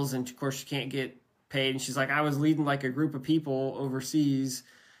bills. And of course she can't get paid. And she's like, I was leading like a group of people overseas,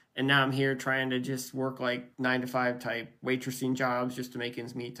 and now I'm here trying to just work like 9-to-5 type waitressing jobs just to make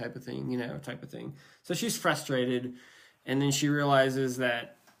ends meet type of thing. So she's frustrated. And then she realizes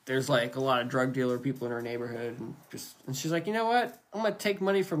that there's like a lot of drug dealer people in her neighborhood, and she's like, you know what? I'm going to take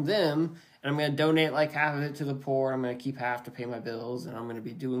money from them, and I'm going to donate like half of it to the poor. I'm going to keep half to pay my bills, and I'm going to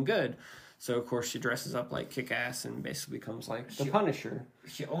be doing good. So of course she dresses up like Kick-Ass and basically becomes like the Punisher.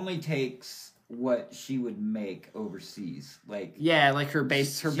 She only takes what she would make overseas. Like Yeah, like her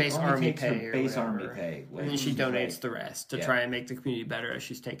base she only army takes her pay or base whatever. army pay. Like, And then she she's donates like- the rest to Yeah. try and make the community better as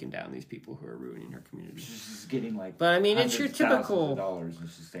she's taking down these people who are ruining her community. She's just getting like. But, I mean, it's your hundreds of thousands typical- of dollars, and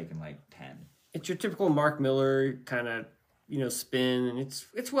she's taking like 10. It's your typical Mark Miller kind of, spin, and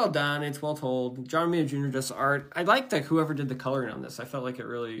it's well done. It's well told. John Romita Jr. does art. I like that whoever did the coloring on this. I felt like it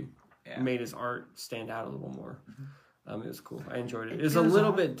really made his art stand out a little more. It was cool. I enjoyed it. It was a goes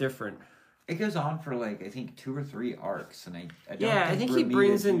little on. bit different. It goes on for like I think 2 or 3 arcs, and I don't I think he Romita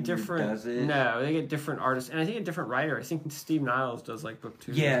brings in Jr. different. Does it. No, they get different artists, and I think a different writer. I think Steve Niles does like book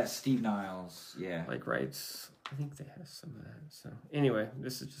 2. Yeah, Steve Niles. Yeah. like writes. I think they have some of that. So anyway,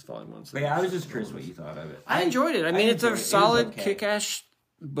 this is just volume 1. So But yeah, I was just curious what you thought of it. I enjoyed it. I mean, it's enjoyed a it. It was solid, okay. kick-ass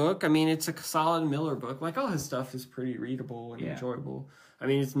book. I mean, it's a solid Miller book. Like, all his stuff is pretty readable and Yeah. enjoyable. I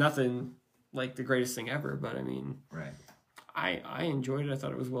mean, it's nothing like the greatest thing ever, but I mean, Right. I enjoyed it. I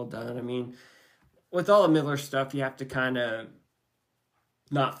thought it was well done. I mean, with all the Miller stuff, you have to kind of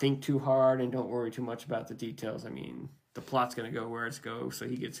not think too hard and don't worry too much about the details. I mean, the plot's going to go where it's go, so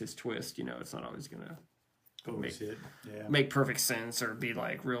he gets his twist. It's not always going to make perfect sense or be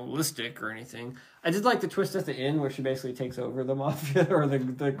like realistic or anything. I did like the twist at the end where she basically takes over the mafia or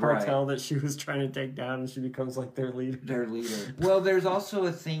the cartel that she was trying to take down, and she becomes like their leader. Their leader. Well, there's also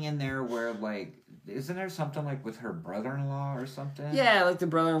a thing in there where like, isn't there something like with her brother-in-law or something? Yeah, like the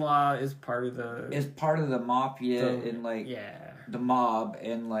brother-in-law is part of the Is part of the mafia and like the mob,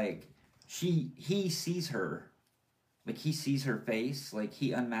 and like he sees her. Like, he sees her face, like,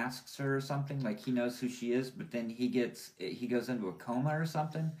 he unmasks her or something, like, he knows who she is, but then he goes into a coma or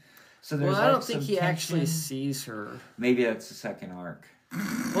something. So there's I like don't think some he actually tension. sees her. Maybe that's the second arc.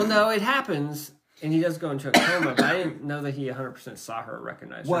 Well, no, it happens, and he does go into a coma, but I didn't know that he 100% saw her or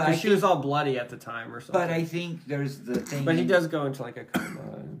recognized her. Well, Because I she was all bloody at the time or something. But I think there's the thing... But he does go into, like, a coma.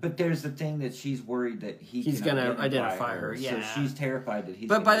 But there's the thing that she's worried that he's can gonna identify her, So yeah. she's terrified that he's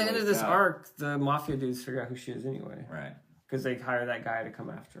But by the gonna end of wake this up. arc, the mafia dudes figure out who she is anyway. Right. Because they hire that guy to come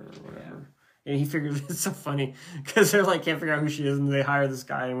after her or whatever. And he figures it's so funny because they're like, can't figure out who she is. And they hire this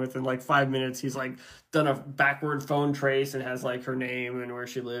guy. And within like 5 minutes, he's like done a backward phone trace and has like her name and where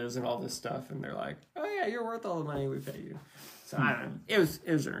she lives and all this stuff. And they're like, oh yeah, you're worth all the money we pay you. So I don't know. It was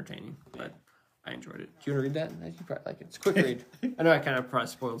entertaining, but I enjoyed it. Do you want to read that? You probably like it. It's a quick read. I know I kind of probably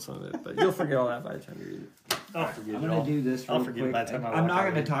spoiled some of it, but you'll forget all that by the time you read it. I'll forget I'm it going all. to do this real I'll forget quick. by the time I I'm walk not out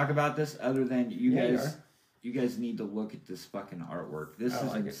going to of here. talk about this other than you Yeah, you guys... are. You guys need to look at this fucking artwork. This is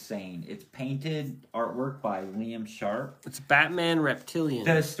like it. insane. It's painted artwork by Liam Sharp. It's Batman Reptilian.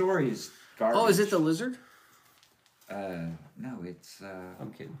 The story is garbage. Oh, is it the lizard? No, it's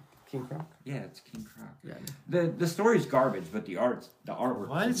I'm kidding. King Croc? yeah, it's King Croc. Yeah. The story's garbage, but the artwork.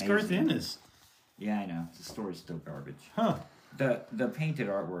 Why is is Garth amazing. Ennis? Yeah, I know. The story's still garbage. Huh. The painted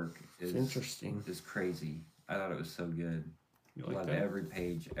artwork is Interesting. Is crazy. I thought it was so good. You like Love that? every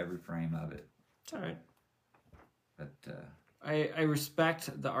page, every frame of it. It's all right. But I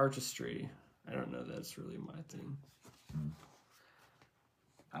respect the artistry. I don't know that's really my thing.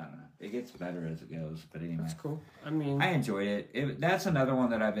 I don't know. It gets better as it goes. But anyway. That's cool. I mean, I enjoyed it. That's another one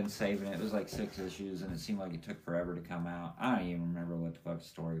that I've been saving. It was like 6 issues, and it seemed like it took forever to come out. I don't even remember what the fuck the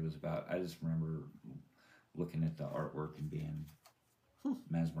story was about. I just remember looking at the artwork and being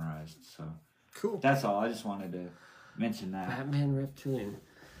mesmerized. So cool. that's all. I just wanted to mention that. Batman Reptilian.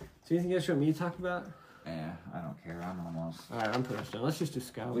 So anything else you want me to talk about? Yeah, I don't care. I'm almost. All right, I'm pretty much done. Let's just do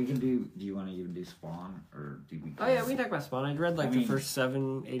Scout. We can do. Do you want to even do Spawn or do we? Oh yeah, we can talk about Spawn. I read like the first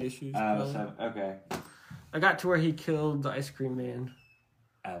 7, 8 issues. Okay. I got to where he killed the ice cream man.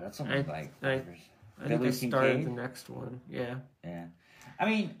 That's only I like. think Billy I started Kincaid? the next one. Yeah. Yeah. I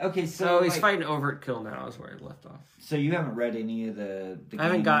mean, okay, so So he's like, fighting Overt Kill now. Is where I left off. So you haven't read any of the I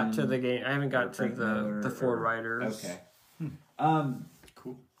haven't got to Gaiman the game. I haven't got or to Frank Miller the Ford or- Riders. Okay.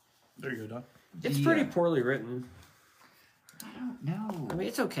 Cool. There you go, Doc. It's pretty poorly written. I don't know. I mean,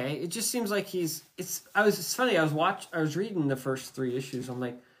 it's okay. It just seems like it's funny. I was reading the first 3 issues. I'm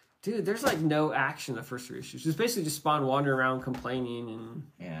like, dude, there's like no action in the first 3 issues. It's basically just Spawn wandering around complaining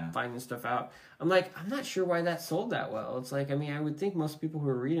and finding stuff out. I'm like, I'm not sure why that sold that well. It's like, I mean, I would think most people who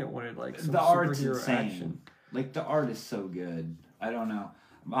are reading it wanted like some The art's superhero insane. action. Like the art is so good. I don't know.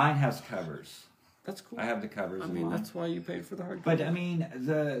 Mine has covers. That's cool. I have the covers. I of mean, mine. that's why you paid for the hardcover. But I mean,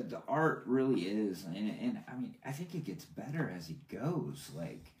 the art really is, and I mean, I think it gets better as he goes.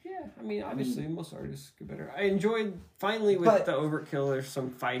 Like, yeah, I mean, obviously most artists get better. I enjoyed finally with But- the Overkill. There's some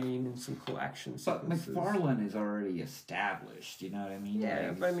fighting and some cool action but sequences. McFarlane is already established. You know what I mean? Yeah,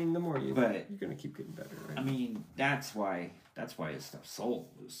 Like, but I mean, the more you're but- gonna keep getting better, right? I mean, that's why his stuff sold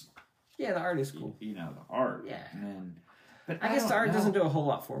was, yeah, the art is cool. you know, the art. Yeah. And then, but I guess the art don't doesn't know. do a whole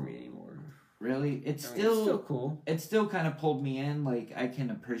lot for me anymore. really, it's I mean, it's still cool. It still kind of pulled me in. Like, I can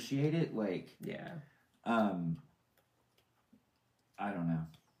appreciate it. Like, Yeah. I don't know.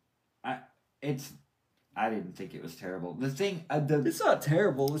 I didn't think it was terrible. The thing, It's not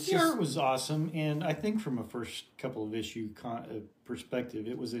terrible. It's The just art was awesome, and I think from a first couple of issue perspective,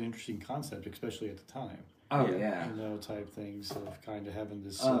 it was an interesting concept, especially at the time. oh yeah, You know, type things of kind of having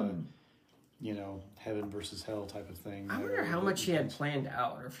this, you know, heaven versus hell type of thing. I wonder how much he had planned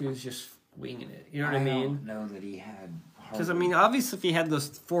out, or if he was just winging it. You know what I mean? don't know that he had. Because I mean, obviously, if he had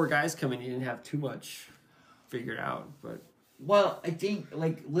those 4 guys coming, he didn't have too much figured out. But Well, I think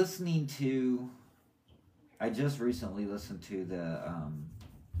like listening to. I just recently listened to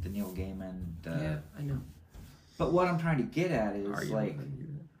the Neil Gaiman. yeah, I know. But what I'm trying to get at is Are you like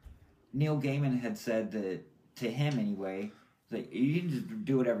Neil Gaiman had said that to him anyway, like you can just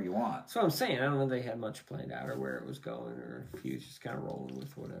do whatever you want. That's what I'm saying. I don't know if they had much planned out or where it was going, or if he was just kind of rolling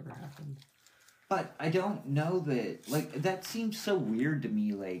with whatever happened. But I don't know that like that seems so weird to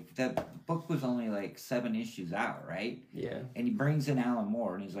me. Like that book was only like 7 issues out, right? Yeah. And he brings in Alan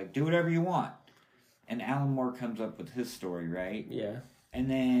Moore and he's like, do whatever you want. And Alan Moore comes up with his story, right? Yeah. And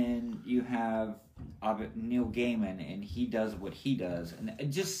then you have Neil Gaiman, and he does what he does. And it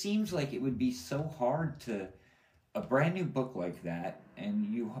just seems like it would be so hard to... A brand new book like that, and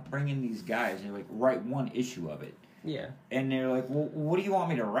you bring in these guys, and you're like, write 1 issue of it. Yeah. And they're like, well, what do you want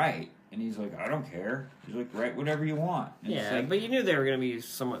me to write? And he's like, I don't care. He's like, write whatever you want. And it's Yeah, like, but you knew they were going to be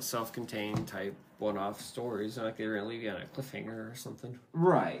somewhat self-contained type one-off stories. Not like they were going to leave you on a cliffhanger or something.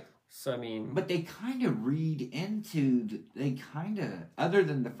 right. So, I mean... But they kind of read into... Other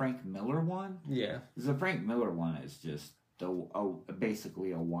than the Frank Miller one... Yeah. The Frank Miller one is just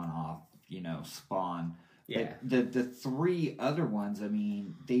basically a one-off, you know, Spawn. Yeah. But the 3 other ones, I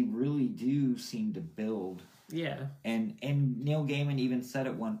mean, they really do seem to build. Yeah. And Neil Gaiman even said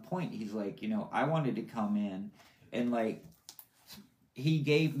at one point, he's like, you know, I wanted to come in and like, he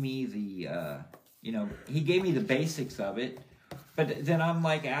gave me the, he gave me the basics of it. But then I'm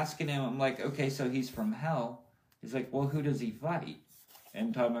like asking him, I'm like, okay, so he's from hell. He's like, well, who does he fight?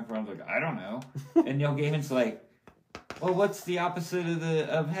 And Todd McFarlane's like, I don't know. And Neil Gaiman's like, well, what's the opposite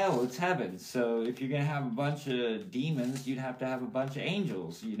of hell? It's heaven. So if you're going to have a bunch of demons, you'd have to have a bunch of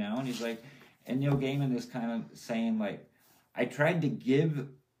angels, you know? And he's like, and Neil Gaiman is kind of saying, like, I tried to give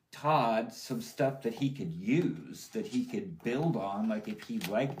Todd some stuff that he could use, that he could build on. Like, if he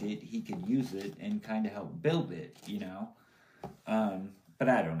liked it, he could use it and kind of help build it, you know? But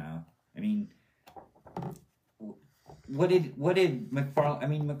I don't know. I mean, what did McFarlane... I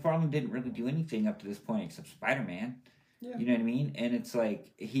mean, McFarlane didn't really do anything up to this point except Spider-Man. Yeah. You know what I mean? And it's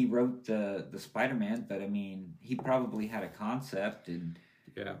like, he wrote the Spider-Man, but I mean, he probably had a concept and...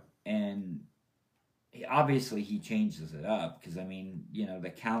 Yeah. And obviously he changes it up because, I mean, you know,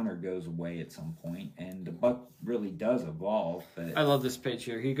 the counter goes away at some point and the book really does evolve. But I love this page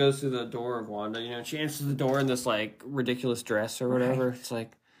here. He goes through the door of Wanda, you know, she answers the door in this, like, ridiculous dress or whatever. Right. It's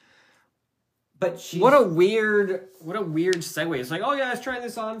like... But she's... What a weird segue. It's like, oh yeah, I was trying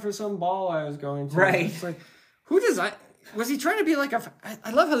this on for some ball I was going to. Right. It's like, who designed... Was he trying to be like a...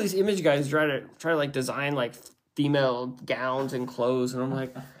 I love how these image guys try to like design like female gowns and clothes, and I'm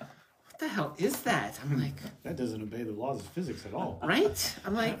like... What the hell is that? I'm like, that doesn't obey the laws of physics at all. Right?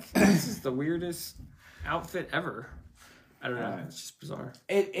 I'm like, this is the weirdest outfit ever. I don't know. It's just bizarre.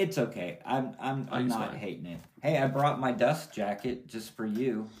 It's okay. I'm not hating it. Hey, I brought my dust jacket just for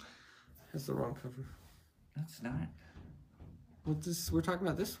you. That's the wrong cover. That's not. Well, we're talking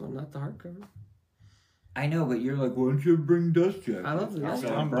about this one, not the hardcover. I know, but you're like, why don't you bring dust jacket? I love the dust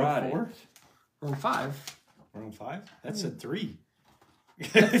jacket. I brought it. We're on 5. We're on 5? That's a 3.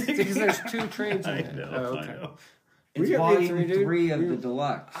 Because there's 2 trades in it. I know. It's volume 3 of the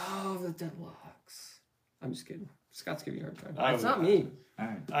deluxe. Oh, the deluxe. I'm just kidding. Scott's giving you a hard time. Oh, it's not me.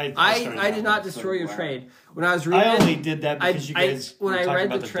 Right. I did not destroy your trade. When I was reading I only did that because you guys when I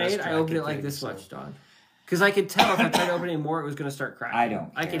read the trade, I opened it like this much, Don. Because I could tell if I tried to open it more, it was going to start cracking. I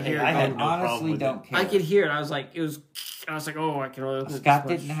don't care. I could hear it. I had no honestly don't care. I could hear it. I was like, oh, I can only open it. Scott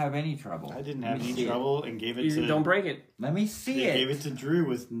didn't have any trouble. I didn't have any trouble and gave it to... Don't break it. Let me see it. Gave it to Drew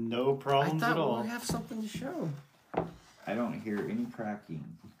with no problems at all. I thought we have something to show. I don't hear any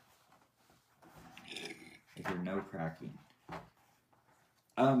cracking. I hear no cracking.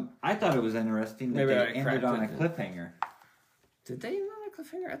 I thought it was interesting that they ended on a cliffhanger. Did they end on a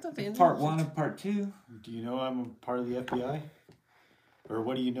cliffhanger? I thought they ended Part 1 of Part 2. Do you know I'm a part of the FBI? Or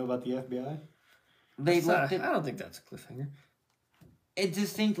what do you know about the FBI? They left it. I don't think that's a cliffhanger. It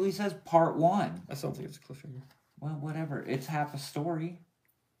distinctly says Part 1. I don't think it's a cliffhanger. Well, whatever. It's half a story.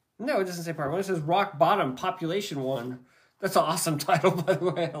 No, it doesn't say Part 1. It says Rock Bottom, Population 1. That's an awesome title, by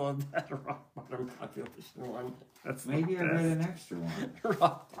the way. I love that. Rock Bottom Population 1. That's Maybe I read an extra one.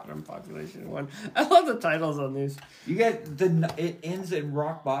 Rock Bottom Population 1. I love the titles on these. You get it ends at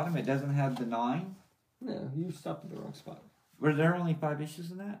rock bottom. It doesn't have the 9. No, you stopped at the wrong spot. Were there only 5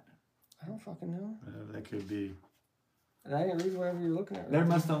 issues in that? I don't fucking know. That could be. And I didn't read whatever you're looking at. Right? There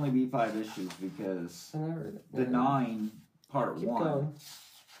must only be 5 issues because I never read it. the 9 part Keep 1. going.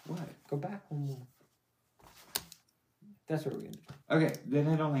 What? Go back one more. That's what we're going to do. Okay, then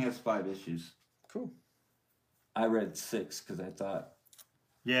it only has 5 issues. Cool. I read 6 because I thought.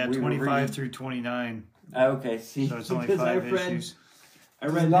 Yeah, We were 25 reading- through 29. Okay, see, So it's only because 5 I read, issues. I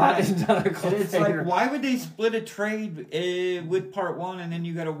read Not, that. it's not a And it's like, cliffhanger. why would they split a trade with part 1 and then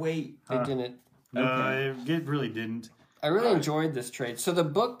you gotta wait? They didn't. No, Okay. it really didn't. I really enjoyed this trade. So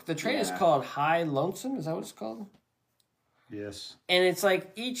the trade is Yeah. called High Lonesome. Is that what it's called? Yes. And it's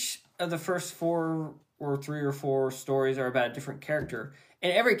like each of the first 4 or 3 or 4 stories are about a different character.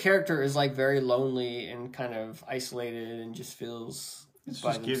 And every character is like very lonely and kind of isolated and just feels It's by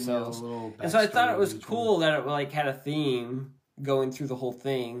just giving you a themselves. little. And so I thought backstory it was of each cool one. that it like had a theme going through the whole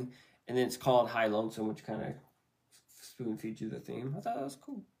thing. And then it's called High Lonesome, which kind of spoon feeds you the theme. I thought that was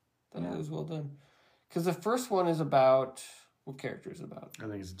cool. I thought Yeah. it was well done. Because the first one is about... What character is it about? I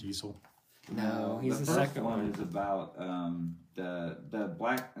think it's Diesel. No, he's the first second one. one. Is about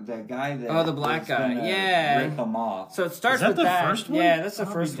the guy that Oh, the black was guy. gonna Yeah. rip him off. So it starts Is that with the that. first one? Yeah, that's the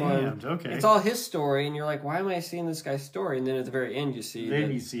I'll first be one. damned. Okay. It's all his story, and you're like, why am I seeing this guy's story? And then at the very end, you see Then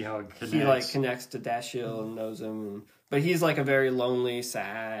that you see how it connects. he like connects to Dashiell and knows him, but he's like a very lonely,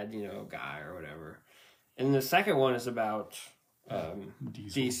 sad, guy or whatever. And the second one is about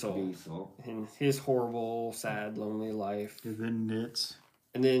Diesel Diesel. and his horrible, sad, lonely life. And then Knits.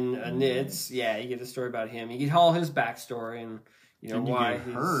 And then Nitz, yeah, you get a story about him. You get all his backstory and And you why get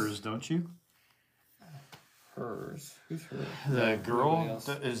he's hers, don't you? hers. Who's her? The No, girl? nobody else.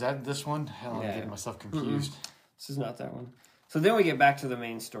 Is that this one? Hell, I'm Yeah. getting myself confused. This is not that one. So then we get back to the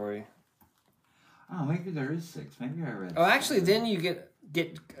main story. Oh, maybe there is 6. Maybe I read. Oh, actually, then you get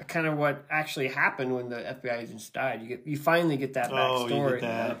kind of what actually happened when the FBI agents died. You finally get that Oh, you backstory, get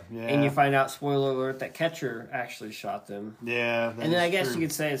that. Yeah. and you find out, spoiler alert, that Catcher actually shot them. Yeah. And then I guess you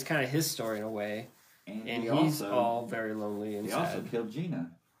could say it's kind of his story in a way, and and he he's also, all very lonely and he sad. also killed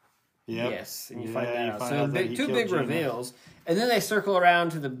Gina. Yep. Yes, and you Yeah, find that you out. find So out that he two killed big Gina. reveals, and then they circle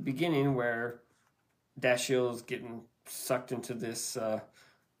around to the beginning where Dashiell's getting sucked into this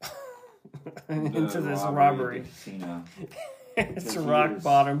into this robbery. at the casino. It's Because a he rock is-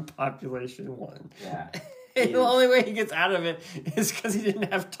 bottom population 1. Yeah. And the only way he gets out of it is because he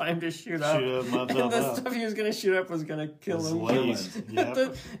didn't have time to shoot up. Shoot him up, And the up. stuff he was going to shoot up was going to kill Was him. laced.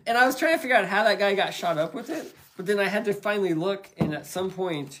 Yep. And I was trying to figure out how that guy got shot up with it, but then I had to finally look, and at some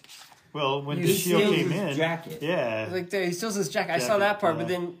point, Well, when You the steal shield his came in, jacket. yeah, like he steals his jacket. I saw Jacket, that part, but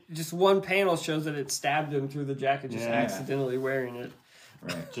yeah. then just one panel shows that it stabbed him through the jacket, just Yeah. accidentally wearing it.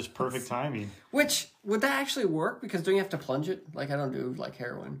 Right. just perfect timing. Which, would that actually work? Because don't you have to plunge it? Like, I don't do, like,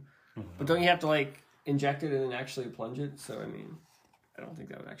 heroin. But don't you have to, like, inject it and then actually plunge it? So, I mean, I don't think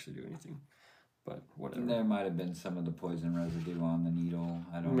that would actually do anything. But whatever. There might have been some of the poison residue on the needle.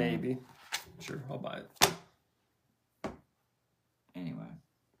 I don't know. Maybe. Sure, I'll buy it. Anyway.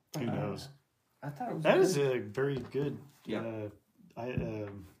 Who knows? I thought it was That good. is a very good, Yeah.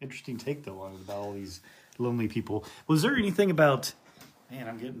 interesting take though on it about all these lonely people. Was there anything about? Man,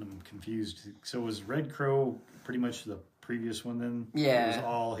 I'm getting them confused. So was Red Crow pretty much the previous one then? Yeah. It was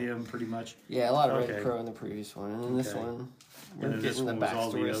all him pretty much. Yeah, a lot of Okay. Red Crow in the previous one. And then this Okay. one, we're And then this getting the one was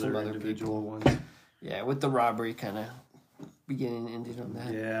all backstory the of some other other individual people. ones. Yeah, with the robbery kind of beginning and ending on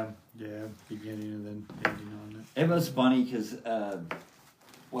that. Yeah, beginning and then ending on it. It was funny because,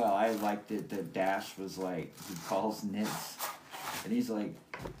 well, I liked it that Dash was like, he calls Nitz, and he's like,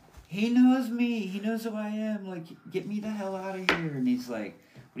 he knows me, he knows who I am, like, get me the hell out of here. And he's like,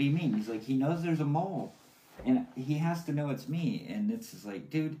 what do you mean? He's like, he knows there's a mole, and he has to know it's me. And Nitz is like,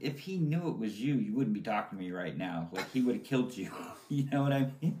 dude, if he knew it was you, you wouldn't be talking to me right now. Like, he would have killed you. You know what I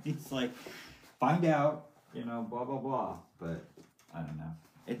mean? He's like, find out, blah, blah, blah. But, I don't know.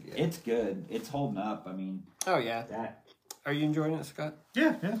 It's good. It's holding up. I mean, Oh, yeah. that... Are you enjoying it, Scott?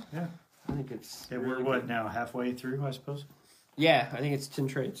 Yeah. I think it's. Yeah, really we're good. now? Halfway through, I suppose. Yeah, I think it's 10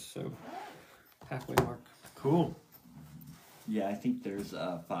 trades, so halfway mark. Cool. Yeah, I think there's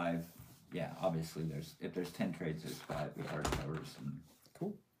 5. Yeah, obviously if there's 10 trades, there's 5 hardcovers, and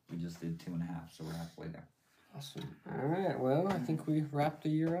Cool. we just did 2.5, so we're halfway there. Awesome. All right, well, I think we wrapped the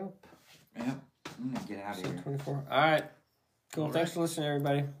year up. Yep, I'm gonna get out of So here. 24. All right. Cool. All Thanks right. for listening,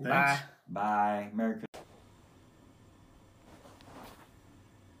 everybody. Thanks. Bye. Bye, Merry Christmas.